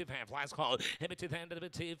 hand last call. Hit it 2,000 to the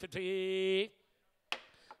bid 250.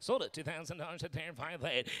 Sold it $2,000 at 10 5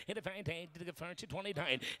 lead. Hit a fine tank to the good for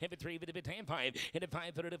 229. Hit it 3 with a bit 10 5. Hit it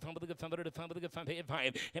 5 with a fumble with a fumble with a fumble with a fumble hit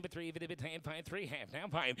 5. Hit it 3 with a bit 10 5 3 half down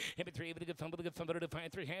 5. Hit it 3 with a good fumble with a fumble with a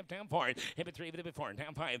 5 3 half down 4. Hit it 3 with a bit 4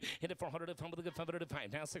 down 5. Hit it 400 to fumble with a fumble with a 5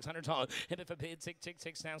 down 600 tall. Hit it for bid 6 6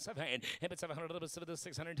 6 down 7. Hit it 700 with a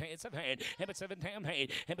 600 10 7. Hit it 7 down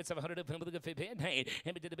 8. Hit it 700 to fumble with a good bid 9. Hit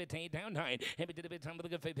it did a bit 10 down 9. Hit it did a bit fumble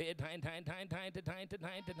with a good bid 9 down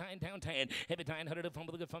 10. Hit it 900 to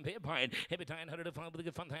fumble with a good bid 9. Hit it 900 to fumble with a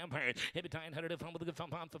good fun down pair. Hit it 900 to fumble with a good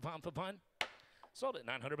fun. Sold it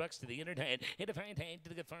 $900 to the internet. Hit a fine tank to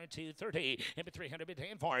the good farm 230. Hit it 300 bid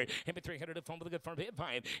 10 4. Hit it 300 to fumble with a good farm bid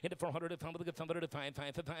 5. Hit it 400 to fumble with a good fumble to 5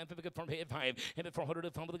 5 5 5 for the good farm bid 5. Hit it 400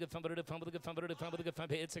 to fumble with a good fumble to fumble with a good fumble to fumble with a good farm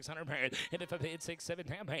bid 600 pair. Hit it for bid 6 7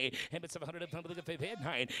 down pay. Hit it 700 to fumble with a good bid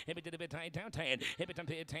 9. Hit it did a bit 10 down 10. Hit it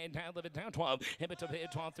bid 10 down 11 down 12. Hit it to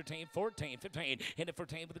bid 12 13 14 15. Hit it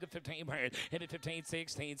 14 with a good 15 pair. Hit it 15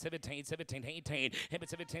 16 17 17 18. Hit it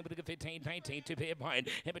 17 with a good 15 19 to bid 1.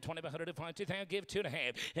 Hit it 20 100 to 5 2000 give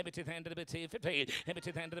 2.5. Hit it 2,000 to the bit 250. Hit it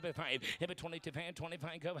 2,000 to the bit 5. Hit it 22 fan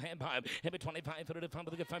 25 go ahead 5. Hit it 25 for the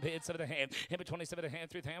fumble with a good 5 hit 7 1/2. Hit it 27 1/2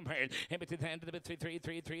 3,000 pair. Hit it 2,000 to the bit 3 3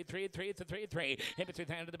 3 3 3 3 3 3. Hit it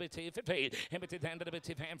 2,000 to the bit 250. Hit it 2,000 to the bit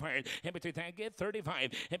 2 fan pair. Hit it 2,000 get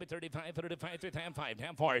 35. Hit it 35 for the 5 3,000 5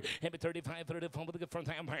 down 4. Hit it 35 for the fumble with a good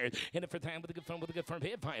 4,000 pair. Hit it for 1,000 with a good fumble with a good 4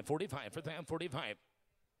 hit 5 45 for 1,000 45.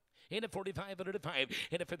 Hit it 45 under the 5.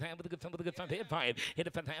 Hit it for time with a good fun with a good fun hit 5. Hit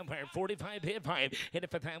it for time where 45 hit 5. Hit it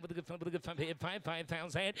for time with a good fun with a good fun hit 5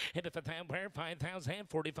 5,000. Hit it for time where 5,000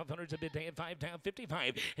 4,500 a bit day 5 down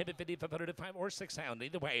 55. Hit it 55 5 or 6 sound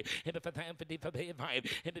either way. Hit it for time 55 hit 5.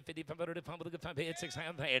 Hit it 55 fun with a good fun hit 6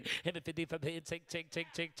 sound head. Hit it 55 hit tick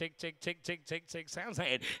sounds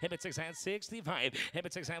head. Hit it 6 sound 65. Hit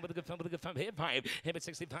it 6 sound with a good fun hit 5. Hit it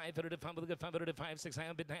 65 for the fun with a good fun 5 6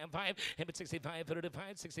 sound bit down 5. Hit it 65 for the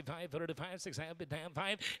 5 65 65, put it to 5, 6 half, bid down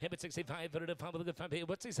 5. Hit it 65, put it to 5 with a good 5 bid.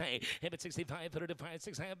 What's he say? Hit it 65, put it to 5,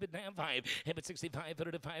 6 half, bid down 5. Hit it 65, put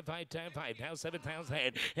it to 5, 5 down 5. Now 7,000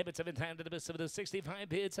 head. Hit it 7 times to the best of the 65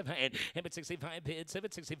 bids of head. Hit it 65 bids,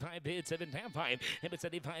 7, 65 bids, 7 down 5. Hit it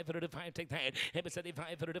 75, put it to 5, take that. Hit it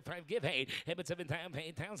 75, put it to 5, give 8. Hit it 7 times,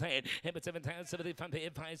 8,000 head. Hit it 7 times, 75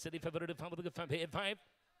 bid, 5, 75, put it to 5 with a good 5 bid, 5.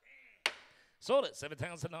 Sold it,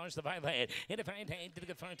 $7,000 to buy that. Hit a fine tank to the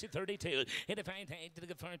good farm 232. Hit a fine tank to the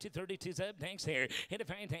good farm 232's up next here. Hit a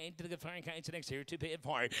fine tank to the good farm kinds next here. 2 bid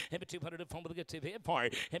for it. Hit a 200 to farm with a good 2 bid for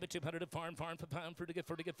it. Hit a 200 to farm for pound for the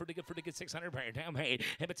good 600 pound down paid.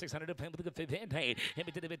 Hit a 600 to pound with a good 50 paid. Hit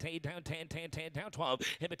a to the bid down 10 down 12.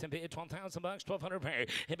 Hit a to bid $12,000 $1,200 pair.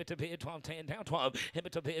 Hit a to bid 12 10 down 12. Hit a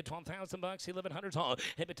to bid $12,000 $1,100 all.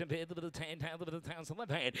 Hit a to bid the little 10 down the little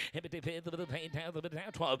 1,011. Hit a to bid the little pain down the little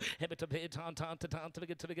down 12. Hit a to bid ton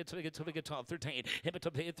to get 12, 13. Hit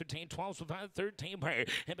to bid 13, 12, 5, 13 pair.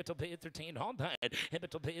 Hit to bid 13 on that.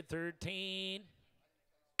 Hit to bid 13.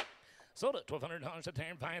 Sold it, $1,200 a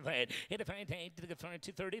turn, 5 that. Hit a fine tank to the firm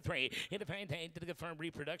 233. Hit a fine tank to the firm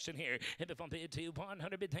reproduction here. Hit it from bid 2,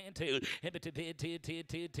 100 bid 10 2. Hit it to bid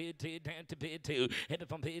 2, down to bid 2. Hit it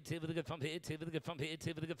from bid 2 with a good from bid 2 with a good from bid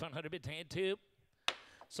 2 with a good 100 bid 10 2.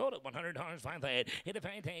 Sold it, $100, 5 that. Hit a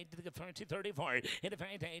fine tank to the confirmed 234. Hit a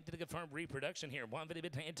fine tank to the confirmed reproduction here. 1 bid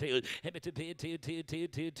bid 10 2. Hit it to bid 2 2 2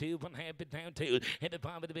 2 2. 1 half bid down 2. Hit it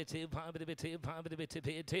 5 bid 2 5 bid 2 5 bid 2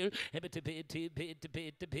 bid 2. Hit it to bid 2 bid to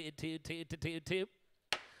bid to bid 2 2 2 2.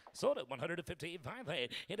 Sold it, 155 head.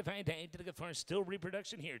 Hit a fine tank to the good farm, still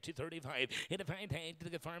reproduction here, 235. Hit a fine tank to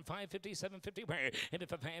the good farm, 550, 750 pair. Hit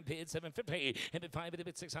a fan bid, 750. Hit a 5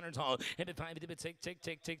 bid 600 tall. Hit a 5 bid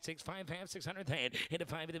 6, 5 half, 600 head. Hit a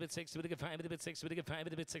 5 bid 6 with a good 5 bid 6 with a good 5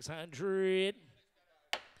 bid 600.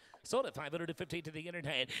 Sold it, 550 to the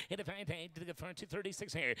internet. Hit a fine tank to the farm,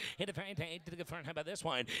 236 here. Hit a fine tank to the farm. How about this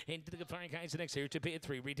one? Into the farm guys next here to bid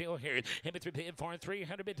 3 retail here. Hit a 3 bid for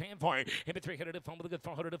 300 bid 10 for. Hit a 300 to farm with a good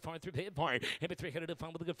 400 to farm 3 bid for. Hit a 300 to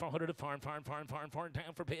farm with a good 400 to farm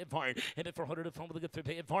down for bid for. Hit a 400 to farm with a good 3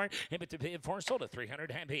 bid for. Hit a 3 bid for sold it,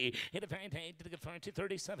 300 happy. Hit a fine tank to the farm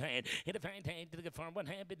 237. Hit a fine tank to the farm 1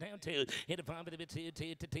 half bid down 2. Hit a 5 bid 2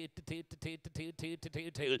 2 2 2 2 2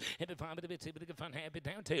 2 2. Hit a 5 bid 2 with a good 1 half bid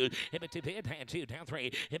down 2. Hit a 2 bid hand 2 down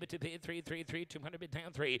 3. Hit a 2 bid 3 3 3 200 bid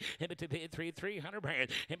down 3. Hit a 2 bid 3 300 brand.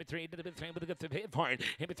 Hit a 3 to the bid 3 with a good 3 bid for.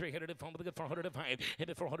 Hit a 300 to farm with a good 400 to 5. Hit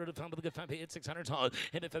a 400 to farm with a good 5 bid 600 tall.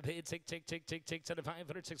 Hit a 5 bid 6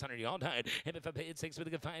 500 600 y'all died. Hit a 5 bid 6 with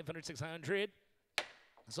a good 500 600.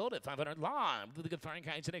 Sold it, 500 live with a good firing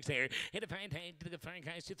kinds next there. Hit a fine tank to the good firing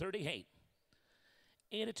kinds 238.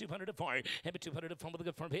 And a 200 to 4. Hit a 200 to 4 with a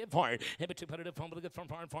good farm bid 4. Hit a 200 to 4 with a good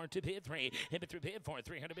farm 2 bid 3. Hit a 3 bid 4.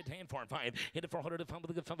 300 bid 10 4 5. Hit a 400 to 5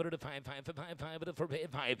 with a good 500 to 5 5 with a 4 bid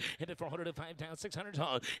 5. Hit a 400 to 5 down 600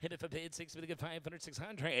 tall. Hit a 5 bid 6 with a good 500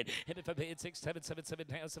 600. Hit a 5 bid 6 7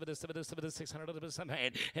 down 7 600 to the 7.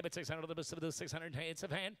 Hit a 600 to the 600 it's a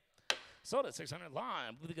van. Sold it, 600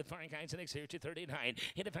 live with a good farm kinds next here, 239.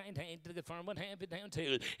 Hit a fine tank to the good farm, 1 half bid down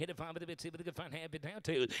 2. Hit a 5 bid 2 with a good fine half bid down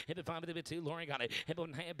 2. Hit a 5 bid 2, Lauren got it. Hit a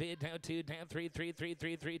 1 half bid down 2, down 3, 3, 3,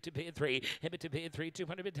 3, 3, 2 bid 3. Hit a 2 bid 3,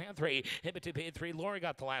 200 bid down 3. Hit a 2 bid 3, Lauren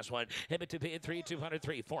got the last one. Hit a 2 bid 3,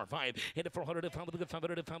 203, 4, 5. Hit a 400 to 5 with a good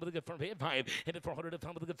 500 to 5 with a good farm bid 5. Hit a 400 to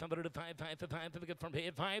 5 with a good 500 to 5, 5 with a good farm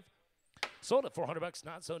bid 5. Sold it, $400,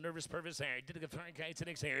 not so nervous, purpose there. Did a good fine guys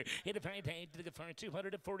next here. Hit a fine tank, did a good fine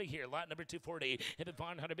 240 here. Lot number 240. Hit a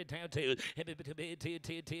 100 bid down 2. Hit a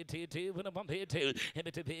bid 2 with a bump bid 2. Hit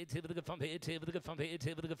a bid 2 with a good fun bid 2 with a good fun bid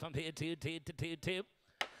 2 with a good fun bid 2.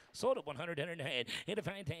 Sold it, 100 in her head. Hit a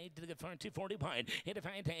fine tank to the good farm 240 pine. Hit a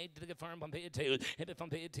fine tank to the good farm bump bid 2. Hit a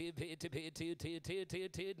bump bid 2 bid 2 bid 2 2 2 2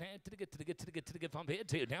 2 to the good farm bid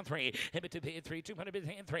 2 down 3. Hit a 2 bid 3 200 bid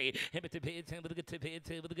hand 3. Hit a 2 bid 10 with a good 2 bid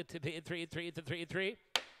 2 with a good 2 bid 3 3 to 3 3.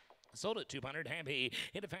 Sold it, 200 happy.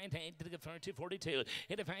 Hit a fine tank to the good farm 242.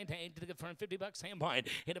 Hit a fine tank to the good farm $50 hand pine.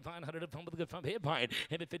 Hit a 500 pump with a good farm hit pine.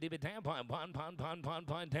 Hit a 50 bid down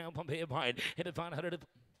pine down pump hit pine. Hit a 500.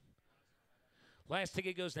 Last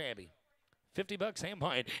ticket goes to Abby. $50 hand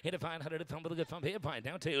pine. Hit a 500 to pump with a good pump hit pine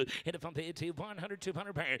down 2. Hit a pump hit 2 100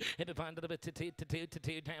 200 pound. Hit a pine to the bit to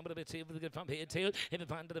 2 down with a bit 2 with a good pump hit 2. Hit a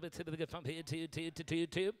pine to the bit 2 with a good pump hit 2 2 2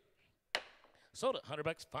 2. Sold it,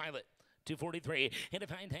 $100 pilot. 243. Hit a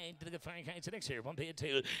fine tank to the fine kinds of next here. 1 bid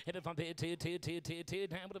 2. Hit a fun bid 2, 2, 2, 2, 2.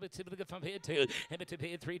 Down with a bit 2 with a fun bid 2. Hit a 2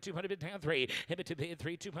 bid 3, 200 bid down 3. Hit a 2 bid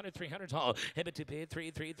 3, 200, 300 tall. Hit a 2 bid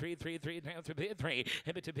 3, 3, 3, 3, 3 down 3 bid 3.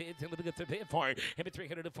 Hit a 2 bid 10 with a good bid 4. Hit a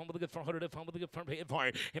 300 to fun with a good 400 to fun with a good farm bid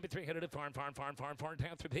 4. Hit a 300 to farm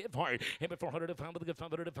down 3 bid 4. Hit a 400 to fun with a good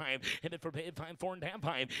 500 to 5. Hit a 4 bid 5, 4 and down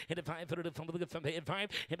 5. Hit a 500 to fun with a good fun bid 5.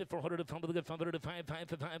 Hit a 400 to fun with a good 500 to 5, 5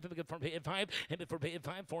 to 5 with a good farm bid 5. Hit a 4 bid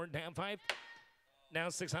 5, 4 and down 5. Now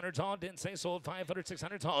 600 tall, didn't say sold 500,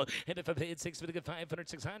 600 tall. Hit if I paid 6 with a good 500,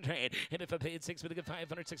 600. Hit if I paid 6 with a good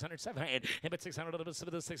 500, 600, 7. Hit it 600 a little bit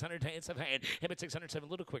with the 600, 7. Hit it 607 a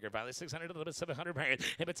little quicker, Valley 600 a little bit 700 pounds.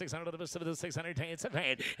 Hit it 600 a little bit with the 600, 7.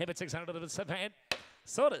 Hit it 600 a little bit 7.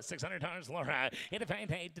 Sold it $600 Laura. Hit a fine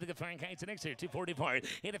tank to the good farm kites next year 244.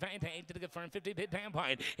 Hit a fine tank to the good farm 50 bid down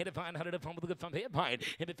point. Hit a 500 of fun with the good fun hit point.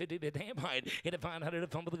 Hit a 50 bid down point. Hit a 500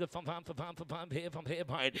 of fun with the good fun hit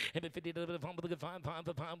point. Hit a 50 of fun with the good fun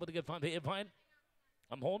with the good fun hit point.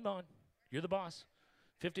 I'm holding on. You're the boss.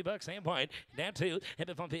 $50 same point. Down 2. Hit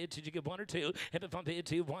it from bid 2. You get 1 or 2. Hit it from bid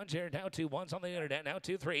 2. 1 share. Now 2. 1's on the internet. Now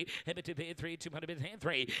 2, 3. Hit it to bid 3. 200 bid hand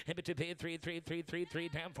 3. Hit it to bid 3. 3, 3, 3, 3.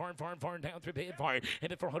 Down 4 and 4 and 4 and down 3 bid 4.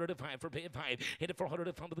 Hit it 400 to 5 for bid 5. Hit it 400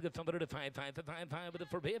 to 5 with a good 500 to 5. 5 to 5 5 with a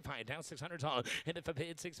for bid 5. Down 600 tall. Hit it for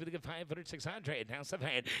bid 6 with a good 500 600. Down 7.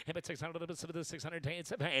 Hit it 600 with the 600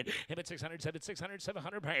 7. Hit it 600 600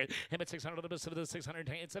 700 pounds. Hit it 600 with the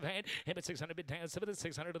 600 7. Hit it 600 bid down 7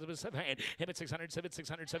 600 with 7. Hit it 600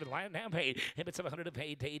 600 line down paid. Hit it 700 to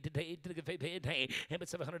pay date to date to the good pay date. Hit it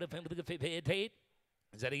 700 to pay with the good pay date.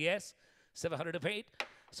 Is that a yes? 700 to pay.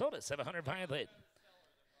 Sold it 700 pilot.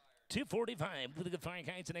 245 with a good fine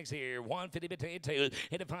kinds of next here. 150 bit 2.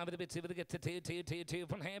 Hit a 5 with a bit 2 with a get to 2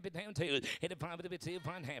 from half it down 2. Hit a 5 with a bit 2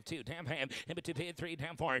 from half 2 down half. Hit a 2 bit 3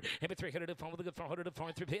 down 4. Hit a 300 to 5 with a good 400 to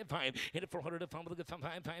 4 3 bit 5. Hit a 400 to 5 with a good 5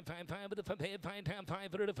 5 5 5 with a 5 bit 5 down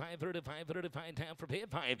 500 to 500 to 500 to 5 down for bit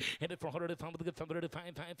 5. Hit a 400 to 5 with a good 500 to 5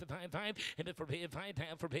 5 5 5. Hit it for bit 5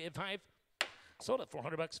 down for bit 5. Sold it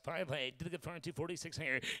 $400, 5 leg. Did a good farm 246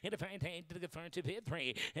 here. Hit a fine tank. Did a good farm 2 bid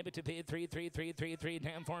 3. Hit it 2 bid 3 3 3 3 3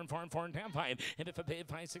 down 4 and 4 and 4 and down 5. Hit it for bid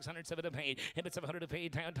 5 600 7 to pay. Hit it 700 to pay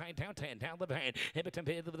down 10 down the band. Hit it to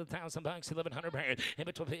bid with $1,000 1100 pounds. Hit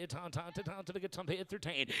it to bid to get some bid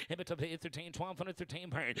 13. Hit it to bid 13 1213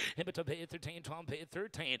 pounds. Hit it to bid 13 12 bid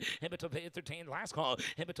 13. Hit it to bid 13 last call.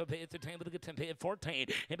 Hit it to bid 13 with a good 10 bid 14.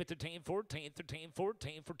 Hit it 13 14 13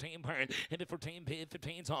 14 14 pounds. Hit it 14 bid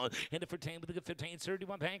 15 on. Hit it 14 with a good 15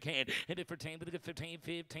 31 pounds. Backhand. Hit it for 10 with a good 15,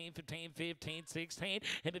 15, 15, 15, 16.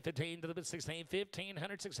 Hit it 15 with a good 16, 15,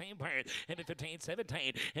 116 pounds. Hit it 15,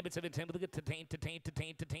 17. Hit it 17 with a good 10.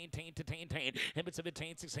 Hit it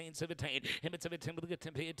 17, 16, 17. Hit it 17 with a good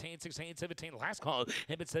 10, 16, 17. Last call.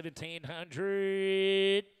 Hit it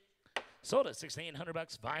 1700. Sold it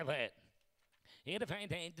 $1,600. Violet. Hit a fine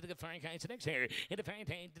tank to the good farm kinds next here. Hit a fine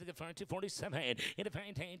tank to the good farm 247. Hit a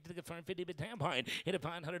fine tank to the good farm 50 bit down point. Hit a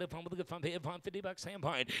 500 up on with the good farm bid upon $50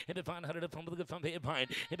 standpoint. Hit a 500 up on with the good farm bid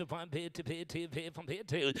point. Hit a farm bid to bid from bid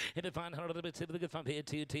 2. Hit a 500 up to the good farm bid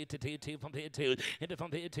 2 from bid 2. Hit a farm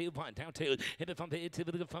bid 2 1 down 2. Hit a farm bid 2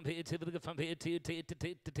 with the good farm bid 2 with the good farm bid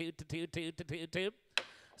 2.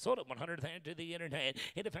 Sold it 100 there to the internet.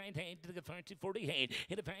 Hit a fine tank to the farm 248.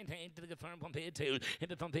 Hit a fine tank to the farm pump bid 2.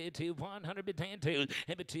 Hit a pump bid 2 100 bid 10 2.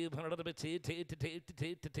 Hit a 200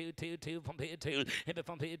 bid 2 pump bid 2. Hit a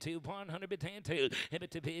pump bid 2 100 bid 10 2. Hit a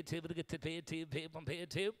 2 bid 2 with a good bid 2 pump bid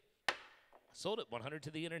 2. Sold it 100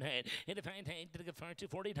 to the internet. Hit a fine tank to the good farm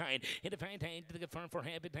 249. Hit a fine tank to the good farm for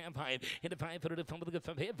half bit down 5. Hit a 5 for the fun with the good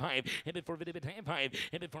farm hit 5. Hit it for bit down 5.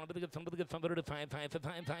 Hit it for the good fun with the good farm to 5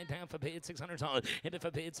 down for bid 600 dollars. Hit it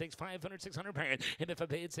for bid 6 500 600 pounds. Hit it for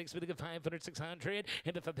bid 6 with a good 500 600.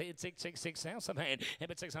 Hit it for bid 6 6 6 thousand pound.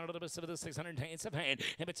 Hit it 600 with the 600 tanks of hand.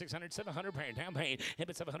 Hit it 600 700 pound down paid. Hit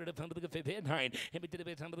it 700 fun with the good bid 9. Hit it did a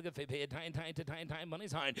bit with the good bid time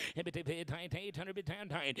money's high. Hit it bid time 800 bid down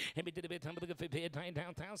time. Hit it did a bit with the good bid time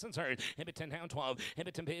down 1,000 sir. Hit it 10 down 12. Hit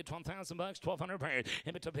it to pay $12,000 1,200 pounds.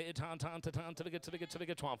 Hit it to pay ton to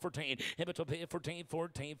get 12 14. Hit it to pay 14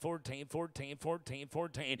 14 14 14 14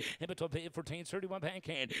 14. Hit it to pay 14 31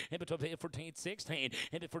 backhand. Hit it to pay 14 16.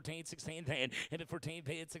 Hit it 14 16 10. Hit it 14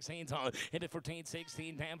 pay 16 on. Hit it 14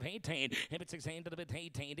 16 down 18. Hit it 16 to the bit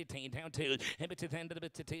 18 down 2. Hit it to 10 to the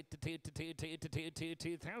bit to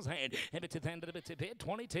 2,000. Hit it to 10 to the bit to bid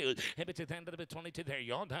 22. Hit it to 10 to the bit 22 there.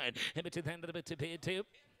 Y'all died. Hit it to 10 to the bit to bid 2.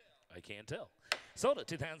 I can't tell. Sold it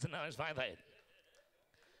 $2,000 5 8.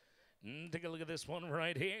 Take a look at this one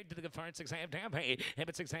right here. To the good farm 6 half down pay. Hit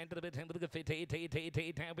it 6 hand to the bit 10 with the good 50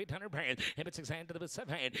 down 800 pounds. Hit it 6 hand to the bit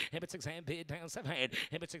 7 hand. Hit it 6 hand bid down 7 hand.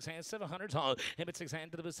 Hit it 6 hand 700 tall. Hit it 6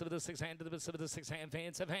 hand to the bit 6 hand to the bit 6 hand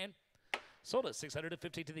fan 7 hand. Sold at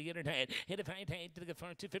 650 to the internet. Hit a fine tank to the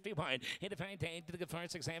firm 251. Hit a fine tank to the firm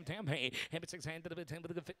 6 ham down pay. Hit 6 hand to the 10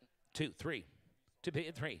 with the 2, 3. To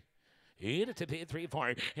bid 3. Hit it to bid 3 4.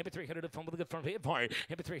 Hit it 300 to fun with the firm bid 4.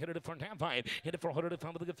 Hit it 300 to firm down 5. Hit it 400 to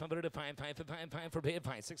fun with the 500 to 5 5 for 5 5 for bid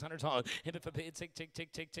 5 600 tall. Hit it for bid 6 tick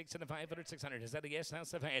tick tick tick and 500 600. Is that a yes? Now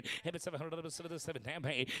 7. Hit it 700 to 7 down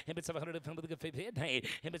pay. Hit it 700 to fun with the bid 8.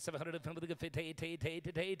 Hit it 700 to fun with the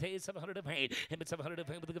bid 8 700 to pay. Hit it 700 to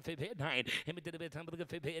fun with the bid 9. Hit it to the bid time with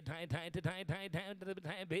the bid 9 down to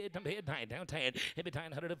the bid down 10. Hit it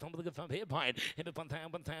 900 to fun with the bid 5. Hit it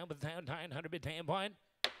 1,000 900 bid 10 point.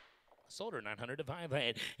 Sold her 900 to 5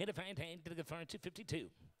 head. Hit a fine tank to the farm 252.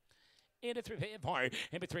 In a 3 pay part,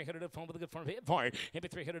 and 300 to phone with a good farm pay part,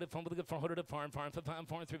 and 300 to phone with a good 400 to farm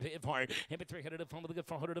for 3 pay part, and 300 to phone with a good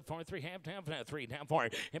 400 to farm 3 half down for 3 down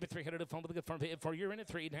part, and 300 to phone with a good farm pay part, you're in a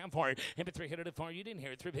 3 down part, and 300 to farm, you didn't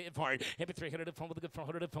hear it, 3 pay part, and 300 to phone with a good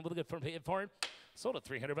 400 to phone with a good farm pay part. Sold at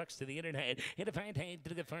 $300 to the internet. In a fine tank,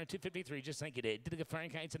 did a good farm 253, just like you did. Did a good farm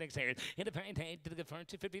kites and next hair. In a fine tank, did a good farm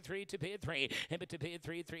 253 to pay 3, and to pay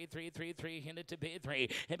 3 3 3 3 3, and to pay 3,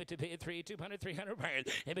 and to pay 3 200 300 pounds,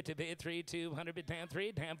 and to pay 3 200 bit down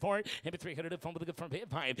 3 down 4, and 300 to phone with a good farm pay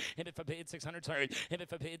 5, and if I paid 600 sorry, and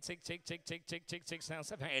if I paid 6 now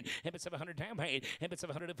 7, and it's 700 down paid, and it's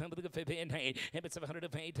 700 to phone with a good pay and paid, and it's 700 to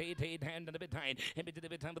pay hand and a bit time, and it did a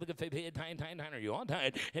bit time with a good pay time are you all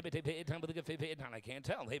tied, and it paid time with a good pay time I can't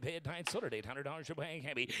tell. They paid time sold at $800 your bang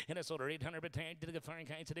heavy, and I sold her 800 bit tank, did a good foreign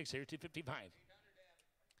kind to next year 255.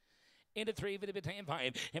 Into 3 with a bit down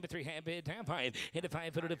 5, into 3 half bit down 5, into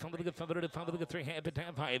 5 for the fun with a good fun with a fun with a 3 half bit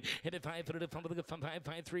down 5, into 5 for the fun with a good fun 5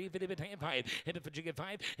 5 3 with a bit down 5, into for jigger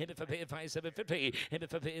 5, into for pay 5 750, into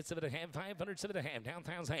for pay 7 and a half 500 7 and a half down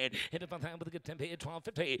 1,000, into for time with a good 10 pay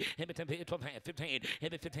 1250, into 10 pay 12 half 15,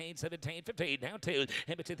 into 15 17 15 down 2,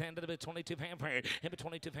 into 2 down to the 22 pound prayer, into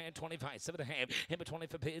 22 pound 25 7 and a half, into 20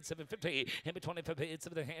 for pay 750, into 20 for pay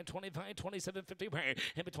 7 and a half 25 27 50 prayer,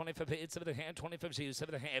 into 20 for pay 7 and a half 25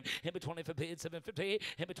 7 and a half, into 20 for bid 750,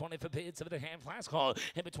 and 20 for bid 7 and a half last call,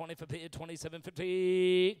 and 20 for bid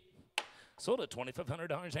 2750. Sold at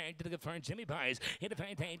 $2,500 and to the good firm Jimmy buys. Hit a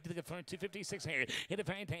fine tank to the good firm 256 here. Hit a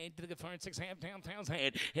fine tank to the good firm 6 half down 1,000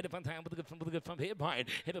 head. Hit a fun time with the good firm hit buy.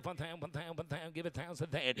 Hit a fun time 1,000 give it 1,000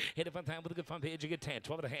 then. Hit a fun time with the good firm hit you get 10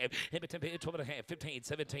 12 and a half. Hit a 10 bid 12 and a half 15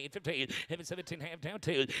 17 15. Hit a 17 half down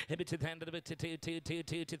 2. Hit a 2 down to the bit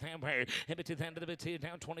 2 down where. Hit a 2 down to the bit 2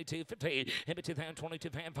 down 22 15. Hit a 2 down 22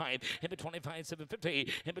 pound 5. Hit a 25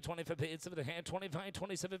 750. Hit a 20 for bid 7 and a half 25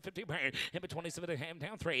 27 50 where. Hit a 27 and a half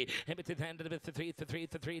down 3. Hit a 2 down to the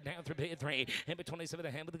bit 3 down 3 pay 3. Hit a 27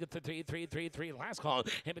 and a half with a good 3 last call.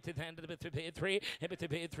 Hit a 2 down to the bit 3 pay 3. Hit a 2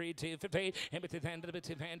 pay 3 2 50. Hit a 2 down to the bit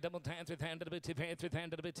 2 pound double time 3 down to the bit 2 pay 3 down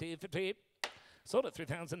to the bit 2 50. Sold at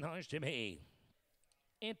 $3,000 Jimmy.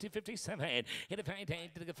 And 257. Hit a fine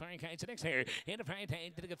tank to the good foreign kind to next hair. Hit a fine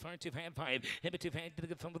tank to the good foreign 2 fan 5. Hit a 2 fan to the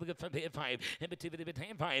good fun with a good fun pay 5. Hit a 2 with a bit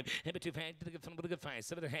hand 5. Hit a 2 fan to the good fun with a good 5.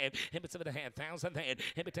 7 and a half. Hit a 7 and a half thousand then.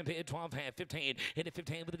 Hit a 10 pay 12 half 15. Hit a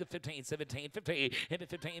 15 with a good 15 17 50. Hit a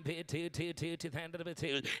 15 pay 2 hand to the bit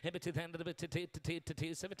 2. Hit a 2 hand to the bit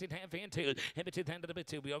 2 17 half and 2. Hit a 2 hand to the bit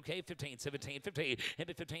 2. We okay 15 17 50. Hit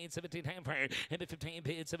a 15 17 half prayer. Hit a 15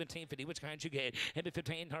 pay 17 50. Which kind you get? Hit a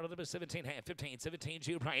 15 hard to the 17 half 15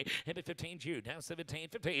 17 you right. Hit a 15 June, now 17,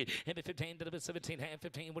 15, and 15 to the 17, half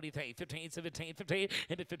 15, what do you think? 15, 17, 15,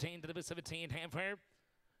 and 15 to the 17, half where?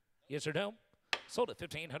 Yes or no? Sold at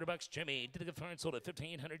 $1,500 Jimmy. Did the farm sold at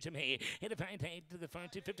 $1,500 Jimmy. Hit a fine tank to the farm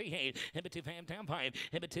 258. Hit a 2 fam down 5.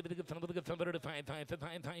 Hit a 2 with a good fun with a good fun to 5 5 5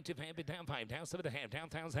 5 2 fam down 5 down 7 and a half down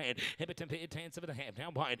 1,000. Hit a 10 10 7 and a half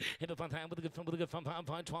down wide. Hit a fun time with a good fun 5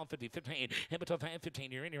 5 12 50 15. Hit a 12 fam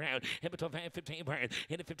 15 you're in your out. Hit a 12 fam 15 word.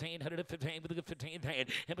 Hit a 1,500 to 15 with a good 15 10. Hit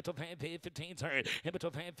a 12 fam 15 third. Hit a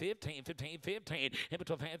 12 fam 15 15 15. Hit a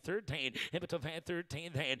 12 fam 13. Hit a 12 fam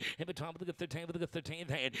 13 then. Hit a 12 with a good 13 with a good 13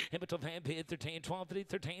 then. Hit a 12 fam 13 12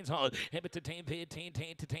 13 hard. Hit it to 10, 15,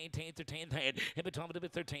 10, to 10, 10, 13, 10. Hit it 12,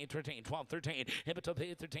 13, 13, 12, 13. Hit it 12,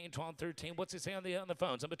 13, 12, 13. What's it say on the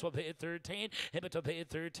phones? Hit it 12, 13. Hit it 12,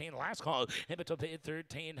 13. Last call. Hit it 12,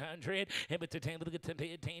 1300. Hit it to 10 with a good 10,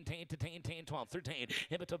 10, 10, to 10, 10, 12, 13.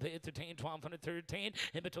 Hit it 12, 13, 1213.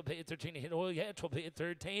 Hit it 12, 13. Hit oil, yeah, 12,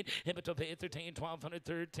 13. Hit it 12, 13,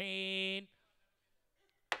 1213.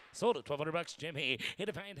 Sold at $1,200 Jimmy. Hit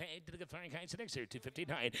a fine tank to the good foreign kind to next year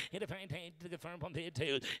 259. Hit a fine tank to the good foreign pump bid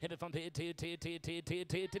 2. Hit a pump bid 2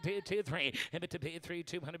 3. Hit a bid 3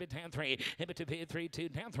 200 bid down 3. Hit a bid 3 2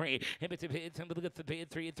 down 3. Hit a bid some with the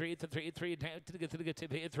bid 3 3 3 down to the good to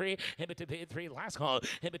bid 3. Hit a bid 3 last call.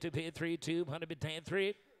 Hit a bid 3 200 bid down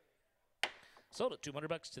 3. Sold at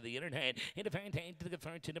 $200 to the internet. Hit a fine tank to the good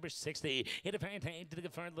firm to number 60. Hit a fine tank to the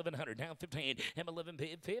good firm 1100. Down 15. M11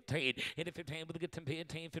 bid 15. Hit a 15 with a good 10 bid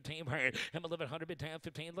 10 15 hard. M1100 bid down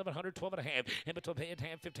 15 1100 12 and a half. M12 bid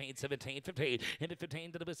down 15 17 15. Hit a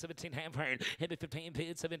 15 to the 17 half hard. Hit a 15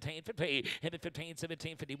 bid 17 50. Hit a 15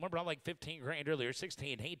 17 50. Remember I like 15 grand earlier.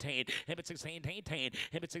 16 18. Hit a 16 18.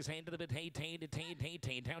 Hit a 16 to the bid 18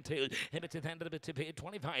 18 down 2. Hit a 2 to the bid 2 bid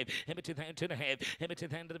 25. Hit a 2 down 2 and a half. Hit a 2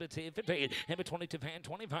 down to the bid 15. Hit a 22 fan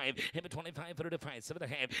 25. Hit a 25 for the 5 7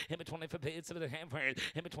 and a half. Hit a 20 for bid 7 and a half hard.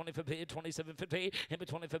 Hit a 20 for bid 27 50. Hit a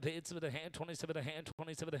 20 for bid 7 and a half 27 and a half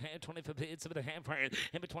 27 and a half 20 for bid 7 and a half hard.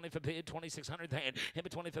 Hit a 20 for bid 2600 then. Hit a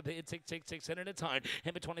 20 for bid 6 it's on.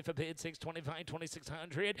 Hit a 20 for bid 625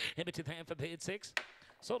 2600. Hit a 2 for bid 6.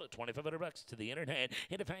 Sold at $2,500 to the internet.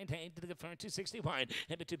 Hit a fine tank to the good farm 261.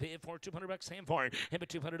 Hit a 2 bid for $200 Sam farm. Hit a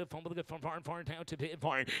 200 to phone with the good farm down to bid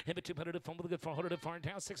farm. Hit a 200 to phone with the good farm 100 to farm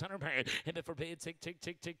down 600 pound. Hit a for bid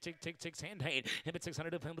 6 hand hand. Hit a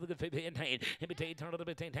 600 to phone with the good bid hand. Hit a 10 turn to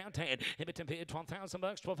bid down 10. Hit a 10 bid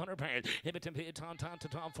 $12,000 $1,200 pounds. Hit a 10 bid ton to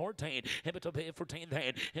 12 14. Hit a 2 bid 14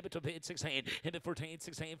 then. Hit a 2 bid 16. Hit a 14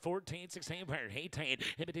 16 14 16 pound 18.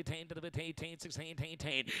 Hit a 10 to the bid 18 16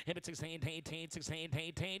 18. Hit a 16 18 16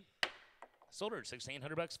 18. Sold her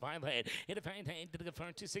 $1,600 5 head. Hit a fine tank to the good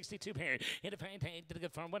farm 262 pair. Hit a fine tank to the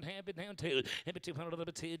good farm 1 half bit down 2. Hit a 200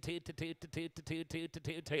 to 2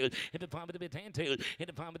 Hit a 5 with a bit 10 2. Hit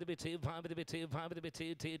a 5 with a bit 2 5 with a bit 2 5 with a bit 2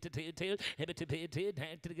 Hit a 2 bit 2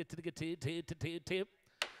 tank to the good 2.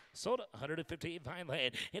 Sold 150 fine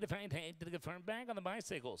head. Hit a fine tank to the good farm back on the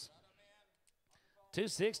bicycles.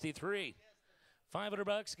 263.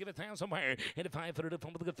 $500, give it down somewhere. Hit a 500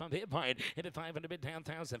 from the good fun hit point. Hit a 500 bid down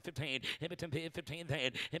 1,015. Hit a 10 bid 15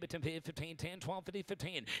 then. Hit a 10 bid 15 10 12 50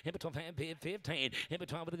 15. Hit a 12 bid 15. Hit a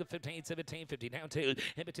 12 with a good 15 17 50 down 2.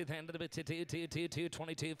 Hit a 2 10 to the bit 2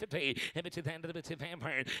 22 50. Hit a 2 10 to the bit 2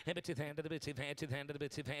 vampire. Hit a 2 10 to the bit 2 fan 2 10 to the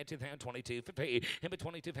bit 2 fan 2 10 22 50. Hit a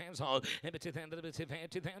 22 fans all. Hit a 2 10 to the bit 2 fan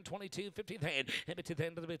 2 10 22 50 then. Hit a 2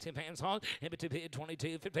 10 to the bit 2 fans all. Hit a 2 bid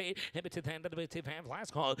 22 50. Hit a 2 10 to the bit 2 fan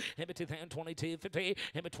last call. Hit a 2 10 22 50.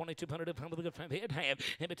 Hit a 2,200 pound with a good five hit half.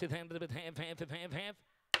 Hit a 200 with half.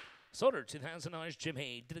 Sold her $2,000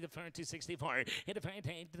 Jimmy. Did a good fire 264. Hit a fine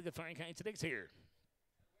tank. Did a good fire kind of next here.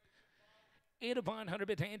 Hit a 100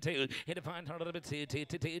 bit 10 2. Hit a 500 bit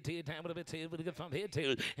 2 time with a bit 2 with a good from hit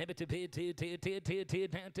 2. Hit a 2 bid 2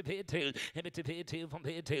 down to bid 2. Hit a 2 bid 2 from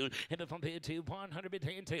bid 2. Hit a from bid 2 100 bit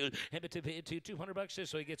 10 2. Hit a 2 bid 2 $200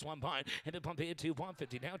 just so he gets 1 point. Hit a from bid 2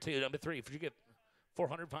 150 down 2 number 3. For you get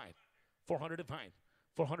 405. 405.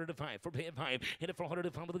 405 for bid 5. Hit it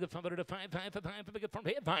 405 with a good 500 to 5 for good from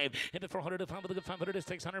bid 5. Hit it 405 with a good 500 to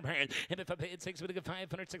 600 pounds. Hit it for bid 6 with a good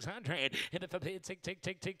 500 600. Hit it for bid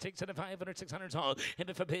 6 and a 500 600 all. Hit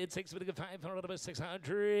it for bid 6 with a good 500 to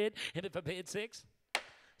 600. Hit it for bid 6.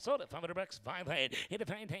 Sold it $500 5 head. Hit a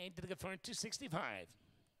fine tank to the good for 265.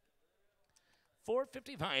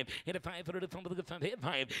 455. Hit a 500 from with a good 5 hit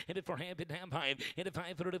 5. Hit it for hand bid down 5. Hit a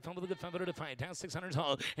 500 from with a good 500 to 5 down 600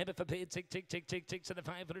 all. Hit it for paid 6 and a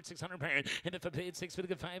 500 600 pound. Hit it for paid 6 with a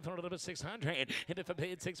good 500 over 600. Hit it for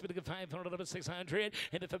paid 6 with a good 500 over 600.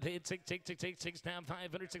 Hit it for paid 6 down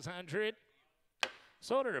 500 600.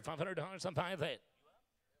 Sold her $500 on 5 hit.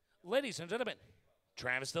 Ladies and gentlemen,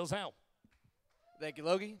 Travis Dilsell. Thank you,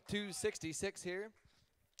 Logie. 266 here.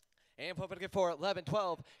 And put it for 11,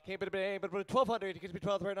 12. Came bid 1,200. You can be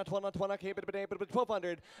 12 right now. 12 not 12. Came bid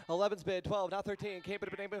 1,200. 11's bid 12. Now 13. Came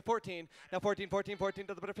bid 14. Now 14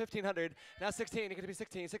 to the bid 1,500. Now 16. You can be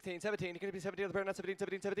 16. 17. You can be 17 to the bid. Now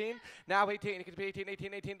 17. Now 18. You can be 18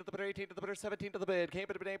 to the bid. 18 to the bid. 17 to the bid. Came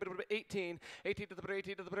bid 18. 18 to the bid.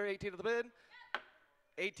 18 to the bid. 18 to the bid.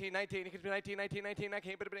 18, 19, you can be 19. I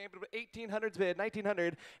came bid 1,800's bid,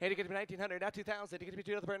 1,900, and you can be 1,900, now 2,000, you can be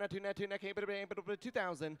 2 to the brand, now 2, now came bid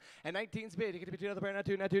 2,000, and 19's bid, you can be 2 to the brand, now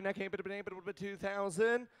 2, now came bid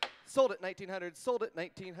 2,000, sold at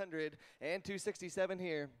 1,900, and 267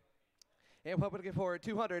 here. And what would it get for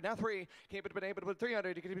 200? Now 3. Came bid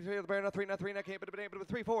 300. You can be the bear now 3. Now came bid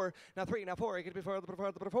 3 4. Now 3. Now 4. You can be for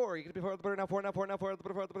the 4. You can be for the now 4. Now the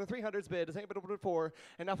 300's bid. The same bid 4.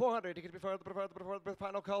 And now 400. You can be for the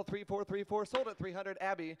final call 3 4. Sold at 300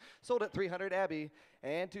 Abbey.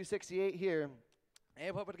 And 268 here.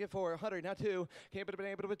 And what would it get for 100? Now 2. Came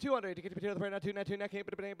bid 200. You get to be the brand now 2. Now came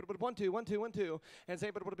bid 1 2. And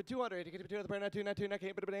same bid 200. You get to be the brand now 2. Now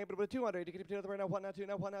came bid 200. You get to be the brand now 1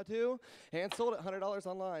 now 2. And sold at $100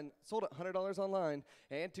 online.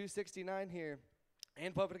 And 269 here.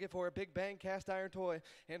 And pop it again for a Big Bang cast iron toy.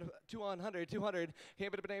 And 200, 200.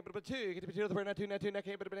 Can't be able to 2. You get to be 2 to the bird, not 2, not 2, not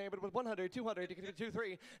can't be able to 100, 200. You get to be 2,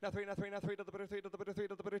 3. Now 3, now 3, now 3 to the bird, 3 to the bird, 3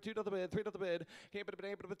 to the bird, 2 to the bid, 3 to the bid. Can't be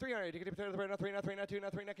able to 300. You get to be 3 to the bird, now 3, now 3, now 2, now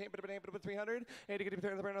 3, now can't be able to 300. And you get to be 3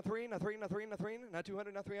 to the bird, now 3, now 3, now 3, now 3, now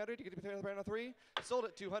 200, now 300. You get to be 3 to the bird, now 3. Sold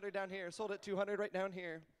it 200 down here. Sold it 200 right down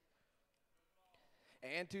here.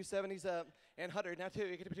 And 270's up. And 100, now 2.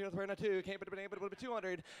 You get to be 2 to the bird, now 2. Can't be able to be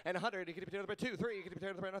 200. And 100, you get to be 2 to the bird, 2, 3. You get to be 2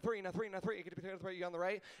 to the bird, now 3, now 3, now 3. You get to be 2 to the bird, you on the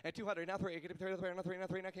right. And 200, now 3. You get to be 2 to the bird, now 3, now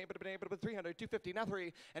 3, now can't be able to be 300. 250, now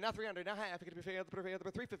 3. And now 300, now half. You get to be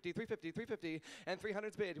 350, 350, 350. And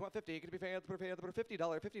 300's bid. You want 50. You get to be $50, $50.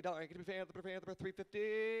 $50. You get to be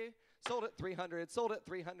 350. Sold it 300. Sold it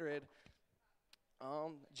 300.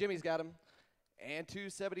 Jimmy's got him. And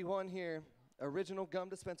 271 here. Original gum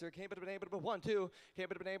dispenser. Can't be able to 1, 2. Can't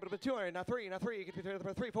be able to 200. Now 3. Now 3. You get to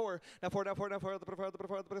be 3, 4. Now 4. Now 4. Now 4.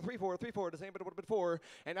 3, 4. 3, 4. The same but 4.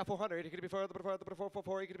 And now 400. You get to be 4. 4.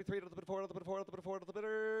 4. You get to be 3 to the 4 to the 4 to the 4 to the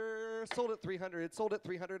bidder. Sold it 300. Sold it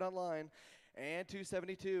 300 online. And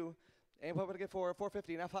 272. And what would I get for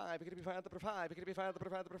 450? Now 5. You get to be 5 to the 5. You get to be 5 to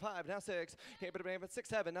the 5. Now 6. Can't be able to 6,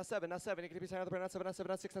 7. Now 7. Now 7. You get to be 7 to the now 7. Now 7.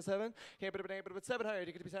 Now 6. Now 7. Can't be able to 700.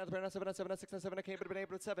 You get to be 7 to the now 7. Now 7. Now 6. Now 7. I can't be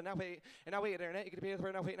able to 7. Now 8. And now 8 internet. You get to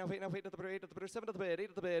be now 8. Now 8. Now 8 to the bid. 8 to the bid. 7 to the bid. 8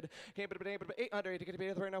 to the bid. Can't be able to 800. You get to be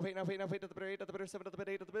now 8. Now 8. Now 8 to the bid. 8 to the bid. 7 to the bid.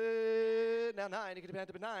 8 to the bid. Now 9. You get to be down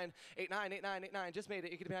to the 9. 8, 9. 8, 9. 8, 9. Just made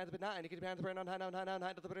it. You get to be down to the 9. You get to be down to the 9. 9. 9. 9.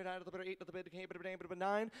 9 to the bid. 9 to the bid. 8 to the bid. Can't be able to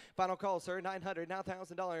 9. Final call, sir. 900. Now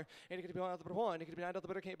 $1,000. And you get to be on the 1. You get to be down to the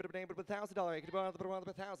bid. Can't be able to $1,000. You get to be on the bid.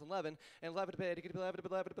 1,000. 11. And 11 to bid. You get to be 11 to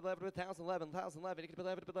bid. 11 to bid. 11 to bid. 1,000. 11. 1,011. You get to be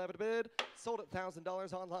 11 to bid. 11 to bid. Sold it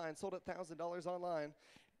 $1,000 online. Sold it $1,000 online.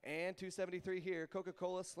 And 273 here.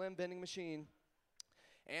 Coca-Cola Slim Vending Machine.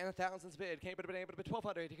 And 1,000's bid. Can't be able to be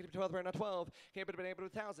 1,200. You get to be 12 not 12. Can't be able to be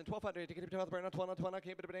 1,000. 1,200. You get to be 12 not 12 not 12. Can't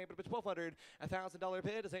be able to be 1,200. $1,000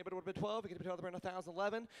 bid. Is able to be 12. You get to be 12 not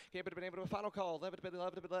 1,011. Can't be able to be final call. 11 to bid.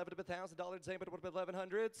 11 to bid. 11 to bid. $1,000. Able to be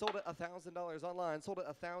 1,100. Sold it $1,000 online. Sold it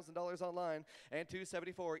 $1,000 online. And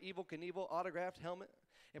 274. Evil Knievel autographed helmet.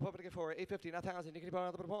 And what would I get for 850, not 1,000. You get to be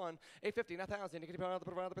on the 1. 850, not 1,000. You get to be on the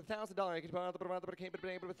 $1,000. You get to be on the can't be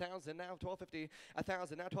able to 1,000. Now 1,250,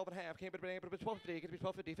 1,000. Now 12 and a half. Can't be able to 1,250. You get to be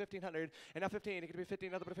 1,250, 1,500. And now 15. You get to be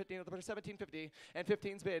 15. Another 15. Another 1,750. And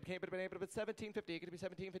 15's bid. Can't be able to 1,750. You get to be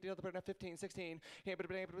 1,750. Another 15. 16. Can't be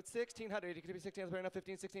able to 1,600. You get to be 16. Another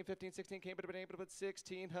 15. 16. 15. 16. Can't be able to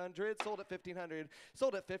 1,600. Sold at 1,500.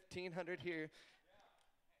 Sold at 1,500 here.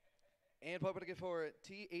 And what would I get for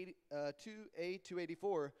T80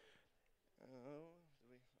 2A284?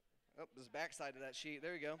 Oh, this backside of that sheet.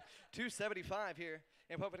 There you go. 275 here.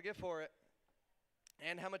 And what would I get for it?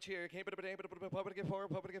 And how much here? Can't put it what would I get for it?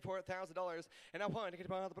 What would I get for it? $1,000. And now 1. You get to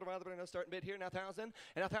buy no starting bid here. Now 1,000. And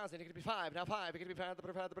now 1,000. You get to be 5. Now 5. You get to be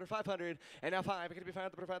 500. And now 5. You get to be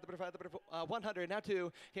 100. Now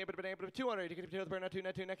 2. Can't put it 200. You get to be now 2.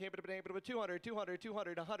 Now 2. Now can't put it 200. 200.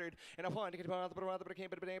 200. 100. And now 1. You get to be can't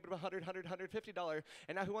put it 100. 100. $150.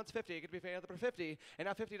 And now who wants 50? You get to be 50. And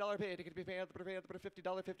now $50 bid. You get to be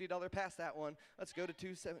 $50. Past that one. Let's go to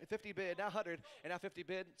 250 bid. Now 100. And now 50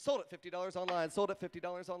 bid. Sold at $50 online. Sold at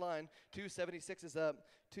 $50 online. 276 is up.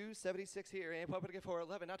 276 here. And what would I get for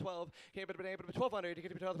 11? Not 12. Can't be able to 1,200. You get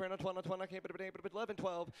to be 12. Not 12. Not 12. Can't be able to 11.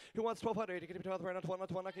 12. Who wants 1,200? You get to be 12. Not 12. Not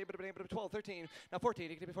 12. Can't be able to 12. 13. Now 14.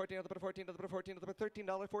 You get to be 14. Another 14. Another 14. Another $13.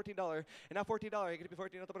 $14. And now $14. You get to be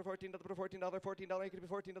 14. Another 14. Another $14. $14. You get to be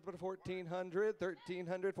 14. Another 1,400.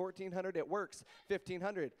 1,300. 1,400. It works.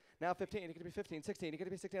 1,500. Now 15. You get to be 15. 16. You get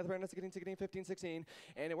to be 16. Another 16. 15. 16.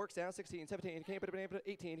 And it works down. 16. 17. You can't be able to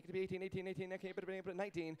 18. You get to be 18. 18. 18. Now can't be able to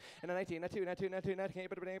 19. And a 19. Now 2. Now 2. Now 2. Now can't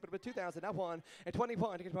be able to 2,000. Now 1. And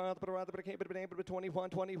 21. You get to be around the can't be able to 21.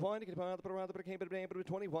 21. You get to be around the can't be able to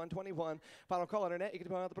 21. 21. Final call internet. You get to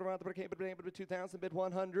be around the can't be able to 2,000. Bid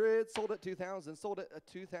 100. Sold at 2,000. Sold it at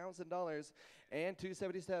 $2,000. And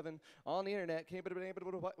 277 on the internet. Can't be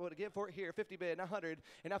able to what to give for it here. 50 bid. Now 100.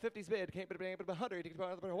 And now 50's bid. Can't be able to 100. You get to be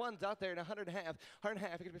around the ones out there. Now 100 and a half. 100 and a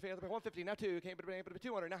half. You get to be 150. Now 2. Can't be able to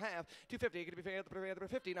 200. Now half. 250. You get to be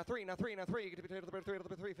 50. Now 3. Now 3. Now 3. You get to be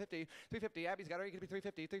 350. 350. Abby's got her. You get to be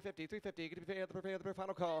 350. 350. 350. You get to be the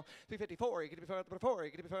final call. 354. You get to be 4.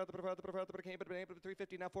 You get to be can't be able to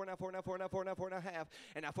 350. Now 4. Now 4. Now 4. Now 4. Now 4. Now half.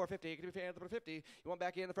 And now 450. You get to be 50. You want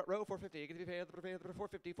back in the front row. 450. You get to be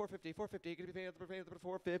 450. 450. 450. You get to be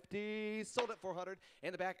 450. Sold at 400.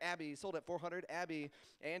 In the back, Abby. Sold at 400. Abby.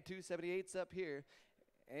 And 278's up here.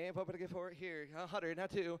 And what would I get for it here? 100, now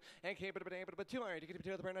 2. And came but a 200. You get to be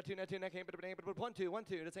 2 now 2, now 2, now came but a 1, 2, 1,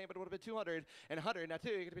 2. The same but would have been 200 and 100. Now 2,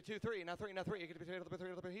 you get to be 2, 3, now 3, now 3. You get to be 3,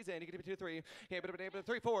 he's in. You get to be 2, 3. Came but a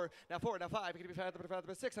 3, 4. Now 4, now 5. You get to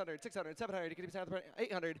be 600, 600, 700. You get to be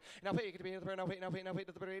 800. Now 8, you get to be now wait, now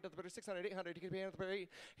 600, 800. You get to be 8.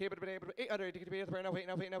 Came but 800. You get to be now wait,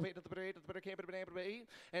 now 8. Came but 8.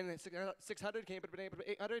 And 600 came but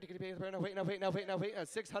 800. You get to be now wait.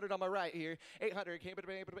 600 on my right here. 800 came but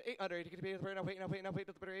 800. You get to be now wait,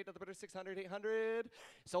 600, 800.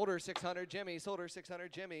 Sold her 600, Jimmy. Sold her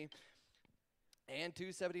 600, Jimmy. And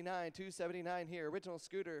 279 here. Original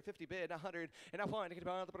scooter, 50 bid, 100. And now 1, you get to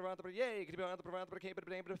be on the yay, you get to be on the came but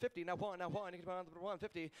 50. Now 1, you get to be on the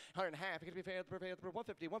 150. 100 and a half, you get to be paying the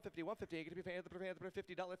 150, 150, 150. You get to be paying the $50,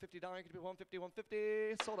 $50. You get to be 150,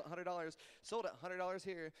 150. Sold at $100. Sold at $100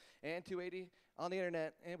 here. And 280 on the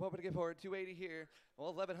internet. And what would I get for it? 280 here.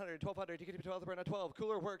 Well, 1100, 1200. You get to be 12 now 12.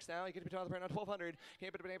 Cooler works now. You get to be 12 now 1200. Came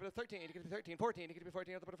but 13. You get to be 13, 14. You get to be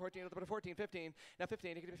 14, 14, 15. Now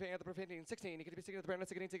 15. You get to be 15, 16. You get to be 16,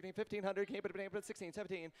 1500. Came but 16,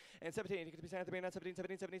 17. And 17. You get to be 17.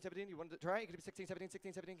 You wanted to try? You get to be 16, 17.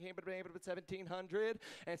 Came but 1700.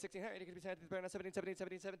 And 1600. You get to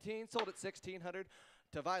be 17. Sold at 1600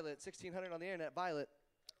 to Violet. 1600 on the internet. Violet.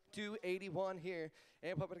 281 here.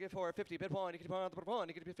 And what would I get for 50 bid 1? You get to be on the 1.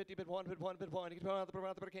 You get to be 50 bid 1. You get to be on the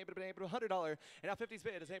came but $100. And now 50's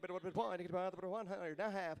bid. It's 8 bid 1 bid 1. You get to be on the 100. Now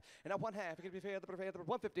half. And now 1 half. You get to be paid the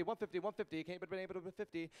 150, 150, 150. Came but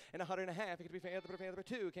 50. And 100 and a half. You get to be paid the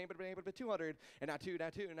 2. Came but 200. And now 2. Now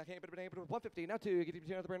came but 150. Now 2. You get to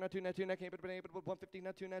be on the 2. Now came but 150.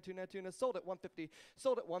 Now 2. Now sold at 150.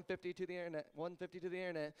 Sold at 150 to the internet. 150 to the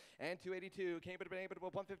internet. And 282. Came but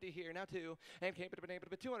 150 here. Now 2. And came but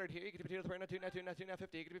 200 here. You get to be on the 2. Now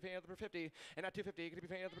 50. You get to be paying the 50. And now 250. You get to be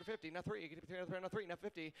paying the 50. Now 3. You get to be paying the 3. Now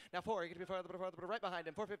 50. Now 4. You get to be paying the right behind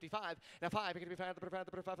him. 455. Now 5. You get to be paying the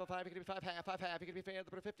 505. You get to be 5 half. 5 half. You get to be paying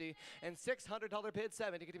the 50. And $600 bid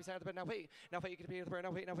 7. You get to be signed the bid. Now wait. Now wait. You get to be the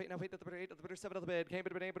now wait. Now wait. The bid 7 of the bid. Came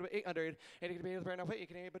but 800. And you get to be the now wait. You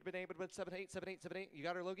can but 78. You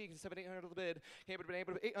got her Logie. You can 700 of the bid. Came but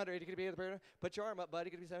 800. You get to be the put your arm up, buddy.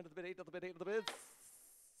 You get to be 7 to the bid. 8 to the bid. 8 to the bid.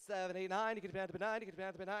 7, 8, 9. You get to be on the 9. You get to be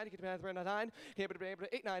on the 9. You get to be on the 9. Came but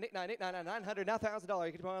 8, 9, 900. Now $1,000.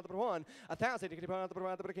 You get to be on the 1. 1,000. You get to be on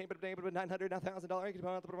the came but 900. Now $1,000. You get to be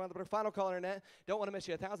on the final caller net. Don't want to miss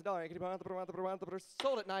you. $1,000. You get to be on the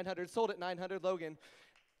sold at 900. Sold at 900. Logan.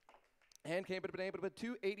 And came but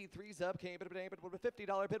 283's up. Came but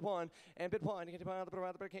 $50 bid 1. And bid 1. You get to buy on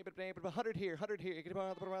the came but 100 here. 100 here. You get to buy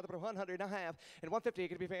on the 100 now half. And 150. You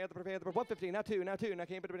get to be paying the 150. Now 2. Now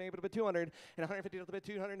came but 200. And 150 to the bid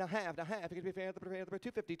 200 now half. Now half. You get to be paying the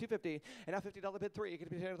 250. 250. And now $50 bid 3. You get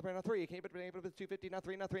to be paying the now 3. Came but 250. Now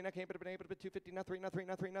 3. Now came but 250.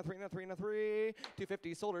 Now 3. Now 3.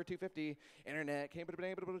 250. Sold her 250. Internet. Came but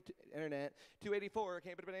internet. 284.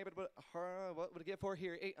 Came but what would it get for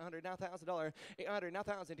here? 800. Now $1,000. 800. Now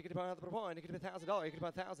 1,000. You get to buy on the 1. You get to be $1,000. You get to buy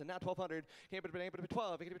 1,000. Now 1,200. Came but 12.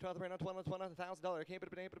 You get to be 12. Now 12. $1,000. Came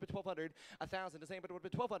but 1,200. 1,000. The same but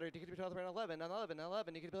 1,200. You get to be 12. 11. Now 11. Now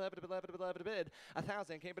 11. You get to be 11 to bid.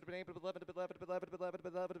 1,000. Came but 11 to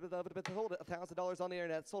hold it. $1,000 on the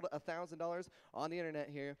internet. Sold it $1,000 on the internet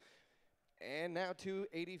here. And now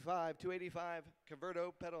 285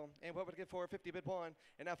 converto pedal. And what would it get for 50 bid 1?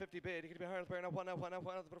 And now 50 bid. You get to be 100 now 1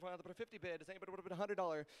 50 bid. The same bid would have been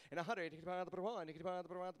 $100. And 100. You get to buy on the 1. You get to buy on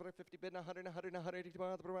the 50 bid. Now 100. You get to buy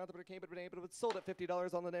on the came but sold at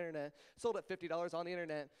 $50 on the internet. Sold at $50 on the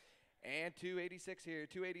internet. And 286 here.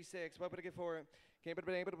 286. What would it get for it? Came but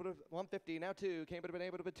 150. Now 2. Came but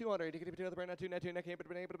 200. You get to be 2 now 2. Now 2. Now came but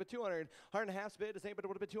 200. 100 and a half bid. The same but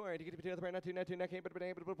would have been 200. You get to be 2 now 2. Now 2. Now came but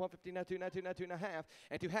 150. Now 2. Now 2. Now 2. Now half.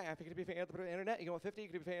 And 2 half. You get to be paying the internet. You go 50. You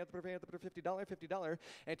get to be paying the $50.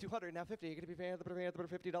 And 200. Now 50. You get to be paying the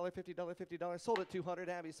 $50. Sold at 200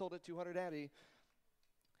 Abby. Sold at 200 Abby.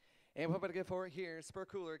 And what would I get for it here? Spur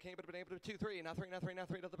cooler. Came but 2, 3. Now 3. Now 3. Now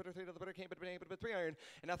 3 to the better. 3 to the better. Came but 300.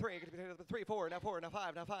 And now 3. You get to be 3. 4. Now 4. Now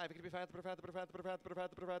 5. Now 5. You get to be 5.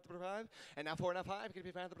 And now 4. Now 5. You get to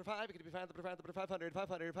be 5. You get to be 500.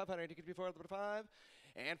 500. You get to be 4 5.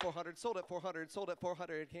 And 400. Sold at 400. Sold at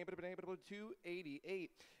 400. Came but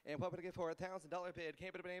 288. And what would I get for a $1,000 bid? Came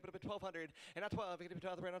but 1,200. And now 12. You get to be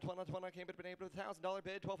 12. Now 12. Came but $1,000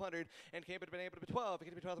 bid. 1,200. And came but 12. You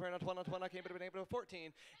get to be 12. Now 12. Came but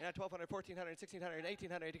 14. And now 1,200, 1,400, 1,600,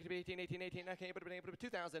 1,800. You get to be 18. Now came but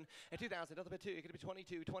 2,000. And 2,000. Another bit 2. You get to be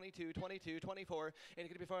 22, 24. And you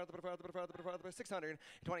get to be 600.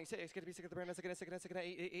 26. You get to be 6 8.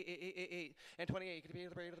 And 28. You get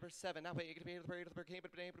to be 7. Now wait. You get to be 8. Came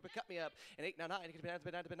came but cut me up. And 899, it could be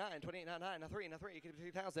 9, 2899, now 3, it could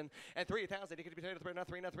be 3,000, and 3,000, it could be 3, now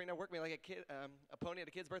 3, now work me like a kid, a pony at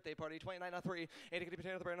a kid's birthday party. 29, now 3, and it could be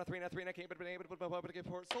 3, now 3, now came but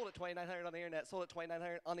sold at 2,900 on the internet, sold at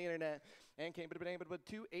 2,900 on the internet, and came but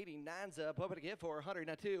 289's up. What would it get for 100,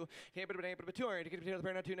 now 2, came but 200, it could be 2,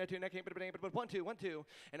 now 2, now came but 1, 2,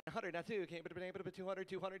 and 100, now 2, came but 200,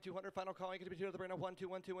 200, final call, it could be 2, now 1,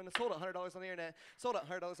 2, and sold at $100 on the internet, sold at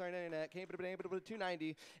 $100 on the internet, came but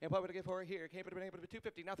 290, and what would it get for here? Came but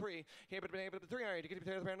 250, now 3, came but 300, you could be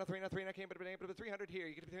 3, now 3, now came but 300 here,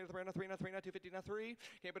 you could be 3, now 3, now 250, now 3,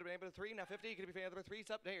 came but 3, now 50, you could be 3,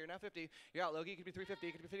 up there, now 50, you're out, Logie, you could be 350,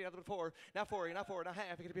 you could be 50, now 4, now 4, now 4, now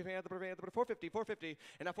half, you could be 450,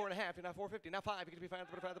 and now 4 and a half, and now 450, now 5, you could be 5,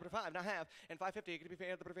 now half, and 550, you could be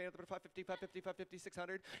 550,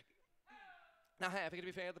 600. Now half, it could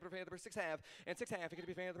be fan of the 6 half, and 6 half, it could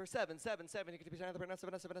be fan of the 7, it could be fan of the 7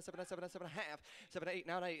 half, 7 8,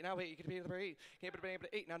 now 8, it could be fan of the 8, came to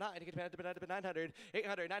 8, now 9, it could be fan of the 900,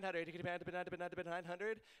 800, 900, it could be fan of the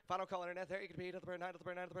 900, final call internet there, it could be 8 of the 9 of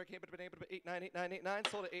the 9 of the came to 8, 9, 8, 9, 8, 9,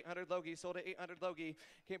 sold at 800 Logie,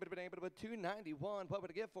 came to 291, what would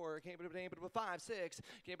it give for? Came to 5, 6,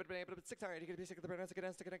 came to 600, it could be 6 of the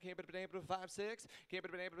came to 5, 6, came to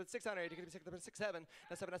 600, it could be 6 of the 6, 7,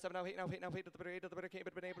 now 7, now 8, now 8, now 8 to the to the came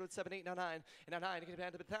but 7, 8, now 9, and now 9, you get to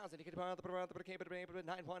 1,000, you get to the came but 9,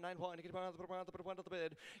 1, 9, 1, you get to the 1 to the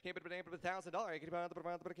bid, came but $1,000, you get to the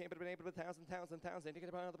came but 1,000, you get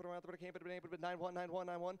to the came but 9, 1, 9, 1,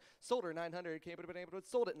 9, 1, sold her 900, came but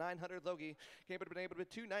sold at 900 Logie, came but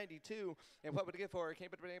 292, and what would it get for? Came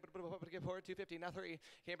but what would it get for? 250, now 3,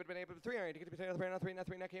 came but 300, you get to be now 3, now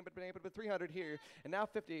came but 300 here, and now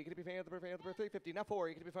 50, you get to be the 350, now 4,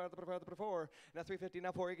 you get to be the 4, now 350,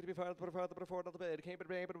 now 4, you get to be the 4 to the bid, came but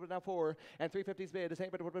now 4, and 350's bid, the same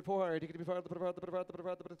but 400, you get to be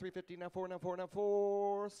the 350, now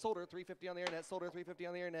 4, sold her 350 on the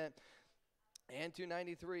internet, and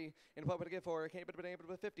 293, and what would it get for? Came but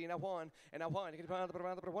 50, now 1, and now 1, you can be the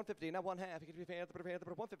 150, now 1 half, you can be fan of the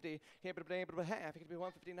 150, came but half, you can be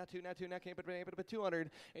 150, now 2, now came but 200,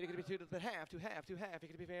 and you can be 2 to the half, 2 half, you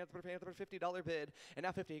can be fan of the $50 bid, and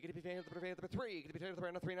now 50, you can be fan of the 3, you can be fan of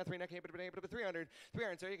the 3, now 3, now came but 300,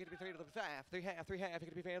 so you can be 3 to the half, 3 half, you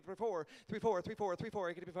can be fan of the 4, 3, 4,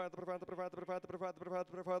 you can be fan of the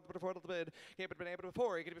bid, came but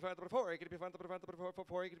 4, you can be fan of the 4, you can be fan of the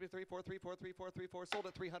 4, you can be 3, 4, 3, 4, 3, 4, 3, 4, sold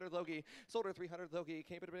at 300 Logie,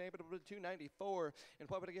 came but 294, and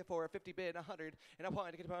what would I get for? 50 bid, 100, and I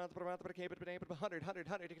wanted to get about the came but 100, you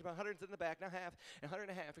get about 100's in the back, now half, and 100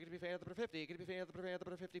 and a half, you can be fan of the 50, you can be fan of the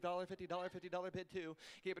 $50 bid 2,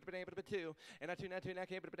 came but 2, and now 2, now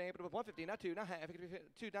came but 150, now 2, now half, you can be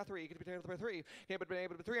 2, now 3, you can be fan of the 3, came but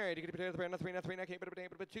 300, you can be fan of the 3, now 3, now came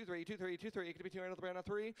but 2, 3, you can be 200 the now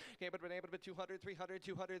 3, came but 200, 300,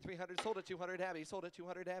 sold at 200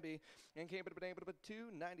 Abbey, and came but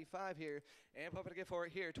 295 here, and what would I get for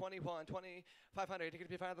it here? 21, 2,500, you can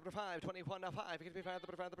be 5, 21, now 5, you can be 5,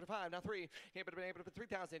 now 3, came but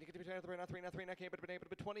 3,000, you can be 5, now 3, now came but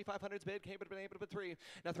 2,500's bid, came but 3,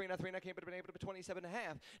 now 3, now came but 27 and a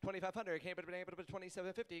half, 2,500, came but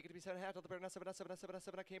 2750, you can be 7 and a half, now 7,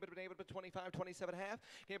 came but 25, 27 and a half,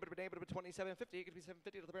 came but 2750, you can be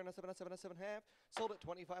 750 to the now 7 and a half, sold at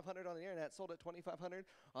 2,500 on the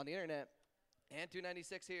internet, and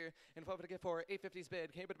 296 here, and what would I get for 850's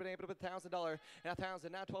bid? Came but $1,000, now 1,000,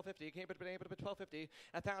 now 1,250. Came but $1,250,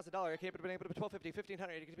 $1,000. Came but $1,250,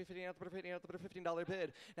 1,500. You could be $15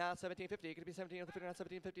 bid. Now 1,750. You could be 17 now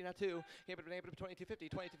 1,750. Now 2. Came but $2,250,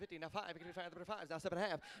 2,250. Now 5. You could be 5 now 7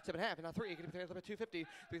 half, and now 3. You could be 250,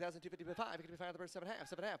 3,250 by 5. You could be 7 half,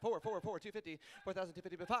 4, 250,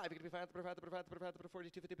 4,250 by 5. You could be 4,250 by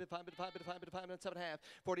 5, and 7 half,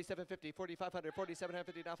 4,750, 4,500,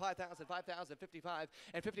 4,750. Now 5,000. 55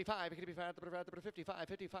 and 55. It could be found at the 55.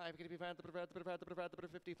 55. It could be found at the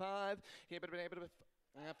 55. Came but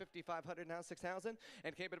 5,500 now 6,000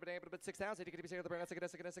 and came but 6,000. You could be saying the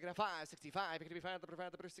 5. 65. It could be found at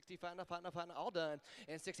the 65. Not all done.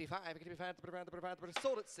 And 65. It could be found at the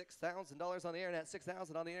sold at $6,000 on the internet.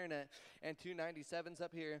 6,000 on the internet. And 297's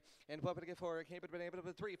up here. And what would I get for? It came but 3,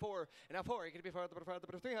 4, and now 4. It could be found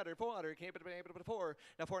at 300, 400. Came but 4.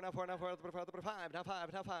 Now 4. Now 5. Now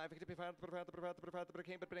 5. It could be found at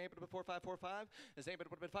came but 4, 5, 4, 5. The same but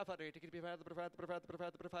 500. It could be found at the 5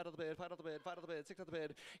 of the bid. 6 of the bid.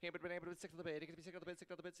 bid. Came bid, able to 6 on the bid. It could be 6 on the bid, 6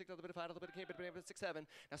 on the bid, 6 on the bid, 5 on the bid. Came bid, able to 6, 7.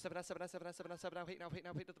 Now 7, now 7, now 7, now 7, now 7, now 8, now 8,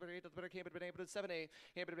 now 8 to the bid, 8 to the bid. Came bid, able to 7, 8.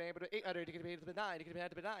 Came bid, able to 800. It could be able to 9. It could be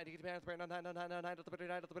able to 9. It could be able to 9, 9, 9, 9, 9 to the bid,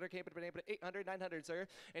 9 to the bid. Came bid, able to 800, 900, sir.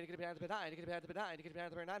 And it could be able to 9. It could be able to 9. It could be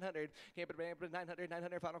able to 900. Came bid, able to 900,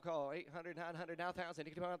 900. Final call. 800, 900. Now 1,000.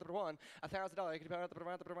 It could be able to 1. $1,000. It could be able to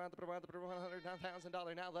 100. Now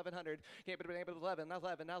 $1,000. Now 1,100. Came bid, able to 11. Now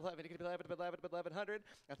 11. Now 11. It could be 11, 11, 1100.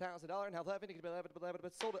 $1,000. Now 11. It could be 11, 11,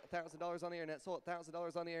 but sold at $1,000 on the internet. Sold at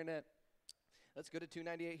 $1,000 on the internet. Let's go to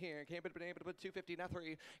 298 here. Came been able to put 250, now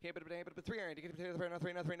 3. Came been able to put 300. You can be now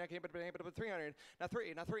 3, now 3, now came been able to put 300. Now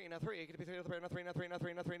 3, now 3, now 3. You can be now 3, now 3, now 3, now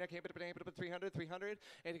 3, now 3. Now came been able to put 300, 300.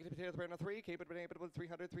 And you can be now 3. Came been able to put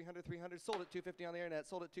 300, 300, 300. Sold at 250 on the internet.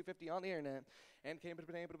 Sold at 250 on the internet. And came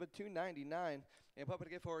been able to put 299. And what would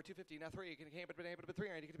it get for 250? Now 3. Came been able to put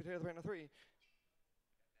 300. You can be now 3.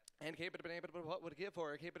 And Cape had been able to what would it give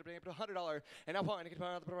for? Cape had been able to $100. And now point, you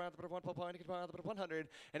can put around the one point, you can put around the 100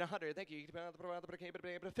 and 100. Thank you. You can put around the Cape had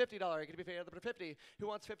been able to $50. You can be paid the 50. Who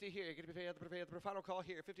wants 50 here? You can be paid the final call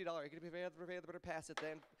here. $50. You can be paid the pass it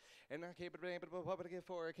then. And Cape had been able to what would it give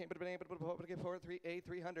for? Cape had been able to what would it give for?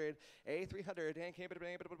 A300. A300. And Cape had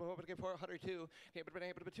been able to what would it give for? 102. Cape had been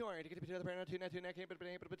able to put 200. You can be paid the now 2, now 2, now Cape had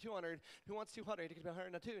been able to put 200. Who wants 200? You can be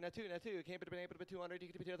 100 now 2, now 2, now 2. Cape had been able to put 200.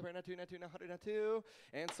 You can be paid the now 2, now 2, now 100 now 2.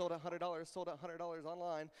 And sold $100. Sold $100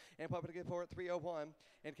 online, and Papa to get for it 301,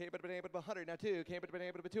 and Cape had been able to 100 now 2, Cape had been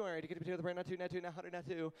able to 200, you get to be the brand now 2, now 2, now 100 now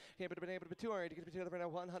 2, Cape had been able to 200, you get to be the brand now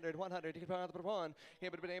 100, 100, you get to be the 1,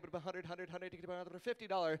 Cape had been able to 100, 100, 100, you get to be the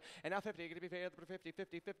 $50, and now 50, you get to be paid the 50,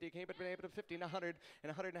 50, 50, Cape had been able to 50, now 100, and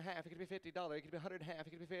 100 and a half, you get to be $50, you get to be 100 and a half,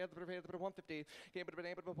 you get to be paid the 150, Cape had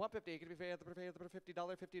been able to 150, you get to be paid the $50, $50,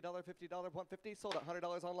 $50, 150, sold at $100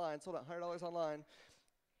 online, sold at $100 online.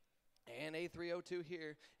 And A302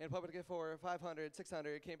 here, and Public get for 500,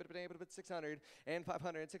 600, Cape had been able to put 600, and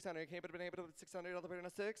 500, 600, Cape had been able to put 600 on the bid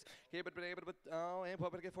on 6, Cape had been able to put, and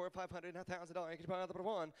Public get for 500, now $1,000, you can put on the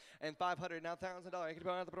 1, and 500, now $1,000, you can put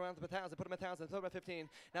on the 1,000, put them at 1,000, put them at 15,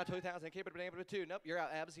 now 2,000, Cape had been able to 2, nope, you're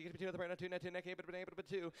out, Abs, you can be 2 on the brand, now 2, now 2, now Cape had been able to put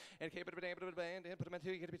 2, and Cape had been able to band, and put them at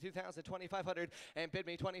 2, you can be 2,000, 2,500, and bid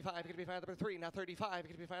me 25, you can be 5 3, now 35, you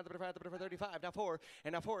can be 5 for 35, now 4,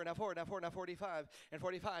 and now 4, now 4, now 4, now 45, and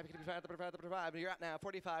 45, you can be 5 for 5, you're out now,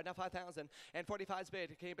 45, now 5,000, and 45's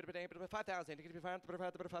bid, Cape had been able to put 5,000, you can be 5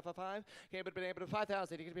 for 5, Cape had been able to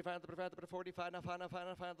 5,000, you can be 5 for 45, now 5, now 5,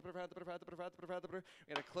 now 5, we're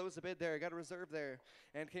gonna close the bid there, got a reserve there,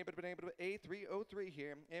 and Cape had been able to put A303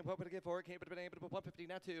 here, and what would it get for? Cape had been able to put 150,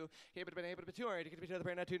 now 2, Cape had been able to put 200, you can be to the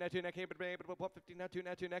brand, now 2, now 2, now Cape had been able to put 150, now 2,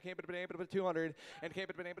 now 2, now Cape had been able to put 200, and Cape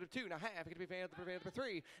had been able to 2, now half, you can be paid for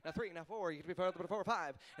 3, now 3, now 4, you can be paid for 4,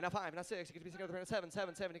 5, and now 5, now 6, you can be 6 the 7,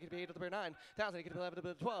 7, 7, you can be 8 to the 9, 1,000, you can be 11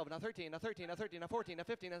 to 12, now 13, now 13, now 13, now 14, now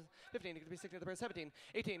 15, now 15, you can be 16 to the 17,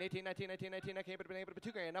 18, 18, 19, 19, 19, now Cape had been able to put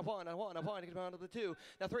 2 grand, now 1, now 1, now 1, you can be on to the 2,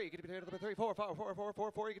 now 3, you can be paid to the 3, 4, 4, 4, 4,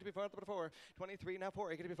 4, 4, you can be 4 to the 4, 23, now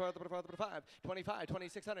 4, you can be 4 to the 5, 25,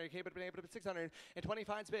 2,600, Cape had been able to put 600, and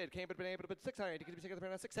 25's bid, Cape had been able to put 600, you can be 6 to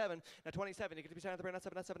the 6, 7, now 27, you can be 7 to the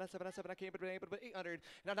 7, now 7, now 7, now 7, now Cape had been able to put 800,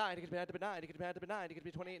 now 9, you can be 9, you can be 9, you can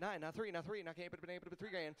be 28, 9, now 3, now 3, now Cape had been able to put 3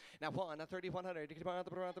 grand, now 1, now 3,100, you can be on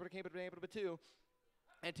the Cape had been able to put 2,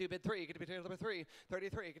 and 2 bid 3, you get to be number 3,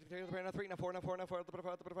 33, you get to be now 3, now 4, now 4, now 4,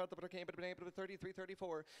 the came, but been able to 33,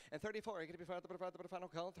 34, and 34, you get to be the final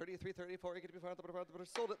call, 33, 34, you get to be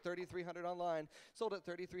sold at 3,300 online, sold at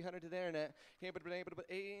 3,300 to the internet, came, but been able to put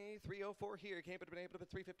A304 here, came, but been able to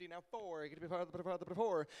put 350, now 4, you get to be the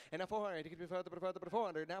 4, and now 400, you get to be the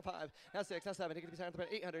 400, now 5, now 6, now 7, you get to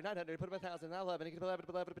be 800, 900, put them 1,000, now 11, you get to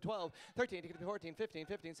be 11, 12, 13, you get to be 14, 15,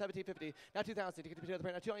 15, 17, 50, now 2,000, you get to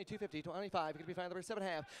be now 250, 25, you get to be number 7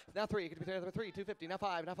 half, now 3, you get to be number 3, 250, now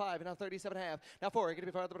 5, and now 37 half, now 4, you get to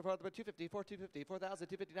be 250, 250, 4,000,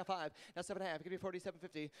 250, now 5, now 7 half, you get to be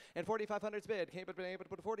 4750, and 4,500's bid, came but been able to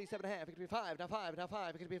put 47 half, you get to be 5, now 5, now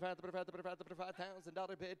 5, you get to be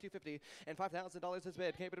 $5,000 bid, 250, and $5,000 is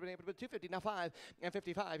bid, came but been able to put 250, now 5, and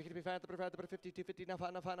 55, you get to be 50, 250, now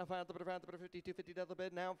 5, now 5, now 5, 50, 250, double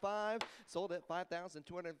bid, now 5, sold at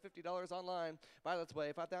 $5,250 online, Violet's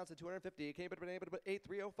Way, 5,250, came but been able to put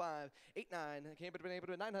 8305, 89, came but been able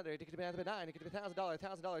to 900, you get to be 9, you get to be $1,000,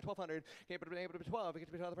 $1,000, 1,200, came but been able to be 12, you get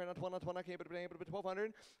to be 12, 12, came but been able to be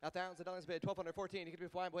 1,200, $1,000 bid, 1,200, 14, you get to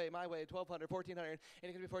be my way, 1,200, 1,400, and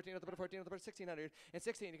you get to be 14 at the 14 at the 1,600, and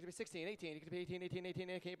 16, you get to be 16, 18, you get to be 18, 18, 18,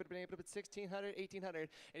 and came but been able to be 1,600, 1,800,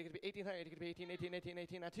 and you get to be 1,800, you get to be 18, 18, 18,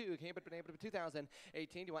 18, now 2, came but been able to be 2,000,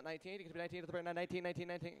 18, you want 19, you get to be 19 at the 19, 19,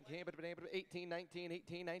 19, came but been able to be 18, 19,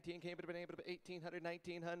 18, 19, came but been able to be 1,800,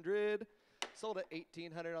 1,900. Sold at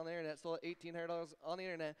 $1,800 on the internet. Sold at $1,800 on the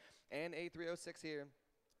internet. And A306 here.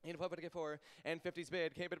 And if I get 4 and 50's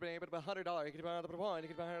bid, came but $100. You can buy another 1. You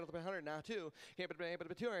can buy another 100 now 2. Came but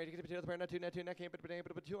 $200. You can buy another 2 now 2 now came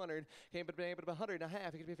but $200. Came but $100 and a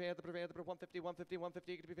half. You can be paid the 150, 150,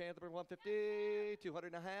 150. You can be paid the 150, 200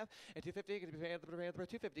 and a half, and 250. You can be paid the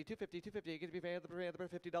 250, 250, 250. You can be paid the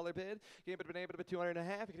 $50 bid. Came but $200 and a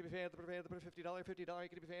half. You can be paid the $50, $50. You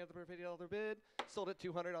can be paid the $50 bid. Sold at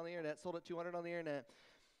 200 on the internet. Sold at 200 on the internet.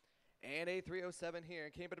 And a 307 here.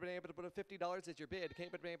 Came but able to put $50 as your bid. Came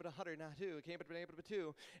but able to 100 now 2. Came but able to put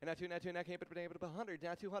 2. And now 2 now 2 now came but able to put 100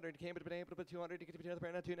 now 200. Came but able to put 200. You get to be the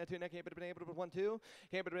brand now 2 now 2 now came but able to put 1 2.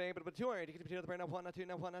 Came but able to put 200. You get to be the brand now 1 now 2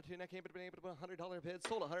 now 1 now 2 now came but able to put $100 bid.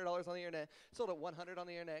 Sold $100 on the internet. Sold at 100 on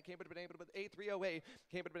the internet. Came but able to put a 308.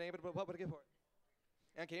 Came but able to put what would I give for it?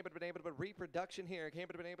 And came but been able to put reproduction here. Came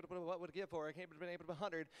but been able to put what would it give for it? Came but been able to put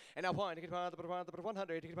 100. And now 1. You can buy the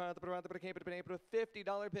 100. You can buy the came but been able to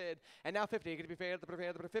 $50 bid. And now 50. You can be paid the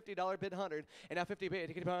 $50 bid 100. And now 50 bid.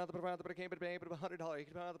 You can buy the came but been able to $100. You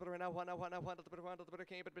can buy the now 1 now 1 now 1 the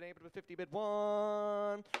came but been able to 50 bid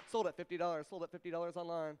 1. Sold at $50. Sold at $50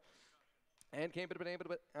 online. And came but been able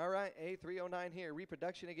to, all right, a 309 here,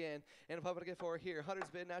 reproduction again. And if I would get 4 here,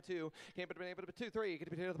 100's bid now 2. Came but been able to put 2 3. Could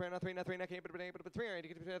be the brand now 3 now 3 now came but been able to put 300.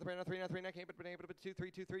 Could be the brand now 3 now 3 now came but been able to put 2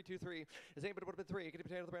 3 2 3 2 3. Is able to put 3. Could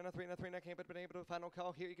be the brand now 3 now 3 now came but been able to final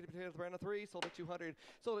call here. You could be the brand now 3. Sold at 200.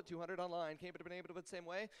 Sold at 200 online. Came but been able to put same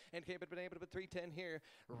way. And came but been able to put 310 here.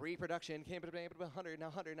 Reproduction. Came but been able to put 100.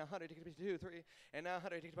 Now 100. Now 100. You could be 2 3. And now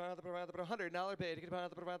 100. You could buy the $100 bid. You could buy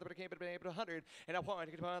the came but been able to 100. And now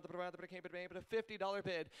 1. You could buy the came but been able to $50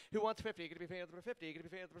 bid. Who wants 50? You could be paid the 50. You could be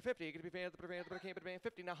paid the 50. You could be paid the came but been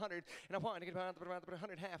 50. Now 100. And now 1. You could buy the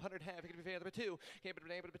 100 half. 100 half. You could be paid the 2. Came but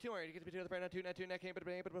been able to 200. You could be paid the brand now 2 now 2 now came but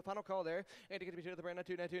been able to final call there. And you could be paid the brand now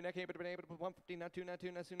 2 now 2 now came but been able to 150 now 2 now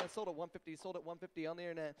 2 now soon. Sold at 150. Sold at 150 on the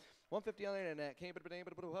internet. 150 on the internet. Came but been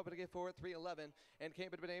able to put what would get for it 311. And came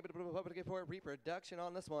but been able to put what would get for it reproduction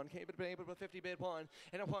on this one. Came but been able to put 50 bid 1.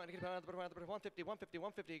 And now 1. You could buy the 150 150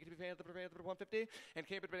 150. You could be paid the 150. And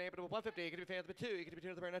came but been able to 150. You could be paid the 2. You could be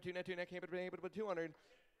paid the brand now 2 now 2 now came but been able to put 200.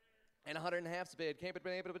 And 100 and a half's bid. Came but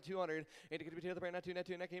been able to put 200. And you could be the brand now 2 now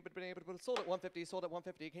 2 now came but been able to put sold at 150. Sold at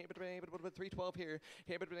 150. Came but been able to put 312 here.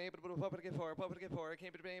 Came but been able to put what would it get for? What would it get for? Came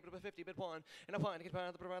but been able to put 50 bid 1. And now 1. You could buy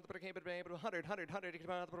the came but been able to 100 100 100. You could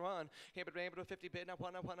buy the 1. Came but been able to 50 bid now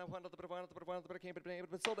 1 now 1 now 1 the came but been able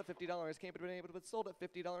to put sold at $50. Came but been able to put sold at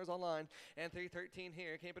 $50 online. And 313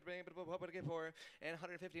 here. Came but been able to put what would it get for? And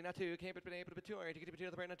 150 now 2. Came but been able to put 200. You could be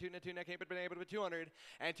the brand now 2 now 2 now came but been able to put 200.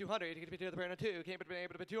 And 200. You could be the brand now 2. Came but been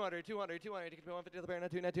able to put 200 200 200. You could be 150 the brand now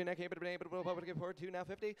 2 now 2 now came but been able to put what would it get for 2 now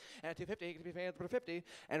 50. And 250. You could be paid the 50.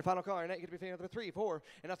 And final call. And you could be paid the 3 4.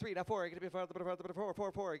 And now 3 now 4. You could be paid the 4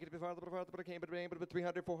 4 4. You could be paid the came but been able to put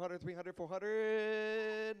 300 400 300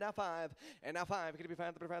 400. Now 5. And now 5. You could be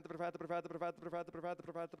paid the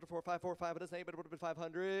 4 5 4 5. It is but it would have been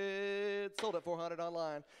 500. Sold at 400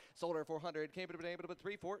 online. Sold at 400. Came but been able to put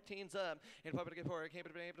 314s up. And what would it get for? Came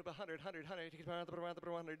but been able to put 100 100 100. You could be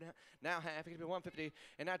the 100. Now half. You could be 150.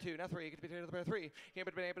 And now 2 now 3. You could be the 3. Came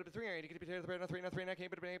but been able to put 300. You could be the brand now 3 now 3 now came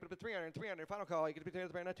but been able to put 300 300. Final call. You could be the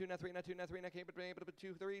brand now 2 now 3 now 2 now 3 now came but been able to put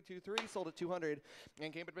 2 3 2 3. Sold at 200.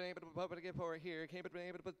 And came but been able to put what would it get for here? Came but been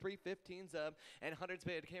able to put 315s up. And 100's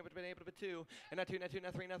bid. Came but been able to put 2. And now 2 now 2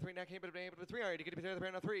 now 3 now 3 now came but been able to put 300. You could be the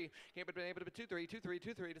brand now 3. Came but been able to put 2 3 2 3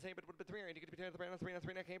 2 3. The same but would have been 300. You could be the brand now 3 now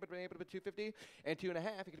 3 now came but been able to put 250. And 2 and a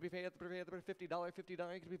half. You could be paid the $50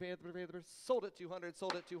 $50. You could be paid the sold at 200.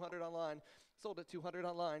 Sold at 200 online. Sold at 200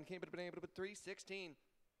 online. Came but been able to put 316.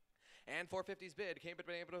 And 450's bid. Came but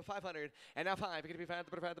been able to 500. And now 5. You could be found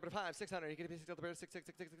the 5 600. You could be 6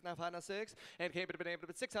 now 5 now 6. And came but been able to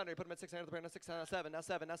put 600. Put him at 600 the brand now 6 now 7 now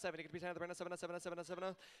 7 now 7. You could be found the brand now 7 now 7 now 7 now 7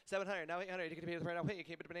 now 700. Now 800. You could be the brand now 8. You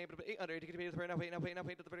came but been able to put 800. You could be the brand now 8 now 8 now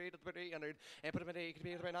 8 to the 800. And put him at 8. You could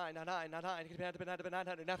be the brand 9 now 9 now 9. You could be found the brand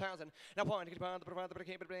 900 now 1000. Now 1. You could be found the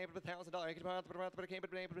came but been able to put $1,000. You could be found the came but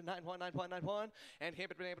been able to put 919191. And came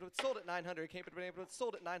but been able to put sold at 900. Came but been able to put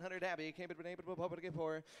sold at 900 Abby. Came but been able to put what would it get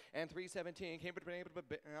for? And 317. Came but been able to put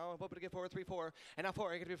what would it get for 3 4. And now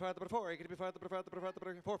 4. You could be found the 4. You could be found the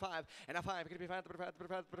 4 5. And now 5. You could be found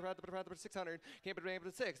the 600. Came but been able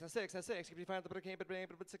to 6 now 6 now 6. You could be found the came but been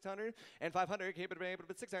able to put 600. And 500. Came but been able to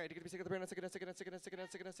put 600. You could be sick of the brand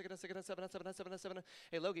 7.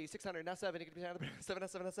 Hey Logie 600 now 7. You could be found the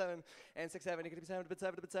 7 and 6 7. You could be 7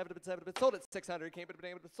 but sold at 600. Came but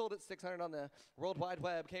been able to sold at 600 on the World Wide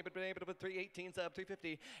Web. Came but been able to put 318s up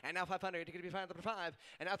 350. And now 500. You could be found the 5.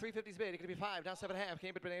 And now 350. 50's bid. It could be 5. Now 7.5.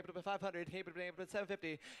 Came but been able to be 500. Came but been able to be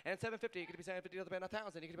 750. And 750. It could be 750 to the bid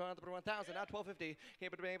 1,000. You could be on the bid 1,000. Now 1250. Came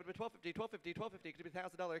but been able to be 1250. 1250. 1250. It could be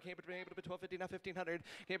 $1,000. Came but been able to be 1250. Now 1,500.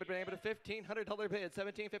 Came but been able to $1,500 bid.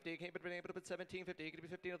 1750. Came but been able to bid 1750. It could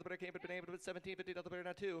be 15 to the bidder. Came but been able to bid 1750 to the bidder.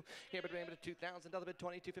 Now 2. Came but been able to $2,000 bid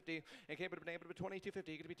 2250. And came but been able to bid 2250.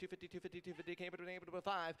 It could be 250. 250. 250. Came but been able to bid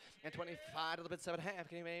 5. And 25 to the bid 7.5.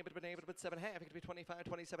 Came but been able to bid 7.5. It could be 25.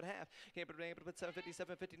 27.5. Came but been able to bid 750.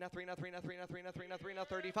 750. Now 3. Now 3. Now 3. Now 3. Now 3. Now 3. Now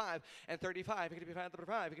 35. And 35. It could be 5 to the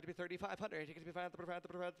 5. It could be 3,500. It could be 5 to the 5 to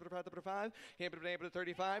the 5 to the 5 to the 5. Came but been able to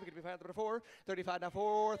 35. It could be 5 to the 4. 35 now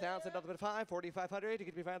 4,000 to the 5. 4,500. It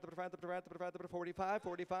could be 5 to the 5 to the 5 to the 5 to the 45.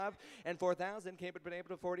 45 and 4,000. Came but been able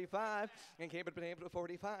to 45. And came but been able to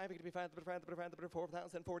 45. It could be 5 to the 5 to the 5 to the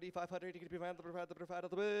 4,000. 4,500. It could be 5 to the 5 to the 5 to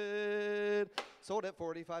the bid. Sold at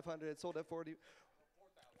 4,500. Sold at 40.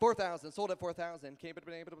 4,000, sold at 4,000. Came but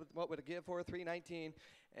been able to, what would it give for? 319.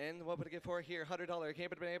 And what would it give for here? $100. Came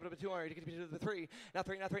but been able to 200. You could be to the 3. Now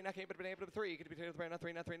 3. Now 3. Now came but been able to 3. You could be to the 3. Now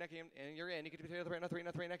 3. Now 3. Now came and you're in. You could be to the 3. Now 3.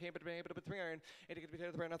 Now 3. Now came but been able to 300. And you could be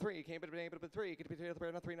to the 3. Now 3. Came but been able to 3. You could be to the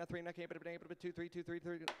 3. Now 3. Now 3. Now came but been able to 2 3 2 3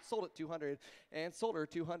 3. Sold at 200. And sold her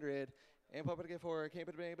 200. And what would it get for? Came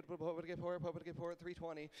but been able to what would it get for? What would it get for?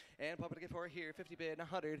 320. And what would it get for here? 50 bid,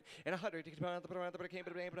 100. And 100. You could put around the but it came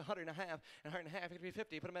but been able to 100 and a half. And 100 and a half. It could be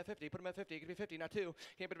 50. Put them at 50. Put them at 50. It could be 50. Now 2.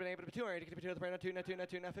 Came but been able to be 200. It could be 2 to the now 2. Now 2. Now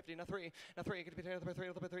 2. Now 50. Now 3. Now 3. It could be 2 to the 3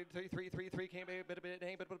 to the 3 3 3 3 3. Came but bit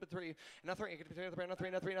came but 3. And now 3. It could be 2 to the now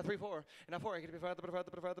 3. Now 3. Now 3 4. And now 4. It could be 5 to the 5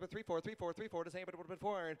 to the 5 to the 3 4 3 4 3 4. The same but would have been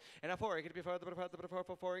 400. And now 4. It could be 5 to the 5 to the 4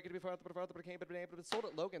 4 4. It could be 5 to the 5 to the came but been able to sold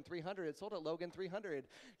at Logan 300. Sold at Logan 300.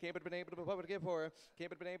 Came but been able to what would it give for? Came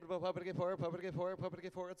but been able to what would it give for? What would it give for? What would it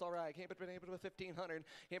give for? It's all right. Came but been able to 1,500.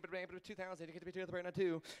 Came but been able to 2,000. You get to be 2 to the now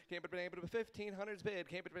 2. Came but been able to 1,500's bid.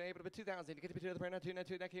 Came but been able to 2,000. You get to be 2 to the now 2. Now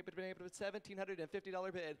 2. Now came but been able to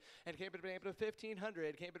 $1,750 bid. And came but been able to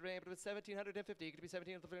 1,500. Came but been able to 1,750. You could be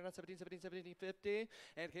 17 to the now 17 17 17 50.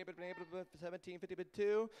 And came but been able to 1,750 bid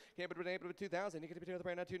 2. Came but been able to 2,000. You get to be 2 to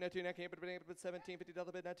the now 2. Now 2. Now came but been able to 1,750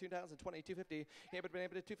 bid. Now 2,000. 20 250. Came but been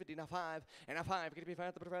able to 250. Now 5. And now 5. It could be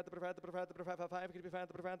 5 to the 5 to the 5 to the 5 to the 5 5. It could be 5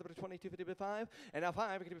 to the 5 to the 20 250 bid 5. And now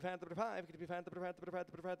 5. It could be 5 to the 5. It could be 5 to the 5 to the 5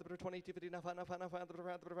 to the 5 to the 20 250. Now 5. Now 5. Now 5 to the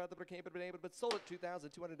 5 to the 5 to the came but been able but sold at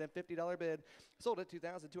 $2,250 bid. Sold at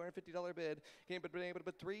 $2,250 bid. Came but been able to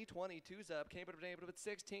put 322's up. Came but been able to put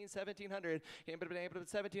 16 1,700. Came but been able to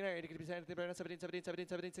put 1,700. It could be 17 17 17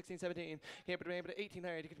 17 16 17. Came but been able to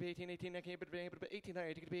 1,800. It could be 18 18. Now came but been able to put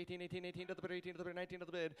 1,800. It could be 18 18 18 to the bid 18 to the bid 19 to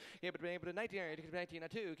the bid. Came but been able to 1,900. It could be 19 now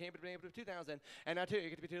 2. Came but been able to 2,000. And now 2. It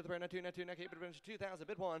could be 2 to the bid now 2 now 2. Now came but been 2,000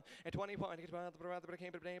 bid 1 and 21. It could be around the bid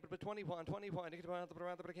came but been able to put 21 21. It could be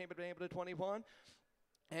around the bid came but been able to 21.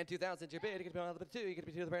 And 2,000's your bid. You could be on the 2. You could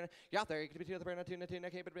be 2 to the brand. You out there. You could be 2 to the brand. 2 2. Now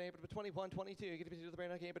came but been able to put 21 22. You could be 2 to the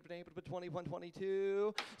brand. Came but been able to put 21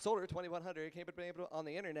 22. Sold her 2,100. Came but been able to on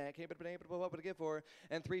the internet. Came but been able to what would it give for?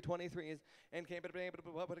 And 323s. And came but been able to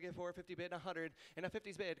what would it give for? 50 bid 100. And a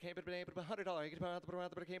 50's bid. Came but been able to put $100. You could be on the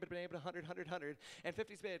brand. Came but been able to 100 100 100. And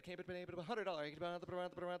 50's bid. Came but been able to $100. You could be on the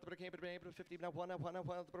brand. Came but been able to 50. Now 1 1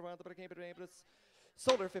 1 came but been able to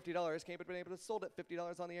sold her $50. Came but been able to sold at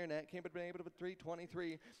 $50 on the internet. Came but been able to put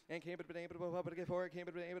 323. And came but been able to what would it get for? Came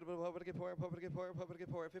but been able to what would it get for? What would it get for? What would it get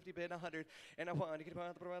for? 50 bid 100. And a 1. You can buy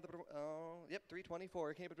the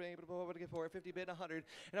 324. Came but been able to what would it get for? 50 bid 100.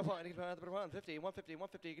 And a 1. You can buy the 150. 150.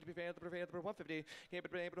 150. You could be paid the 150. Came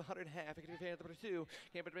but been able to 100 and a half. You could be paid the 2.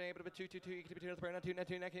 Came but been able to put 222. You could be paid the 2 now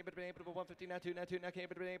 2. Now came but been able to put 150. Now 2 now 2. Now came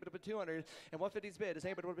but been able to put 200. And 150's bid is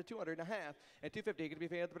able to put 200 and a half. And 250. You could be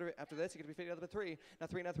paid after this. You could be paid the 3. Now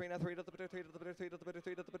 3 now 3 now 3 to the 3 to the 3 to the 3 to the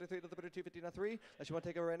 3 to the 3 to the 250 now 3. Unless you want to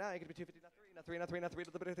take over right now, you could be 250 now 3 now 3 now 3 now 3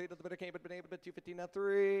 to the 3 to the came but been able to put 250 now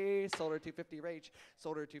 3. Sold her 250 rage.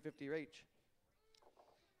 Sold her 250 rage.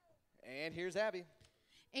 And here's Abby.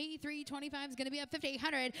 83.25 is going to be up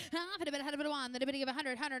 5,800. Half a bit, had a bit of 1. The bit of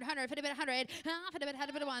 100, 100, 100, 50 bit 100. Half a bit, had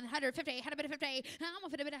a bit of 1. 150, had a bit of 50. Half a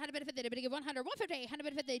bit, had a bit of 50. The bit of 100, 150, had a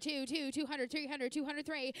bit of 50. 2, 2, 200, 300,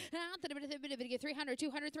 203. Half the bit of 300,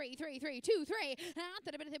 203, 3, 3, 2, 3. Half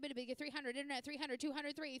the bit of 300, internet 300,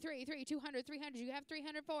 203, 3, 3, 200, 300. You have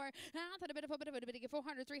 304. Half the bit of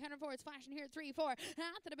 400, 304. It's flashing here 3, 4.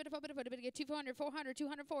 Half the bit of 200, 400,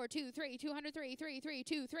 204, 2, 3, 203, 3, 3,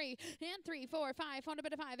 2, 3, and 3, 4, 5. On a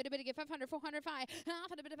bit of 5. A bit of 500, 405.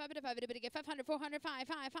 Half a bit of 5, a bit of 5. A bit of 500, 405,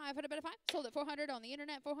 5, 5. A bit of 5. Sold at 400 on the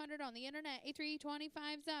internet. 400 on the internet.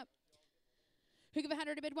 A325's up. Who give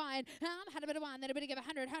 100 a bid wine? Had a bit of wine, then a bit give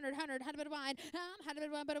 100, 100, 100, had a bit of wine. Had a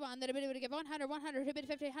bit of wine, then a bit would give 100, 100, a bit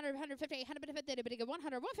 50, 100, 150, had a bit of it, then a bit give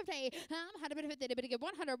 100, 150. Had a bit of it, then a bit give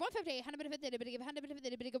 100, 150, had a bit of it, then a bit give 100,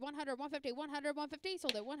 then a bit give 100, 150, 100, 150.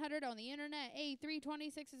 Sold at 100 on the internet.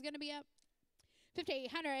 A326 is going to be up.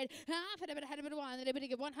 50, 100, for the bit had a bit of one, then a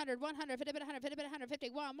bit of 100, 100, for the bit 100, for the bit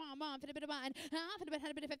 150, 1, for the bit of 1, for the bit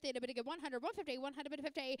had a bit of 50, a bit of 100, 150, 100, bit of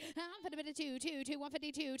 50, for the bit of 2, 2, 2,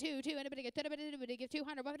 152, 2, 2, and a bit of 30, bit of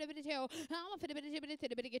 200, 1 for the bit of 2, for the bit of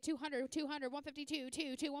 2, bit of 200, 200, 152,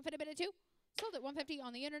 2, 2, 1 for the bit of 2. Sold at 150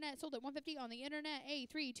 on the internet, sold at 150 on the internet.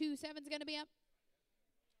 A327 is going to be up.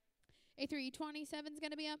 A327 is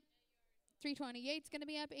going to be up. 328 is going to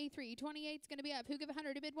be up. A328 is going to be up. Who give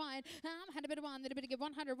 100 a bid wine? Had a bit of one, then a bit of give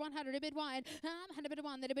 100, 100 a bid wine. Had a bit of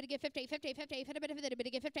one, then a bit of give 50, 50, 50. For a bit of it, a bit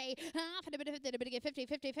of give 50. For a bit of it, a bit of give 50,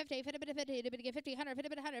 50, 50. For a bit of it, a bit of give 50, 100. For a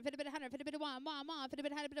bit of 100, for a bit of 100, for a bit of one, for a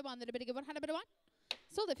bit had a bit of one, then a bit of give 100, bit of one.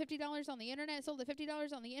 Sold at $50 on the internet. Sold at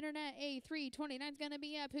 $50 on the internet. A329 is going to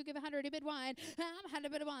be up. Who give 100 a bid wine? Had a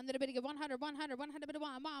bit of one, then a bit of give 100, 100, 100 a bit of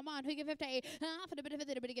one, who give 50? For the bit of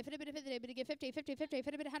it, a bit of give 50, bit of it, a bit of give 50, 50, 50.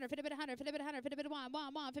 For the bit of 100, for the bit of 100, for the bit of 100, for the bit of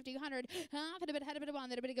one, 50, 100. For the bit had a bit of one,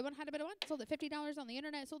 then a bit of give 100, a bit of one. Sold at $50 on the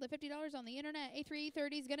internet. Sold at $50 on the internet.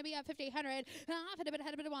 A330 is going to be up. 50, 100. For the bit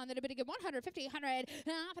had a bit of one, then a bit of give 100, 50, 100.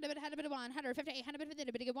 For the bit had a bit of 100, 50, 100, bit of it,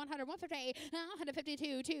 a bit of give 100, 150.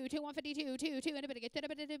 152, 2, 2, 152, 2, 2, and a bit of get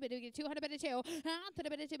 200, bit of 2. To the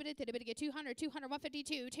bit of 2, bit of get 200, 200,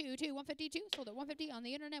 152, 2, 2, 152. Sold at 150 on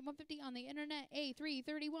the internet. 150 on the internet.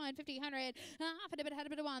 A331, 50, 100. For the bit had a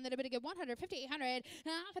bit of one, then a bit of get 100, 50, 100.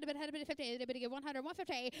 For the bit had a bit of 50, then a bit of get 100,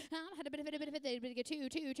 150. Had a bit of it, a bit of it, a bit of get 2,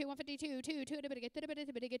 2, 2, 152, 2, 2, and a bit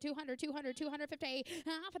of get 200, 200, 250.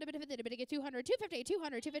 For the bit of it, a bit of get 200, 250,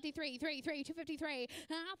 200, 253, 3, 3, 253.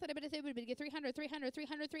 For the bit of it, a bit of get 300, 300,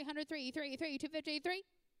 300, 300, 3, 3, 3, 253.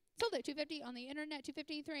 Sold at 250 on the internet,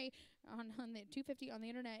 253 on the 250 on the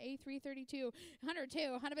internet. A332,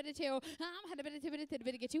 102, 100 bit of 2, 100 bit of 2,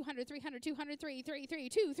 bit of get 200, 300, 203, 3, 3,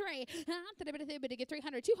 2, 3, the bit of get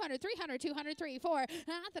 300, 200, 300, 200, 3, 4,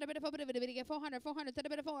 the bit of a bit of get 400, 400, the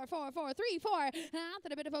bit of 4, 4, 4, 3, 4,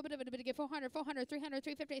 the bit of a bit of get 400, 400, 300,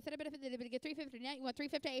 350, the bit of it, get 350, now you want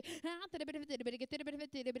 350, the bit of it, bit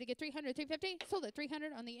of get 300, 350, sold at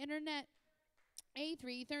 300 on the internet.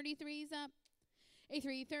 A333 is up.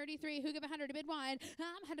 A333, who give 100 a bid wine?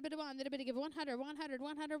 Had a bit of one, then a bit of give 100, 100,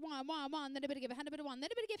 100, 1, then a bit of give 100 bit of one, then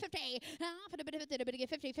a bit of give 50. For the bit of it, then a bit of give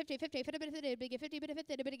 50, 50, 50. For the bit of it, a bit of give 50, bit of it,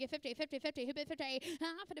 then a bit of give 50, 50, 50. Who bid 50?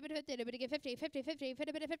 For the bit of it, then a bit of give 50, 50, 50. For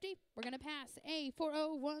the bit of 50, we're going to pass.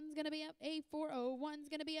 A401's going to be up. A401's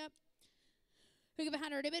going to be up. Who give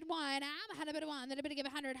 100 a bid wine? Had a bit of one, then a bit of give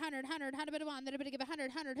 100, 100, 100, had a bit of one, then a bit of give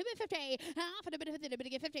 100, 100. Who bid 50? For the bit of it, then a bit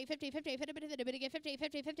of give 50, 50, 50. For the bit of it, a bit of give 50,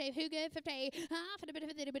 50, 50. Who give 50? For the bit of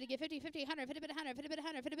it, then a bit of give 50, 50, 100. For the bit of 100, for the bit of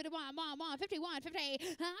 100, for the bit of 1, 51, 50.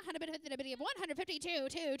 Had a bit of it, then a bit of give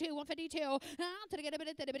 152, 2, 2, 152. To get a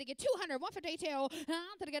bit of it, then a bit of give 200, 152.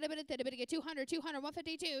 To get a bit of it, then a bit of give 200, 200,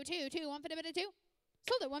 152, 2, 2, 1 for the bit of 2.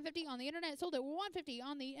 Sold at 150 on the internet. Sold at 150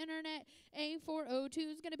 on the internet.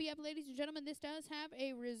 A402 is going to be up, ladies and gentlemen. This does have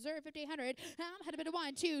a reserve 50-100. Had a bit of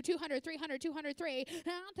 1, 2, 200, 300, 203.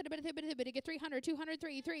 Had a bit of get 300,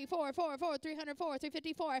 203, 3, 4, 4, 4, 304,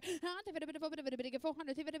 354. Had a bit of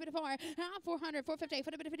 400, 3 bit of 4. 400, 450. For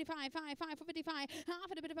a bit of 55, 5, 455.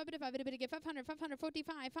 For a bit of 5, a bit of get 500,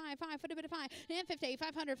 545, 5, 5. For a bit of 5, and 50,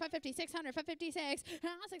 500, 550, 600, 556.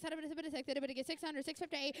 600, a bit of 6, a bit of get 600,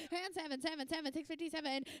 650. And 7, 7, 7, 650.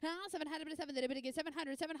 7 had a bit of 7, then a bit of get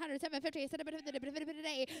 700, 700, 750, said a bit of a bit of a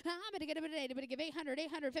day. But to get a bit of a day, but to give 800,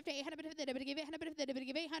 850, had a bit of a day, but to give 800, bit to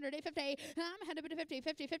give 800, 850, had a bit of 50,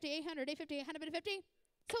 50, 50, 800, 850, had a bit of 50.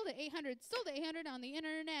 Sold at 800 on the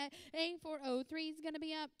internet. A403 is going to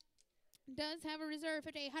be up. Does have a reserve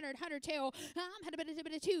 50, 100, 102. Had a bit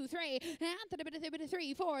of 2, 3. Had a bit of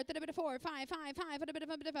 3, 4. Had a bit of 4, 5, 5, 5. Had a bit of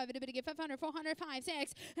 5. Had a bit of 500, 400, 5,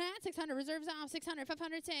 6. 600 reserves off. 600,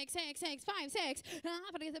 500, 6, 6, 6, 5, 6.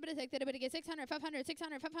 Had a bit of 6. Had a bit of get 600, 500,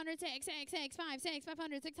 600, 500, 6, 6, 6, 5, 6,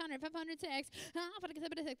 500, 600, 500, 6. Had a bit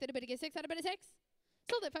of 6. Had a bit of get 6. Had a bit of 6.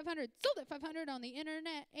 Sold at 500. Sold at 500 on the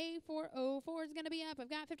internet. A404 is going to be up. I've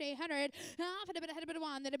got 5800. Had a bit of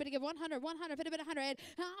 1. Then a bit of give 100. 100. Fit a bit of 100.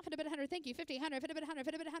 Fit a bit of 100. Thank you. 50. 100. Fit a bit of 100.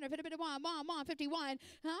 Fit a bit of 100. Fit a bit of 1. 51.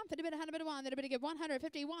 Fit a bit of 100. Bit of 1. Then a bit of give 100.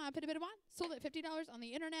 51. Fit a bit of 1. Sold at $50 on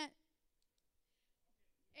the internet.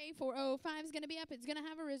 A405 is going to be up. It's going to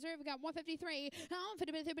have a reserve. We got 153. For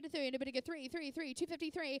the bit of 3. Anybody get 3, 3, 3,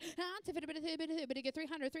 253. To fit a bit of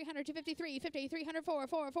 300, 300, 253, 50, 304,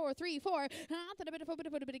 4, 4, 3, 4. To the bit of 4,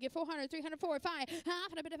 get 400, 304, 5.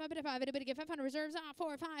 For the bit of 5, anybody get 500 reserves off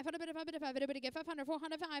 4, 5. For the bit of 5, anybody get 500,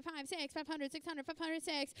 400, 5, 5, 6, 500, 600,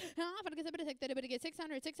 506. For the bit of 6, anybody get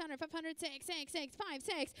 600, 600, 506, 6, 6, 5,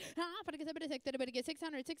 6. For the bit of 6, anybody get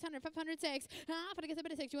 600, 600, 506. For the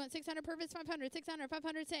bit of 6, you want 600 purpose, 500, 600,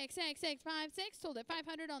 500. 6, 6, 6, 5, 6. Sold at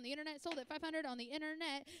 500 on the internet. Sold at 500 on the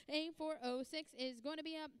internet. A406 is going to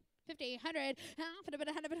be up 50, 100. For the bit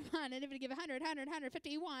of 100, anybody give 100, 100,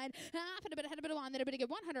 151. For the bit of 101, anybody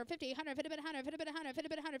give 150, 100, for the bit of 100, for the bit of 100, for the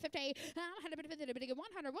bit of 150. 100 bit of 50, anybody give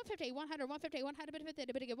 100, 150, 100, 150, 100 bit of 50,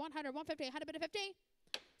 anybody give 100, 150, 100 bit of 50.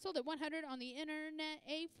 Sold at 100 on the internet.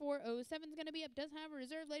 A407 is going to be up. Does have a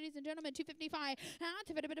reserve, ladies and gentlemen. 255.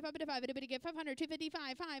 To fit a bit of 5. Anybody get 500.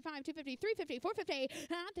 255. 5, 5, 250. 350. 450.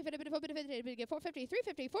 To fit a bit of 50. Anybody get 450.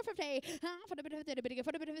 350. 450. For the bit of 50. Anybody get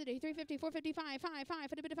 40 bit of 50. 350. 455. 5, 5.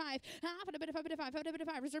 For the bit of 5. For the bit of 5. For the bit of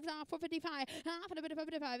 5. Reserves off. 455. For the bit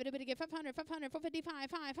of 5. Anybody get 500. 500. 455.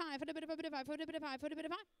 5, 5. For the bit of 5. For the bit of 5. For the bit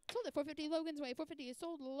of 5. Sold at 450 Logan's Way. 450 is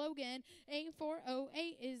sold. Logan.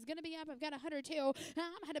 A408 is going to be up. I've got 102.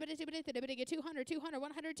 Had a bit of get 200, 200,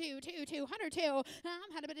 102, 2, 202.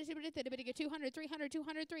 Had a bit of get 200, 300,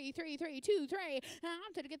 203, 3, 3, 2, 3.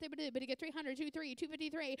 To get the bit get 300, 2, 3,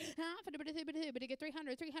 253. For the bit get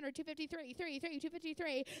 300, 300, 253, 3, 3,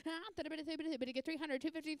 253. To the bit get 300,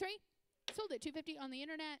 253. Sold at 250 on the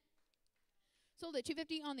internet. Sold at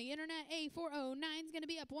 250 on the internet. A409 is going to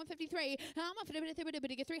be up 153. For the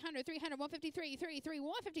bit get 300, 300, 153, 3, 3,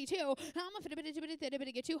 152. For the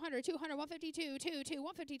bit get 200, 200, 152, 2, 2,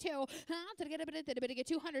 152. To get a bit get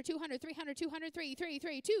 200, 200, 300, 203, 3,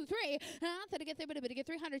 3, 2, 3. To get the bit get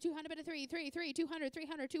 300, 200, 3, 3, 3, 200,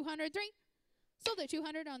 300, 200, 3. Sold at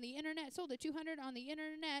 200 on the internet. Sold at 200 on the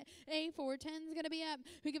internet. A410 is going to be up.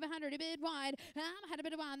 We give 100 a bid wide. Had a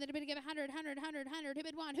bid wide. Then a bid give 100, 100, 100, 100. A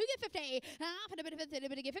bid wide. Who get 50? For the bid of 50. A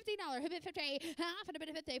bid get $50. Who bid 50? For the bid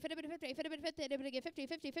of 50. For the bid of 50. For the bid of 50. A bid get 50,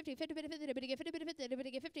 50, 50. For the bid of 50. A bid get 50, bid of 50. A bid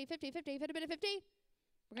get 50, 50, 50. For the bid of 50.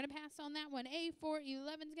 We're going to pass on that one.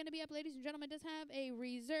 A411 is going to be up, ladies and gentlemen. Does have a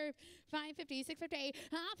reserve. 550, 650.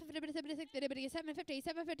 For the bit of 650. A bid get 750,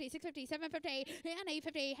 750, 650, 750. And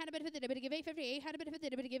 850. Had a bid of 50. A bid give 850. Had a bid of 50.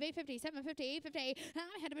 A bid give 850, 750, 850.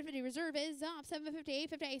 Had a bid of 50. Reserve is off.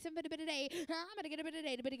 750, 850, 750 bid a day. I'm going to get a bid a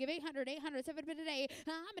day. A bid give 800, 800, 7 bid a day.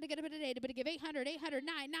 I'm going to get a bid a day. A bid give 800, 800,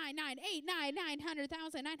 9, 9, 9, 8, 9,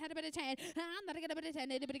 900,000, 900 bid of 10. I'm going to get a bid of 10.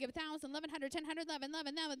 A bid give 1,000, 1,100, 1,000, 11,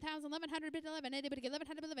 11, 11,000, 1,100 bid 11. A bid give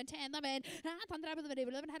 1100, 11, 10, 11.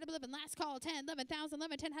 11, 11, last call, 10, 11,000,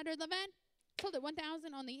 11, 10, 11. Sold at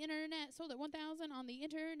 1,000 on the internet. Sold at 1,000 on the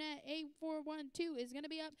internet. A412 is going to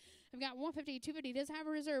be up. I've got 150, 250. Does have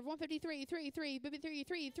a reserve. 153, 3, 3, 3,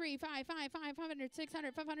 3, 3, 5, 5, 5, 500,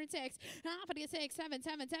 600, 506. I'm going to get 6, 7,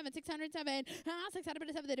 7, 7, 607.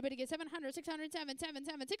 600, 7, they're going to get 700, 607, 7,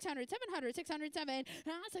 7, 600, 700, 607.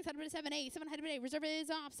 600, 7, 8, 700, 8. Reserve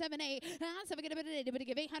is off. 7, 8. 7, get a bit a day. They're going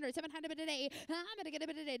to give 800, 700 bit a day. I'm going to get a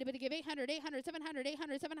bit a day. They're going to give 800, 800, 700,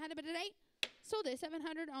 800, 700 bit a day. Sold at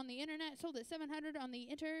 700 on the internet. Sold at 700 on the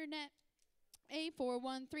internet.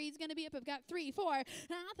 A413 is going to be up. I've got 3, 4.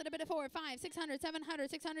 To the bit of 4, 5, 600, 700,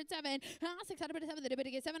 607. 600 bit of 7. The bit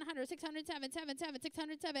of get 700, 607, 7, 7,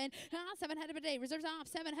 607. 700 bit a day. Reserves off.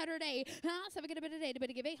 700 a day. 7 get a bit a day. The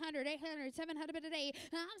bit of give 800, 800, 700 bit a day.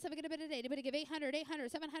 7 get a bit a day. The bit of give 800,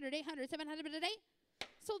 800, 700, 800, 700 bit a day.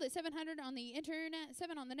 Sold at 700 on the internet,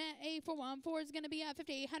 7 on the net. A414 is going to be up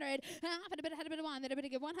 5,800. For the bit of 1, then a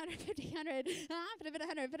bit of 100, 1,500. For the bit of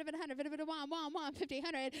 100, for the bit of 100, for the bit of 1, 1, 1,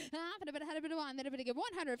 1,500. For the bit of 100, 1, then a bit of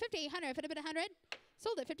 100, 1,500. For the bit of 100,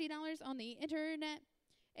 sold at $50 on the internet.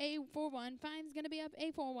 A415 is going to be up.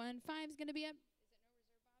 A415 is going to be up.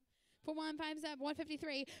 415 is up.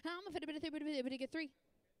 153. For the bit of 3, bit of get 3.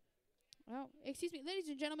 Oh, excuse me, ladies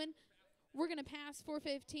and gentlemen. We're going to pass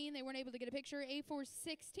 415. They weren't able to get a picture.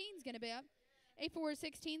 A416 is going to be up.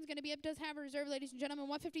 A416 is going to be up. Does have a reserve, ladies and gentlemen.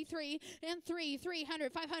 153 and 3, 300,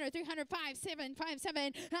 500, 300, 5, 7, 5,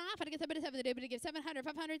 7. For to get the bit of 7, the day to get 700,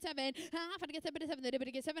 507. For to get the bit of 7, the day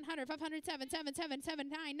to get 700, 507, 7, 7, 7,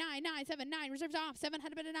 9, 9, 9, 7, 9. Reserves off.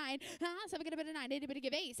 700 bit of 9. 7 get a bit of 9. Day to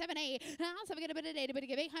give 8, 7, 8. 7 get a bit of day to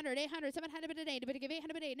give 800, 800, 700 bit of day to give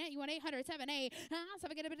 800 bit of 8. Net you want 800, 7, 8.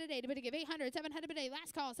 7 get a bit of day to give 800, 700 bit of day.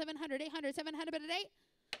 Last call, 700, 800, 700 bit of day.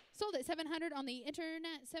 Sold at 700 on the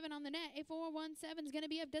internet, 7 on the net. 8417 is going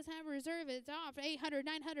to be up. Does have a reserve. It's off. 800,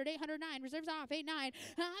 900, 809. Reserves off. 89.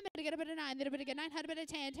 I'm going to get a bit of 9. Then a bit of 900, bit of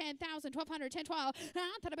 10, 10,000, 1,200, 10, 12.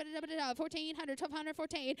 I'm going to bit of 1,400, 1,200,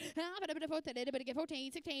 14. I'm going to bit of 14. A bit of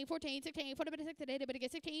 14, 16, 14, 16. 4 bit of 16. A bit of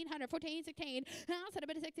 1,600, 14, 16. I'm going to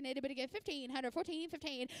bit of 16. A bit of 1,500, 14,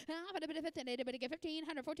 15. I'm going to bit of 15. A bit of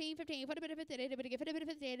 1,500, 14, 15. 4 bit of 15. A bit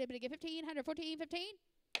of 15. A bit of 1,500, 14, 15.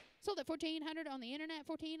 Sold at 1,400 on the internet,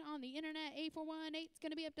 14 on the internet. 8418 is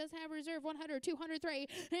going to be up. Does have a reserve. 100, 203,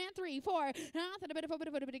 and 3, 4. Nothing a bit of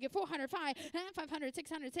 405, and 500,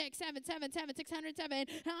 606, 7, 7, 7, 607.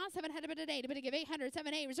 7 had a bit of 8, a bit of 800,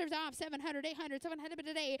 7, 8. Reserves off. 700, 800, 7 had a bit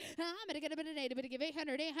of 8. I'm going to get a bit of 8, a bit of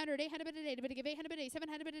 800, 800, 8 had a bit of 8, a bit of 800, 8, 7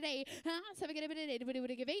 had a bit of 8. 7 get a bit of 8, a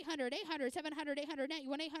bit of 800, 800, 700, 800. Net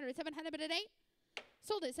you won 800, 7 had a bit of 8.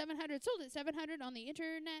 Sold at 700, sold at 700 on the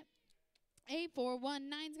internet.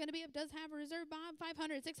 8419 is going to be up. Does have a reserve. Bob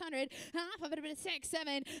 500, 600. Half of it, a bit of 6,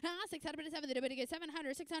 7. 6 out of it, 7. Then a bit of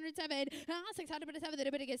 700, 607. 6 out of it, 7. Then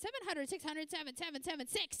a bit of 700, 607, 7, 7,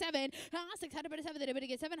 6, 7. 6 out of it, 7. Then a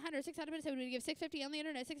bit of 700, 6 out of it, 7. We give 650 on the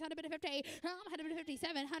internet. 6 out of it, 50. Had a bit of 50,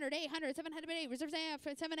 700, 800, 7 had a bit of 8. Reserves AF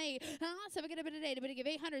 7, 8. 7 get a bit of 8. A bit of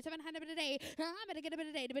 800, 7 had a bit of 8. I'm going to get a bit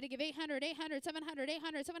of 8. A bit of 800, 800, 700,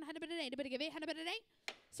 800, 7 had a bit of 8. A bit of 8 had a bit of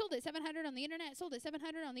 8. Sold at 700 on the internet. Sold at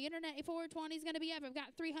 700 on the internet. 420 is going to be up. I've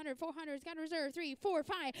got 300, 400. It's got a reserve. 3, 4,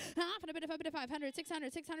 5. Half and a bit of 500,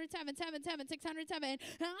 600, 600, 7, 7, 7, 607.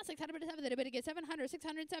 6 had a bit of 7. Then a bit of 700,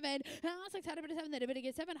 607. 6 had a bit of 7. Then a bit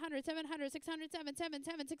of 700, 700, 607, 7,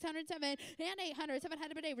 7, 607. And 800. 7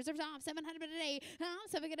 had a bit of 8. Reserves off. 7 had a bit of 8.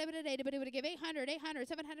 7 get a bit of 8. But it would give 800, 800.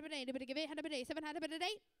 7 had a bit of 8. A bit of 8 had a bit of 8. 7 had a bit of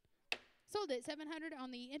 8. Sold at 700 on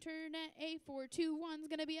the internet. 8421 is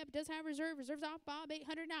going to be up. Does have reserve. Reserves off. Bob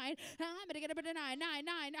 809. I'm going to get a bit of 9, 9,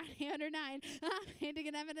 9, 909. I'm going to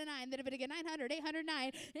get a bit of 9. Then a bit of 900,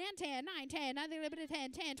 809. And 10, 9, 10. I'm going to get a bit of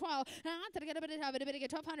 10, 10, 12. I'm going to get a bit of 12. A bit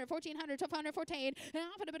of 1,200, 1,400, 1,200, 14.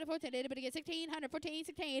 I'm going to get a bit of 14. A bit of 1,600, 14,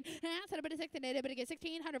 16. I'm going to get a bit of 16. A bit of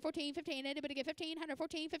 1,600, 14, 15. A bit of 1,500,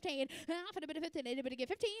 14, 15. I'm going to get a bit of 15. A bit of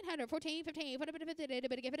 1,500, 14, 15. What a bit of 15. A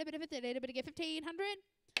bit of 15. A bit of 1,500.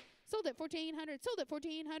 Sold at 1,400. Sold at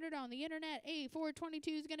 1,400 on the internet.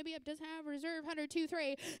 422 is going to be up. Does have reserve. 100, 2,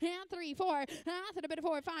 3. And 3, 4. A bit of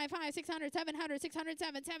 4, 5, 5, 600, 700,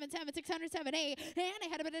 607, 7, 7, 607, 8. And I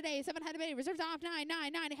had a bit of 8. 7 had a bit of 8. Reserves off. 9,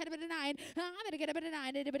 9, 9. I had a bit of 9. I'm going to get a bit of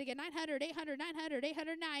 9. A bit of 900, 800, 900,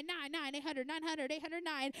 809, 9, 9, 800, 900,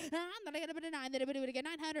 809. I'm going to get a bit of 9. Then a bit of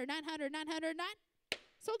 900, 900, 909.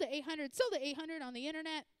 Sold at 800. Sold at 800 on the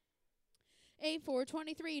internet.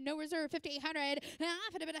 423, no reserve, 5,800.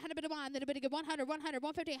 Had a bit of 1, then a bit of 100, 100,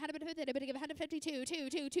 150, had a bit of 50, a bit of 152, 2,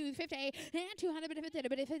 2, 250, and 200, a bit of 50, a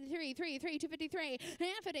bit of 53, 3, 3, 253,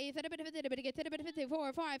 and 50, a bit of 50, a bit of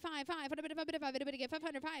 54, 5, 5, 5, a bit of 5, a bit of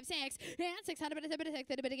 500, 5, 6, and 600, a bit of 6,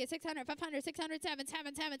 a bit of 600, 500, 600, 7,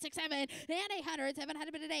 7, 7, 6, 7, and 800, 7 had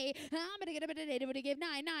a bit of 8. I'm going to get a bit of 8, a bit of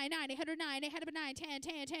 9, 9, 9, 809, 8 had a bit of 9, 10,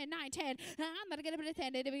 10, 10, 9, 10. I'm going to get a bit of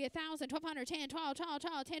 10, a bit of 1,000, 1,200, 10, 12, 12,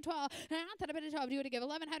 12, 10, 12. I'm going to bit of 12, do you to give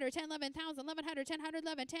 1,100, 10, 11,000, 1,100, 10, 100,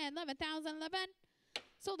 11, 10, 11,000, 11.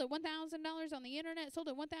 Sold at $1,000 on the internet. Sold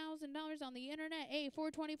at $1,000 on the internet.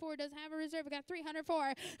 424 does have a reserve. We got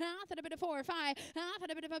 304. Had a bit of 4, 5.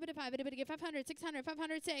 Had a bit of 5. A bit of 500, 600,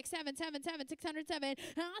 500, 6, 7, 7, 7, 607.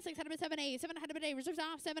 6 had a bit 7, 8. 7 had a bit 8. Reserves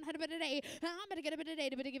off. 7 had a bit of 8. I'm going to get a bit of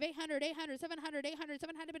 8. A bit of 800, 800, 700, 800.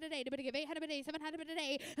 7 had a bit of 8. A bit of 8 had a bit of 8. 7 had a bit of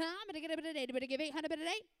 8. I'm going to get a bit of 8. A bit of 8 had a bit of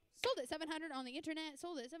 8. Sold at 700 on the internet.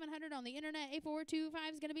 Sold at 700 on the internet.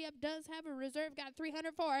 8425 is going to be up. Does have a reserve. Got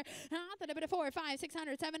 304. Had a bit of 4, 5,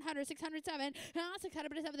 600, 700, 607. 6 had a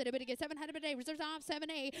bit of 7. A bit of 7 had a bit of 8. Reserves off.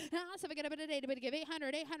 7, 8. 7 get a bit of 8. A bit of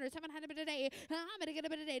 800, 800. 7 had a bit of 8. I'm going to get a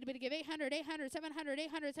bit of 8. A bit of 800, 800. 700,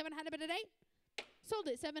 800. 7 had a bit of 8. Sold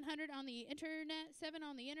at 700 on the internet. 7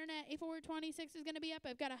 on the internet. 426 is going to be up.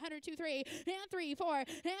 I've got 100, 2, 3, and 3, 4,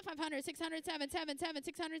 and 500, 600, 7, 7, 7,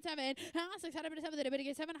 607. 6 had a bit of 7. A bit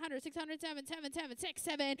of 700, 607, 7, 7, 6,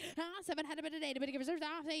 7. 7 had a bit of 8. A bit of reserves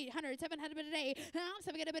off. 800. 7 had a bit of 8.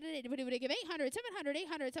 7 get a bit of 8. A bit of 800, 700,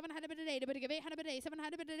 800. 7 had a bit of 8. A bit of 8 had a bit of 8. 7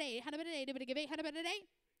 had a bit of 8. Had a bit of 8. A bit of 8 had a bit of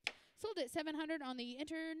 8. Sold at 700 on the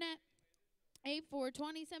internet.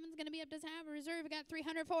 427 is going to be up. Does have a reserve. We got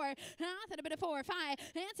 304. Had a bit of 4, 5,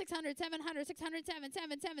 and 600, 700, 607,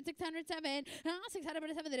 7, 7, 607. 6 had a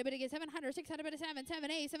bit of 7. Then a bit of 700. 6 had a bit of 7,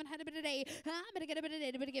 7, 8. 7 had a bit of 8. I'm going to get a bit of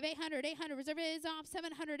 8. A bit of 800, 800. Reserve is off.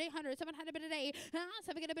 700, 800. 7 had a bit of 8.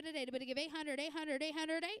 7 get a bit of 8. A bit of 800, 800,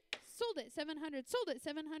 800, 8. Sold at 700. Sold at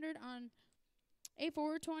 700 on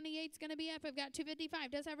A428 is going to be up. I've got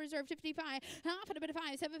 255. Does have reserve 55. Half at a bit of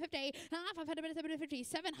 5. 750. Half at a bit of 750.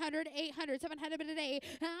 700. 800. 700 a bit a day.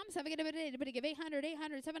 7 get a bit a day. But give 800.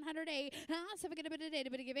 800. 700 a. 7 get a bit a day.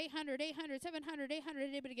 But give 800. 800. 700.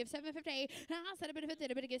 800. But give 750. Set a bit of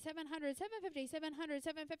 50. But give 700. 750. 700.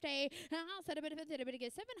 750. Set a bit of 50. But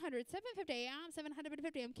give 700. 750.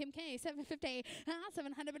 750. I'm Kim K. 750.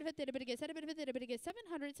 750. But give 750. But give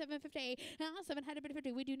 700. 750.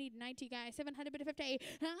 750. We do need an IT guy. 750.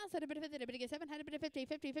 750. But give 750.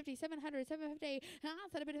 50. 50. 700. 750.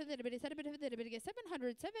 750. But give 750. But give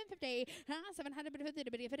 700. 750. 750.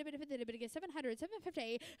 But give 750. But give 700.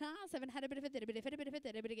 750. 750. But give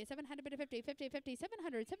 750. But give 750. 50. 50.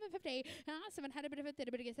 700. 750.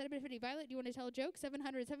 750. But give 750. Violet, do you want to tell a joke?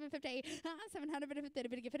 700. 750. 750.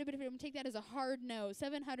 But give 750. I'm going to take that as a hard no.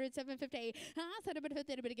 700. 750.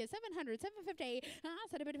 750. But give 700. 750.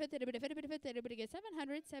 750. But give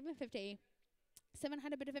 700. 750.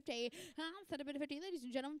 750. 750. Ladies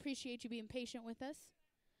and gentlemen, appreciate you being patient with us.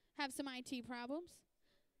 Have some IT problems.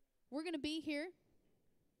 We're going to be here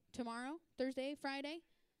tomorrow, Thursday, Friday.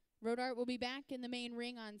 Road Art will be back in the main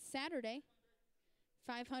ring on Saturday.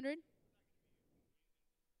 500.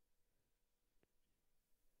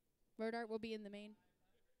 Road Art will be in the main.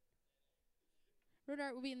 Road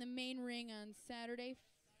Art will be in the main ring on Saturday.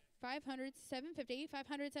 500, 750,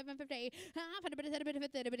 500, 750. Half a bit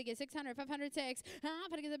of 600, 506. Half a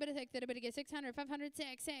bit of 600,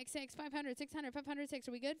 506, 6, 500, 600, 506.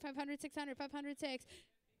 Are we good? 500, 600, 506.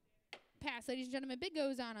 Pass, ladies and gentlemen. Bid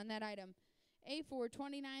goes on that item.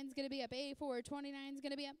 A429 is going to be up. A429 is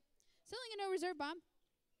going to be up. Selling a no reserve, Bob.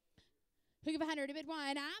 Who give 100 a bit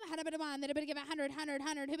wide? I'm 100 a bit of 1. Then a bit give 100, 100,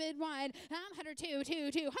 100 a bit wide. I'm 102, 2,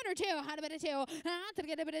 2, 102, 100 a bit of 2. I'm to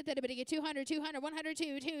get a bit of 200, 200,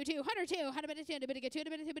 102, 2, 2, 102, 100 a bit of 2, a bit of 2, a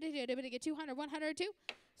bit of 2, a bit of 2, a bit of 200, 102.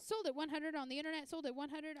 Sold at 100 on the internet. Sold at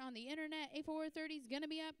 100 on the internet. A430 is going to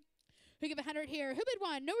be up. Who give 100 here? Who bid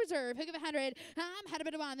 1? No reserve. Who give 100? I'm 100 a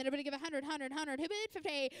bit of 1. Then a bit give 100, 100, 100. Who bid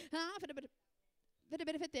 50? I'm a bit of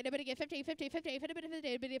 50, 50, 50, 50, 50,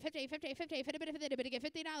 50, 50, 50, 50, 50, 50, 50,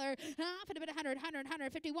 $50, half a bit 100, 100,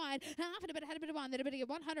 151, half a bit 101, then a bit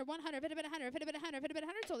 100, 100, 50 bit 100, 50 bit 100, 50 bit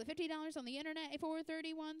 100, sold at $50 on the internet.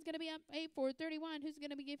 A431 is going to be up. A431, who's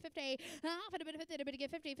going to be give 50, half a bit 50, a bit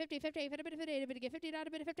 50, 50, 50, 50 bit 50, a bit $50, a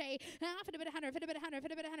bit 50, half a bit 100, 50 bit 100,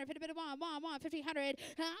 50 bit 100, 50 bit 1, 1, 50, 100,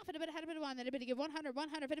 half a bit 101, then a bit 100,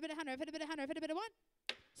 100, 50 bit 100, 50 bit 100, 50 bit 1,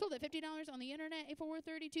 sold at $50 on the internet.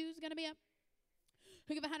 A432 is going to be up.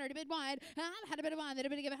 Who give 100 a bid wide? Had a bit of one. Then a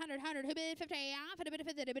bit give 100, 100. Who bid 50? Half a bit of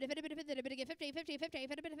 50. A bit of 50. A bit of 50, 50, 50. A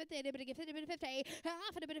bit of 50. A bit of 50. A bit of 50.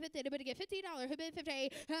 Half a bit of 50. A bit of $50. Who bid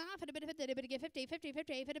 50? Half a bit of 50. A bit of 50, 50,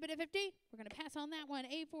 50. A bit of 50. We're going to pass on that one.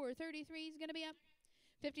 A433 is going to be up.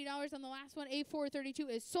 $50 on the last one. A432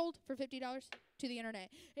 is sold for $50 to the internet.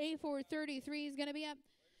 A433 is going to be up.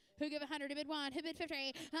 Who give 100 a bid 1? Who bid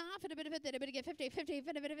 50? Half a bit of 50. A bit of 50, 50.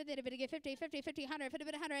 A bit of 50. A bit of 50, 50, 50, 100. A bit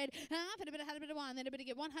 100. Half a bit of 1. Then a bit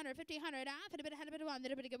of 100, 50, 100. Half a bit of 1.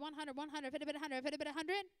 Then a bit of 100, 100. A bit 100. A bit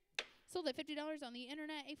 100. Sold at $50 on the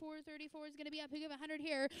internet. A434 is going to be up. Who give 100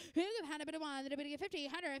 here? Who give 100 a bit of 1? Then a bit of 50,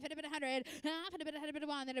 100. A bit 100. Half a bit of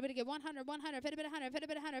 1. Then a bit of 100, 100. A bit 100. A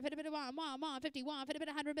bit 100. A bit 1, 1, 51. A bit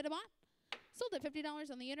 100. A bit 1. Sold at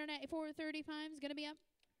 $50 on the internet. A435 is going to be up.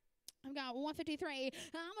 I've got 153.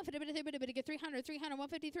 I'm a bit of get 300, 300,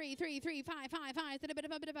 153, 3, 3, 5, 5, 5. Then a bit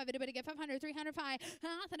of a bit of a bit of get 500, 305.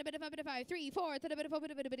 Then a bit of a bit of 5, 3, 4. Then a bit of a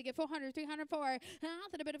bit of get 400, 304. Then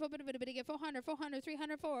a bit of a bit of get 400, 400,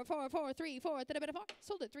 304, 4, 4, 3, 4. Then a bit of 4.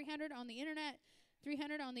 Sold at 300 on the internet.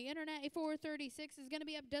 300 on the internet. A436 is going to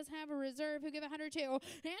be up. Does have a reserve. Who give 102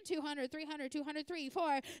 and 200, 300, 203,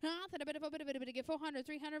 4. Then a bit of a bit of get 400,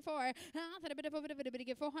 304. Then a bit of a bit of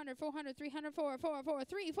get 400, 400, 304, 4, 4,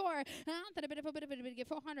 3, 4. Then a bit of a bit of get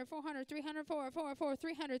 400, 400, 304, 4, 4,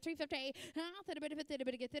 300, 350. Then a bit of a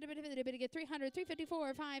bit of get 300,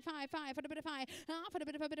 354, 5, 5, 5. For a bit of 5. For a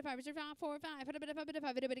bit of a bit of 5. Reserve 4, 5. For a bit of a bit of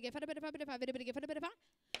 5. For a bit of a bit of 5. For a bit of 5.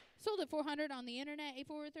 Sold at 400 on the internet.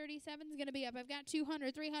 A437 is going to be up. I've got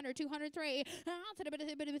 200, 300, 203. To the bit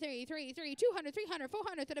of 3, 3, 3, 200, 300,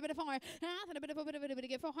 400 to the bit of 4. To the bit of a bit of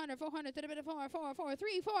get 400, 400 to the bit of 4, 4, 4,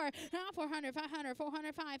 3, 4. 400, 500,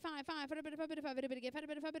 400, 5, 5, 5. For a bit of a bit of get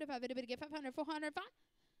 500, 400, 500, 5.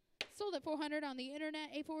 Sold at 400 on the internet.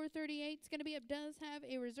 A438 is going to be up. Does have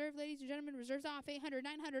a reserve, ladies and gentlemen. Reserves off 800,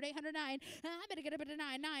 900, 809. I better get up at a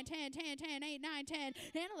 9, 9, 10, 10, 10, 8, 9, 10,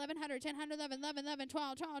 and 1100, 10, 11, 11, 11,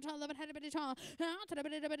 12, 12, 12, 11, 100, 12. To the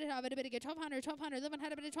bit of it, get 1200, 1200,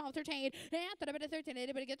 1100, 12, 13. And to the bit of 13,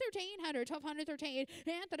 anybody get 1300, 1200, 13.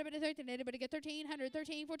 And to the bit of 13, anybody get 1300,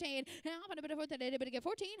 13, 14. And to the bit of 14, anybody get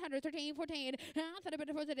 1400, 13, 14. And to the bit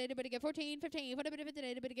of 14, anybody get 14, 15. For the bit of 15,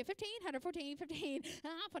 anybody get 1500, 14, 15.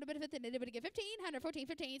 For the bit of 15, anybody get 1500, 14,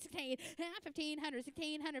 15, 16. 1500,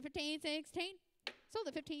 1600, 15, 16. Sold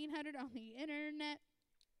at 1500 on the internet.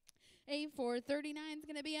 A439 is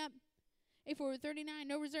going to be up. A439,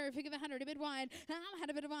 no reserve. You give 100, a bid wide. Had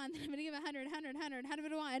a bit of one. Then I'm going to give 100, 100, 100. Had a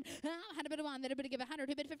bit of one. Had a bit of one. Then I'm going to give 100.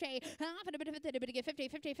 Who bid 50? For the bit of 50, I'm going to give 50,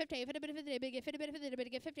 50, 50. For the bit of 50, I'm going to give 50, 50, 50. I'm going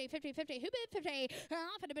to give 50, 50, 50. Who bid 50?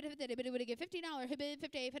 For the bit of 50, I'm going to give $50. Who bid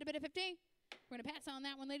 50? For the bit of 50. We're going to pass on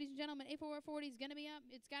that one, ladies and gentlemen. A440 is going to be up.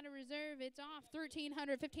 It's got a reserve. It's off.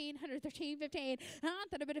 1300, 1500, 13, 15.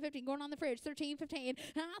 To the bit of 15. Going on the fridge. 13, 15.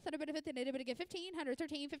 To the bit of 15. They're going to get 1500,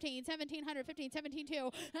 13, 15, 1700, 15, 17, 2.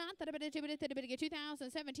 To the bit of 2. They're going to get 2000,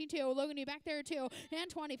 17, 2. Logan, you back there, 2. And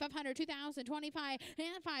 2500, 2000, 25.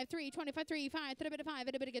 And 5, 3, 25, 3, 5. To the bit of 5.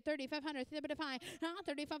 They're going to get 3500. To the bit of 5.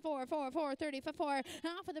 35, 4, 4, 4, 35, 4.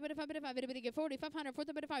 For the bit of 5, they're going to get 4500. For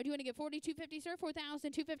the bit of 5. Do you want to get 4250, sir?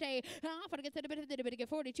 4250. For the get to the bit of the bit to get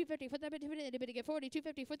 4250. For the bit to get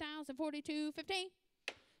 4250. 4000, 4250.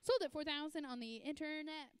 Sold at 4,000 on the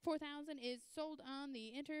internet. 4,000 is sold on the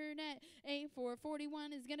internet.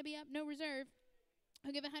 A441 is going to be up. No reserve.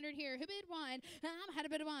 Who give 100 here? Who bid 1? Had a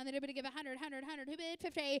bit of 1. Then everybody give 100, 100, 100. Who bid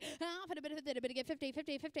 50? For the bit of 50, everybody get 50,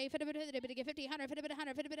 50, 50. For the bit of 50, everybody get 50, 100. For the bit of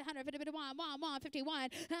 100, for the bit of 100, for the bit of 1, 1, 1, 51.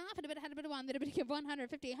 For the bit of 100, 1. Then everybody give 100,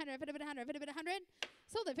 50, 100. For the bit of 100, for the bit of 100.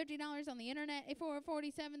 Sold at $50 on the internet.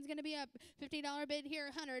 A447 is going to be up. $50 bid here.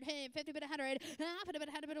 100. Hey, 50 bid 100. For the bit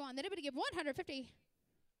of 100, 1. Then everybody give 150.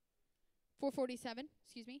 447.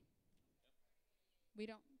 Excuse me. We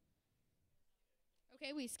don't.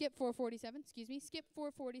 Okay, we skip 447. Excuse me. Skip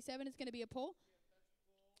 447 is going to be a pull.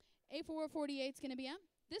 A448 is going to be up.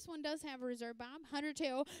 This one does have a reserve, Bob.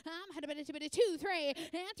 102. Had a bit of 2, 3.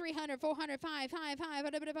 And 300, 400, 5, 5, 5.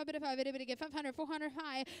 Had a bit of 5. Everybody get 500, 400,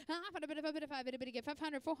 5. Had a bit of 5. Everybody get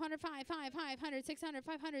 500, 400, 5, 5, 500, 600,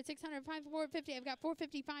 500, 600, 5, 450. I've got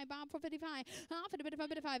 455, Bob. 455. Had a bit of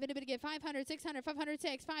 5. Everybody get 500, 600,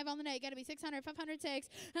 506. 5 on the net. Got to be 600, 506.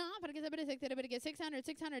 Had a bit of 6. Everybody get 600,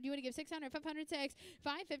 600. You want to give 600, 506.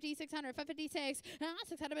 550, 600, 556.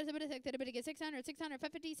 600, bit of 6. Everybody get 600, 600,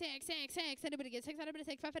 556. 6, 6. Everybody get 600, bit of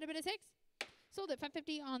 6. 500, 6. Sold at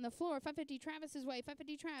 550 on the floor. 550 Travis's way.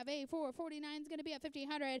 550 Trav. A449 is going to be at 50,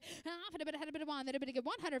 100. Had a bit of 1. Then everybody get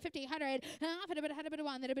 100, 50, 100. Had a bit of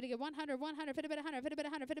 1. Then everybody get 100, 100. Fit a bit of 100. Fit a bit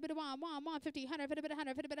of 100. Fit a bit of 1, 1, 1, 50, 100. Fit a bit of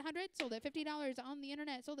 100. Fit a bit of 100. Sold at $50 on the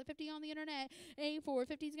internet. Sold at 50 on the internet.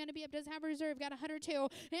 A450 is going to be up. Does have a reserve. Got 102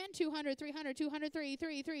 and 200, 300, 203,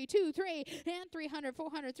 3, 3, 2, 3, and 300,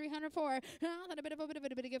 400, 304. Had a bit of a bit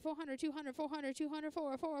of it. Get 400, 200, 400,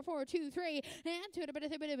 204, 4, 4, 2, 3, and 2 a bit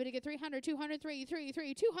of it. Get 300, 200, 3, 3,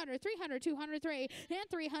 3, 200, 300, 203, and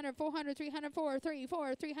 300, 400, 304, 3,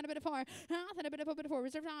 4, 300, bit of 4, a bit of 4,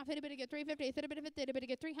 reserves off, hit a bit of get 350, hit a bit of 50, a bit of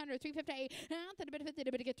get 300, 350, hit a bit of 50, a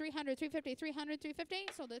bit of get 300, 350, 300,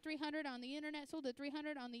 350, sold at 300 on the internet, sold at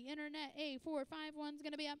 300 on the internet. A451 is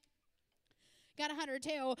going to be up. Got 102.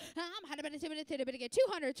 Had a bit of 2, bit of get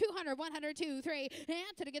 200, 200, 100, 2, 3.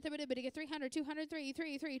 And to get the bit of get 300, 200, 3,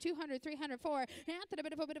 3, 3, 200, 300, 4. And to the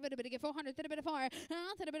bit of get 400, to the bit of 4.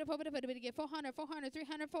 To the bit of get 400, 400,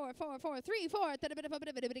 300, 4, 4, 4, 3, 4. To the bit of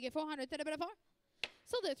get 400, to the bit of 4.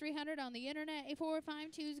 Sold at 300 on the internet.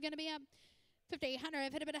 A452 is going to be up. 50,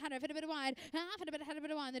 100, fit a bit of 100, fit a bit of wide, fit a bit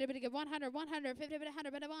of 1, then a bit of 100, 100, fit a bit of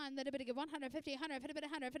 100, bit of 1, then a bit of 150, 100, fit a bit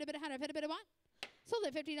of 100, fit a bit of 100, fit a bit of 1. Sold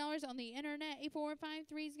at $50 on the internet.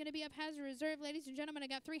 A453 is going to be up. Has a reserve, ladies and gentlemen. I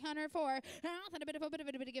got 304. Fit a bit of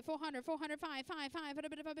a get 400, 405, 5, 5, fit a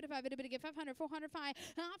bit of 5, fit a bit of get 500, 405,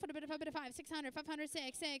 fit a bit of 5, 600,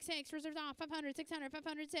 506, 6, 6, reserves off, 500, 600,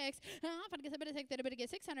 506, fit a bit of 6, then a bit of get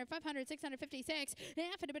 600, 500, 656,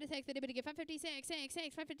 fit a bit of 6, then a bit of get 556, 6,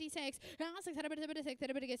 6, 556, 600, bit of 6, then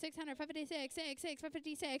a bit of get 600, 556, 6, 6,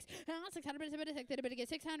 556, 600, bit of 6, then a bit of get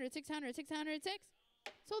 600, 600, 606.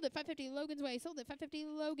 Sold at 550 Logan's way. Sold at 550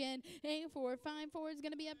 Logan. A454 is going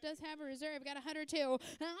to be up. Does have a reserve. Got 102.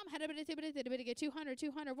 Had a bit of 2, bit of get 200,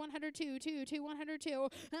 200, 102, 2, 2, 102.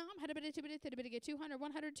 Had a bit of 2, bit of get 200,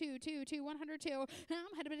 102, 2, 2, 102.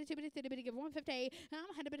 Had a bit of 2, bit of get 150.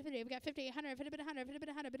 Had a bit of 50. We got 50, 100, fit a bit of 100, fit a bit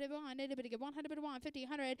of 100, bit of 1, a bit of get 100, bit of 1, 50,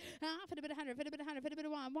 100. Fit a bit of 100, fit a bit of 100, fit a bit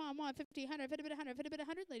of 1, 1, 1, 50, 100, fit a bit of 100, fit a bit of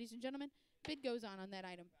 100. Ladies and gentlemen, bid goes on that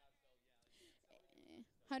item.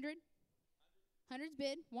 100. 100's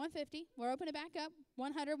bid, 150. We're opening it back up.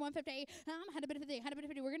 100, 150. Had a bit of 50, had a bit of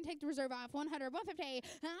 50. We're going to take the reserve off. 100, 150.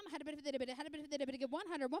 Had a bit of 50, had a bit of 50, get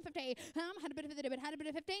 100, 150. Had a bit of 50, had a bit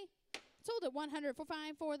of 50. Sold at 100,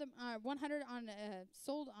 45 for them. 100 on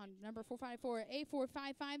sold on number 454.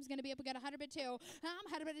 A455 is going to be up. We got 100 bid 2.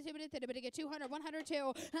 Had a bit of 2 bid, get 200,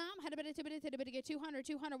 102. Had a bit of 2 bid, get 200,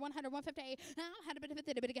 200, 100, 150. Had a bit of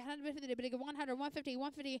 50, get 100, get 100, 150,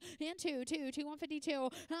 150, and 2, 2, 2, 152.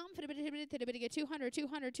 Had a bit of get 200,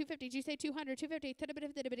 200, 250. Did you say 200, 250? Had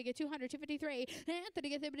a bit of get 200, 253. And to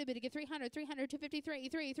get the bit of get 300, 300, 253,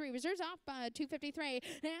 3, 3. Reserves off 253.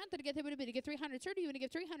 And to get the bit of get 300. Sir, do you want to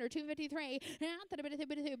give 300, 253? And to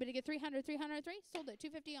get 300, 303. Sold at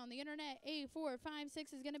 250 on the internet.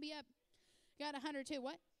 A456 is going to be up. Got 102.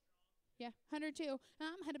 What? Yeah, 102.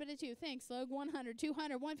 Had a bit of 2. Thanks, Log. 100,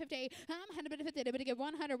 200, 150. Had a bit of 50. A bit of get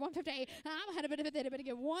 100, 150. Had a bit of 50. A bit of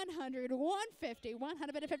get 100, 150.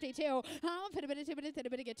 100 bit of 52. Had a bit of 2. A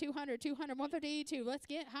bit of get 200, 200, 152. Let's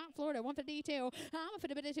get hot Florida 152.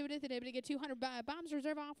 Had a bit of 2. A bit of get 200. Bombs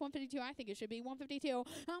reserve off 152. I think it should be 152.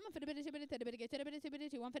 Had a bit of 2. A bit of get 2. A bit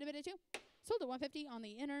of 2. 150 bit of 2. Sold at 150 on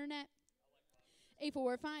the internet.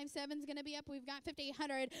 A457 is going to be up. We've got 50,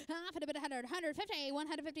 100, half a bit of 100, 150,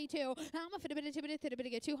 152, half a bit of 2 bit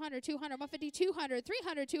of get 200, 200, 150, 200,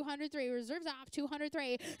 300, 203, reserves off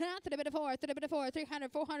 203, half a bit of 4,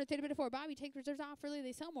 300, 400, 3 bit of 4. Bobby, take reserves off. Really,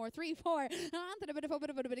 they sell more. 3, 4, half a bit of 4,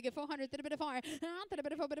 bit of get 400, 3 bit of 4, half a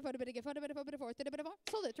bit of 4, bit of get 4, bit of 4, bit of 4, 3 bit of 4.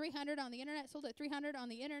 Sold at 300 on the internet. Sold at 300 on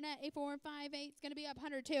the internet. A458 is going to be up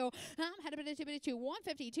 102. Had a bit of 2 bit of 2,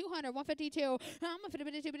 150, 200, 152, half a bit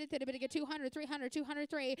of 2 bit of get 200, 300,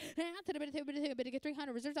 203. And to the bit of get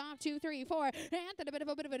 300 reserves off 2, 3, 4. And to the bit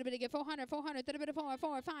of get 400, 400. To the bit of 4,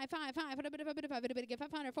 4, 5, 5, 5. For the bit of 5, get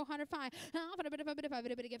 500, 400, 5.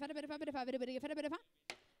 For the bit of 5, get 5, bit of 5, get 5.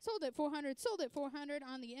 Sold at 400. Sold at 400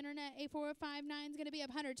 on the internet. A459 is going to be up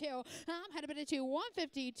 102. Had a bit of 2,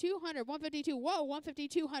 150, 200, 152. Whoa, 150,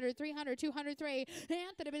 200, 300, 203.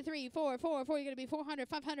 And to the bit of 3, 4, 4, 4. You're going to be 400,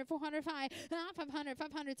 500, 405. 500,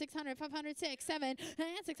 500, 600, 506, 7. And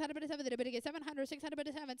 600 bit of 7. The bit of get 700, 600 bit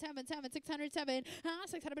of 7, 7, 7, 607.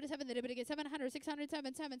 600 bit of 7. The bit of get 700,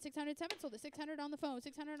 607, 7, 607. Sold at 600 on the phone.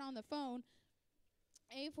 600 on the phone.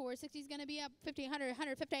 A460 is going to be up 50, 100,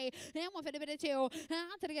 150, and 150 bit of 2.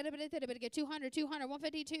 To get a bit of get 200, 200,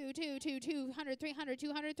 152, 2, 2, 200, 300,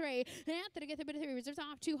 203. And to get the bit of 3 reserves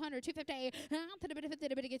off 200, 250. To the bit of 50,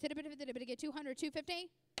 the bit of get 200, 250.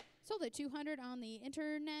 Sold at 200 on the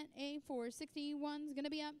internet. A461 is going to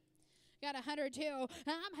be up. Got 102.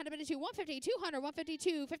 Had a bit of 2, 150, 200,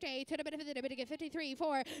 152, 58. To the bit of it, a bit of get 53,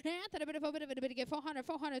 4. And to the bit of a bit of get 400,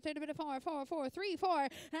 400. To the bit of 4, 4, 4, 3, 4.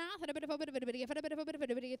 To the bit of a bit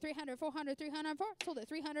of get 300, 400, 300, 4. Sold at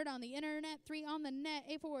 300 on the internet, 3 on the net.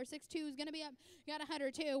 A462 is gonna be up. Got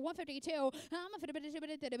 102, 152. For the bit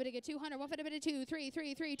of get 200, 150 bit of 2, 3,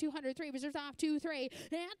 3, 3, 203. Reserves off 2, 3.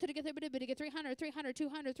 And to the get the bit of get 300, 300,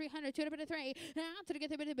 200, 300. To the bit of 3. To the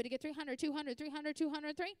get the bit of get 300, 200, 300,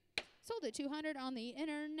 203. Sold at 200 on the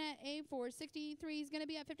internet. A463 is going to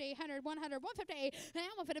be at 50, 100, 100, 150, and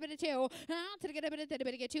 150 bit of 2. To the get a bit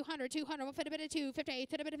of get 200, 200, 150 bit of 2, 50,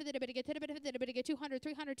 to the bit of get 200,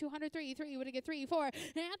 300, 203, 3, would get 3, 4, and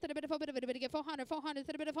to the bit of get 400, 400,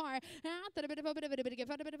 to the bit of 4, and to the bit of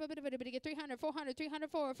get 300, 400, 300,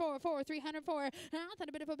 4, 4, 4, 304, and to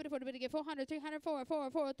the bit of get 400, 300, 4, 4,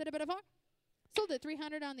 4, to the bit of 4. Sold at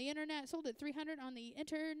 300 on the internet. Sold at 300 on the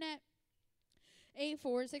internet.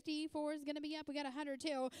 A464 is going to be up. We got 102.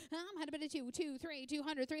 Had a bit of 2, 2, 3,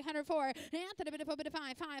 200, 304. And to the bit of 5,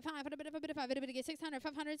 5, 5. Had a bit of 5, a bit of get 600,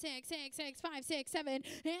 500, 6, 6, 6, 5, 6, 7.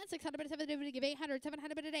 And 600 bit of 7, a bit of 800,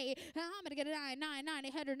 700 bit of 8. I'm going to get a 9, 9, 9,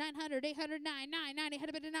 800, 900, 800, 9, 9, 9,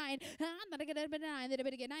 800 bit of 9. I'm going to get a bit of 9, then a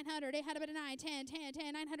bit of get 900, 800 bit of 9, 10, 10,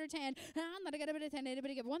 10, 910. I'm going to get a bit of 10, then a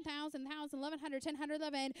bit of get 1,000, 1,000, 1,100,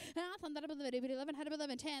 1,011. I'm going to get a bit of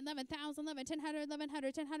 1,111, 10, 11,000, 11, 1,000,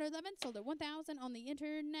 1,100, 1,011. Sold at 1,000 on the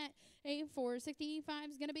internet. A465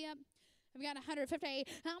 is going to be up. I've got 150.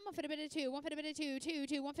 I'm going to bit of 2, 150 bit of 2,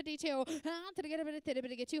 2, 2, 152. I'm going to get a bit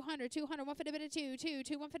of get 200, 200, 150 bit of 2, 2,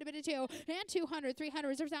 2, 150 bit of 2, and 200, 300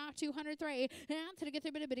 reserves off 203. And to get the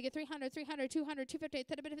bit of get 300, 300, 200, 250.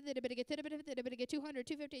 To the bit of get 200,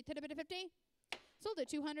 250. To the bit of 50. Sold at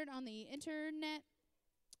 200 on the internet.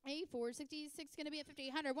 A466 going to be at 50,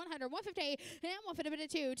 100, 100, 150, and 150 bit of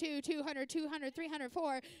 2, 2, 200, 200, 300,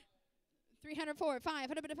 4. 304, 5,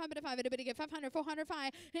 100 bit of 5, bit of 5, bit of get 500,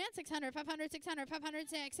 405, and 600, 500, 600,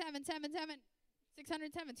 506, 7, 7, 7.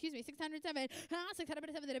 607, excuse me, 607. 600 bit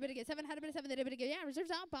of 7, the bit of get 700 bit of 7, the bit of get, yeah,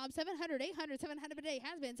 reserves out, Bob. 700, 800, 700 a day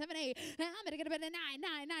has been 7, 8. I'm gonna get a bit of 9,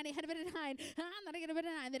 9, 9, 800 bit of 9. I'm gonna get a bit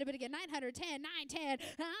of 9, then a bit of 900, 10, 9, 10.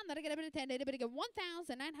 I'm gonna get a bit of 10, then a bit of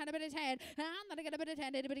 1,900 bit of 10. I'm gonna get a bit of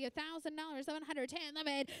 10, then a bit of $1,000, 710,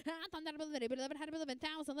 11. I'm gonna get a bit of 1100,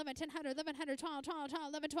 11,000, 11, 1000, 1100, 12, 12, 12,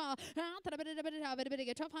 11, 12. I'm gonna get a bit of 12, a bit of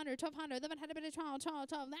 1200, 1200, 1100, bit of 12, 12,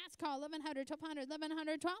 12. Last call, 1100, 1200,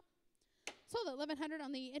 1100, 12. Sold at 1100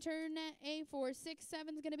 on the internet.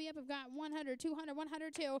 A467 is going to be up. I've got 100, 200,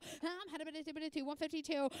 102. Had a bit of 2,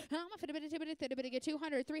 152. I'm a bit of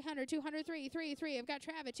 200, 300, 203, 33. I've got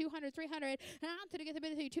Travis 200, 300. I'm to get a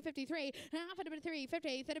bit of 253. I'm a bit of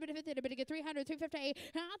 350. A bit of 50, a bit of 300, 350.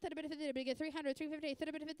 I'm a bit of 50, a bit of 300, 350.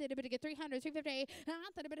 A bit of 50, a bit of 300, 350.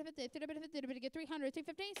 I'm a bit of 50, a bit of 50, a bit of 300,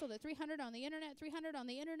 350. Sold at 300 on the internet. 300 on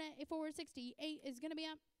the internet. A468 is going to be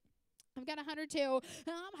up. I've got 102.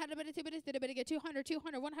 Had a bit of 2, a bit of 200,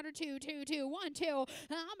 200, 102, 2, 2, 1, 2.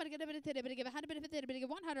 I'm gonna get a bit of 50, a bit of 100, a bit of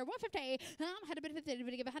 100, 150. Had a bit of 50, a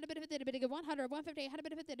bit of 100, a bit of 100, 150. Had a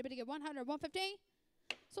bit of 50, a bit of 100, 150.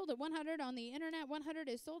 Sold at 100 on the internet. 100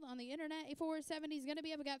 is sold on the internet. A470 is gonna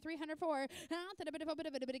be up. I got 304. To the bit of a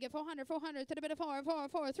bit of 400, 400. To the bit of 4, 4,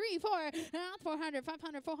 4, 3, 4. 400,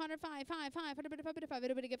 500, 400, 5, 5, 5. For the bit of 5, bit of 5,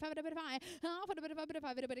 bit of 5, bit of 5. For the bit of 5, bit of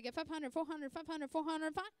 5, bit of 500, 400, 500,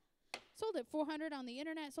 400, 5. Sold at 400 on the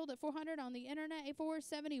internet. Sold at 400 on the internet.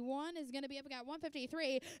 A471 is going to be up. I got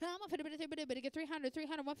 153. I'm a bit of 300,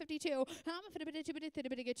 300, 152. I'm a bit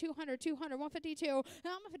of 200, 200, 152.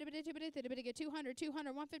 I'm a bit of 200,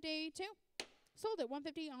 200, 152. Sold at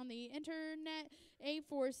 150 on the internet.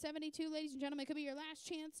 A472, ladies and gentlemen, could be your last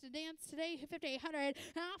chance to dance today. 5,800.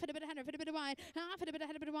 For the bit of 100, for the bit of 1. For the bit of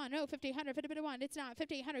 100, bit of 1. No, 5,800, for the bit of 1. It's not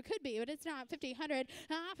 5,800. Could be, but it's not 5,800.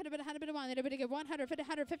 For the bit of 100, bit of 1. Then a bit of 100, for the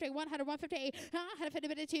 100, 50, 100, 150. Had a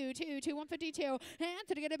bit of 2, 2, 2, 152. And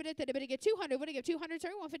to get a bit of 200. Would I give 200, sir?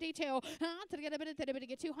 152. To get a bit of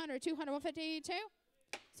 200, 200, 152.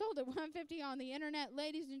 Sold at 150 on the internet.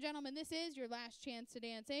 Ladies and gentlemen, this is your last chance to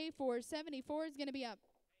dance. A474 is going to be up.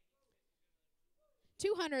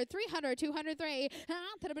 200, 300, 203.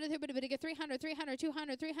 To the bit of 300, 300,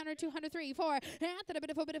 200, 300, 203, 4. To the bit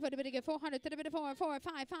of 400, to the bit of 4, 4,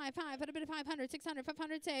 5, 5, 5. To the bit of 500, 600,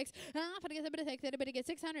 500, 6. For the bit of 6, the bit of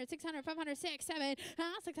 600, 600, 500, 6, 7.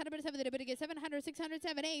 600, bit of 7, the bit of 700, 600,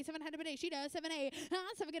 7, 8. 700, bit of she does 7, 8.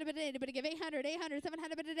 7 get a bit of 8, bit of 800, 800,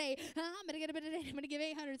 700 bit a day. I'm gonna get a bit of 8, I'm gonna give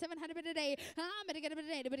 800, 700 bit a day. I'm gonna get a bit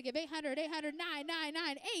of 8, bit of 800, 800, 9, 9,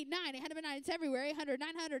 9, 8, 9, 800 bit 9. It's everywhere. 800,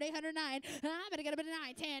 900, 800, 9. I'm gonna get a bit of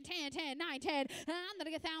 9, 10, 10, 10, 9, 10. I'm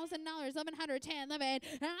gonna get $1,000, 1,100, 10, 11.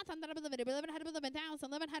 I'm gonna be 1,100,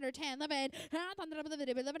 11,000, 1,100, 10, 11. I'm gonna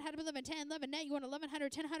be 1,100, 11, 10, 11. Now you want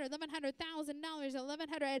 1,100, 1,000, $1,100,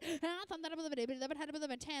 1,100. I'm gonna be 1,100,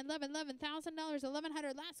 11, 10, 11, $11,000,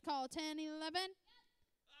 1,100. Last call, 10, 11.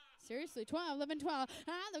 Seriously, 12, 11, 12.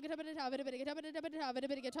 Look at a bit of 12, a bit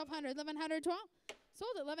of 1,200, 1,100, 12.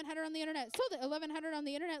 Sold at 1,100 on the internet. Sold at 1,100 on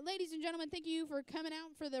the internet. Ladies and gentlemen, thank you for coming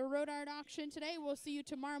out for the Road Art auction today. We'll see you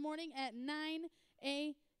tomorrow morning at 9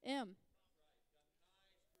 a.m.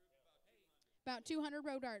 About 200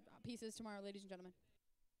 Road Art pieces tomorrow, ladies and gentlemen.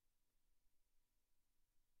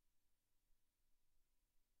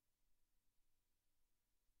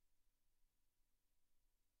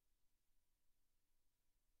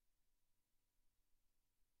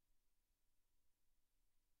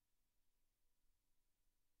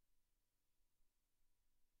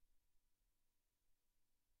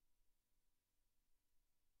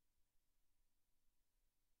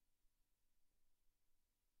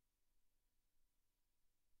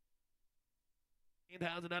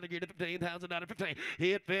 $15,000 gear to 15,000 out of 15.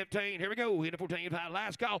 Hit 15. Here we go. Hit a 14.5.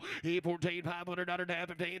 Last call. Hit 14,500 down.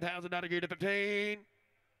 $15,000 gear to 15.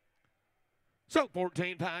 So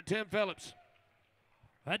 14.5. Tim Phillips.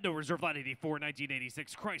 At no reserve lot 84,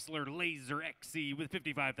 1986 Chrysler Laser XC with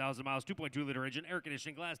 55,000 miles, 2.2 liter engine, air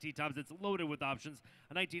conditioning, glass T-tops. It's loaded with options.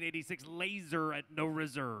 A 1986 Laser at no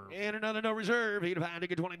reserve. And another no reserve. He'd find to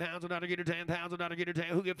get $20,000 gear to 10,000 gear to 10.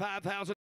 Who get 5,000?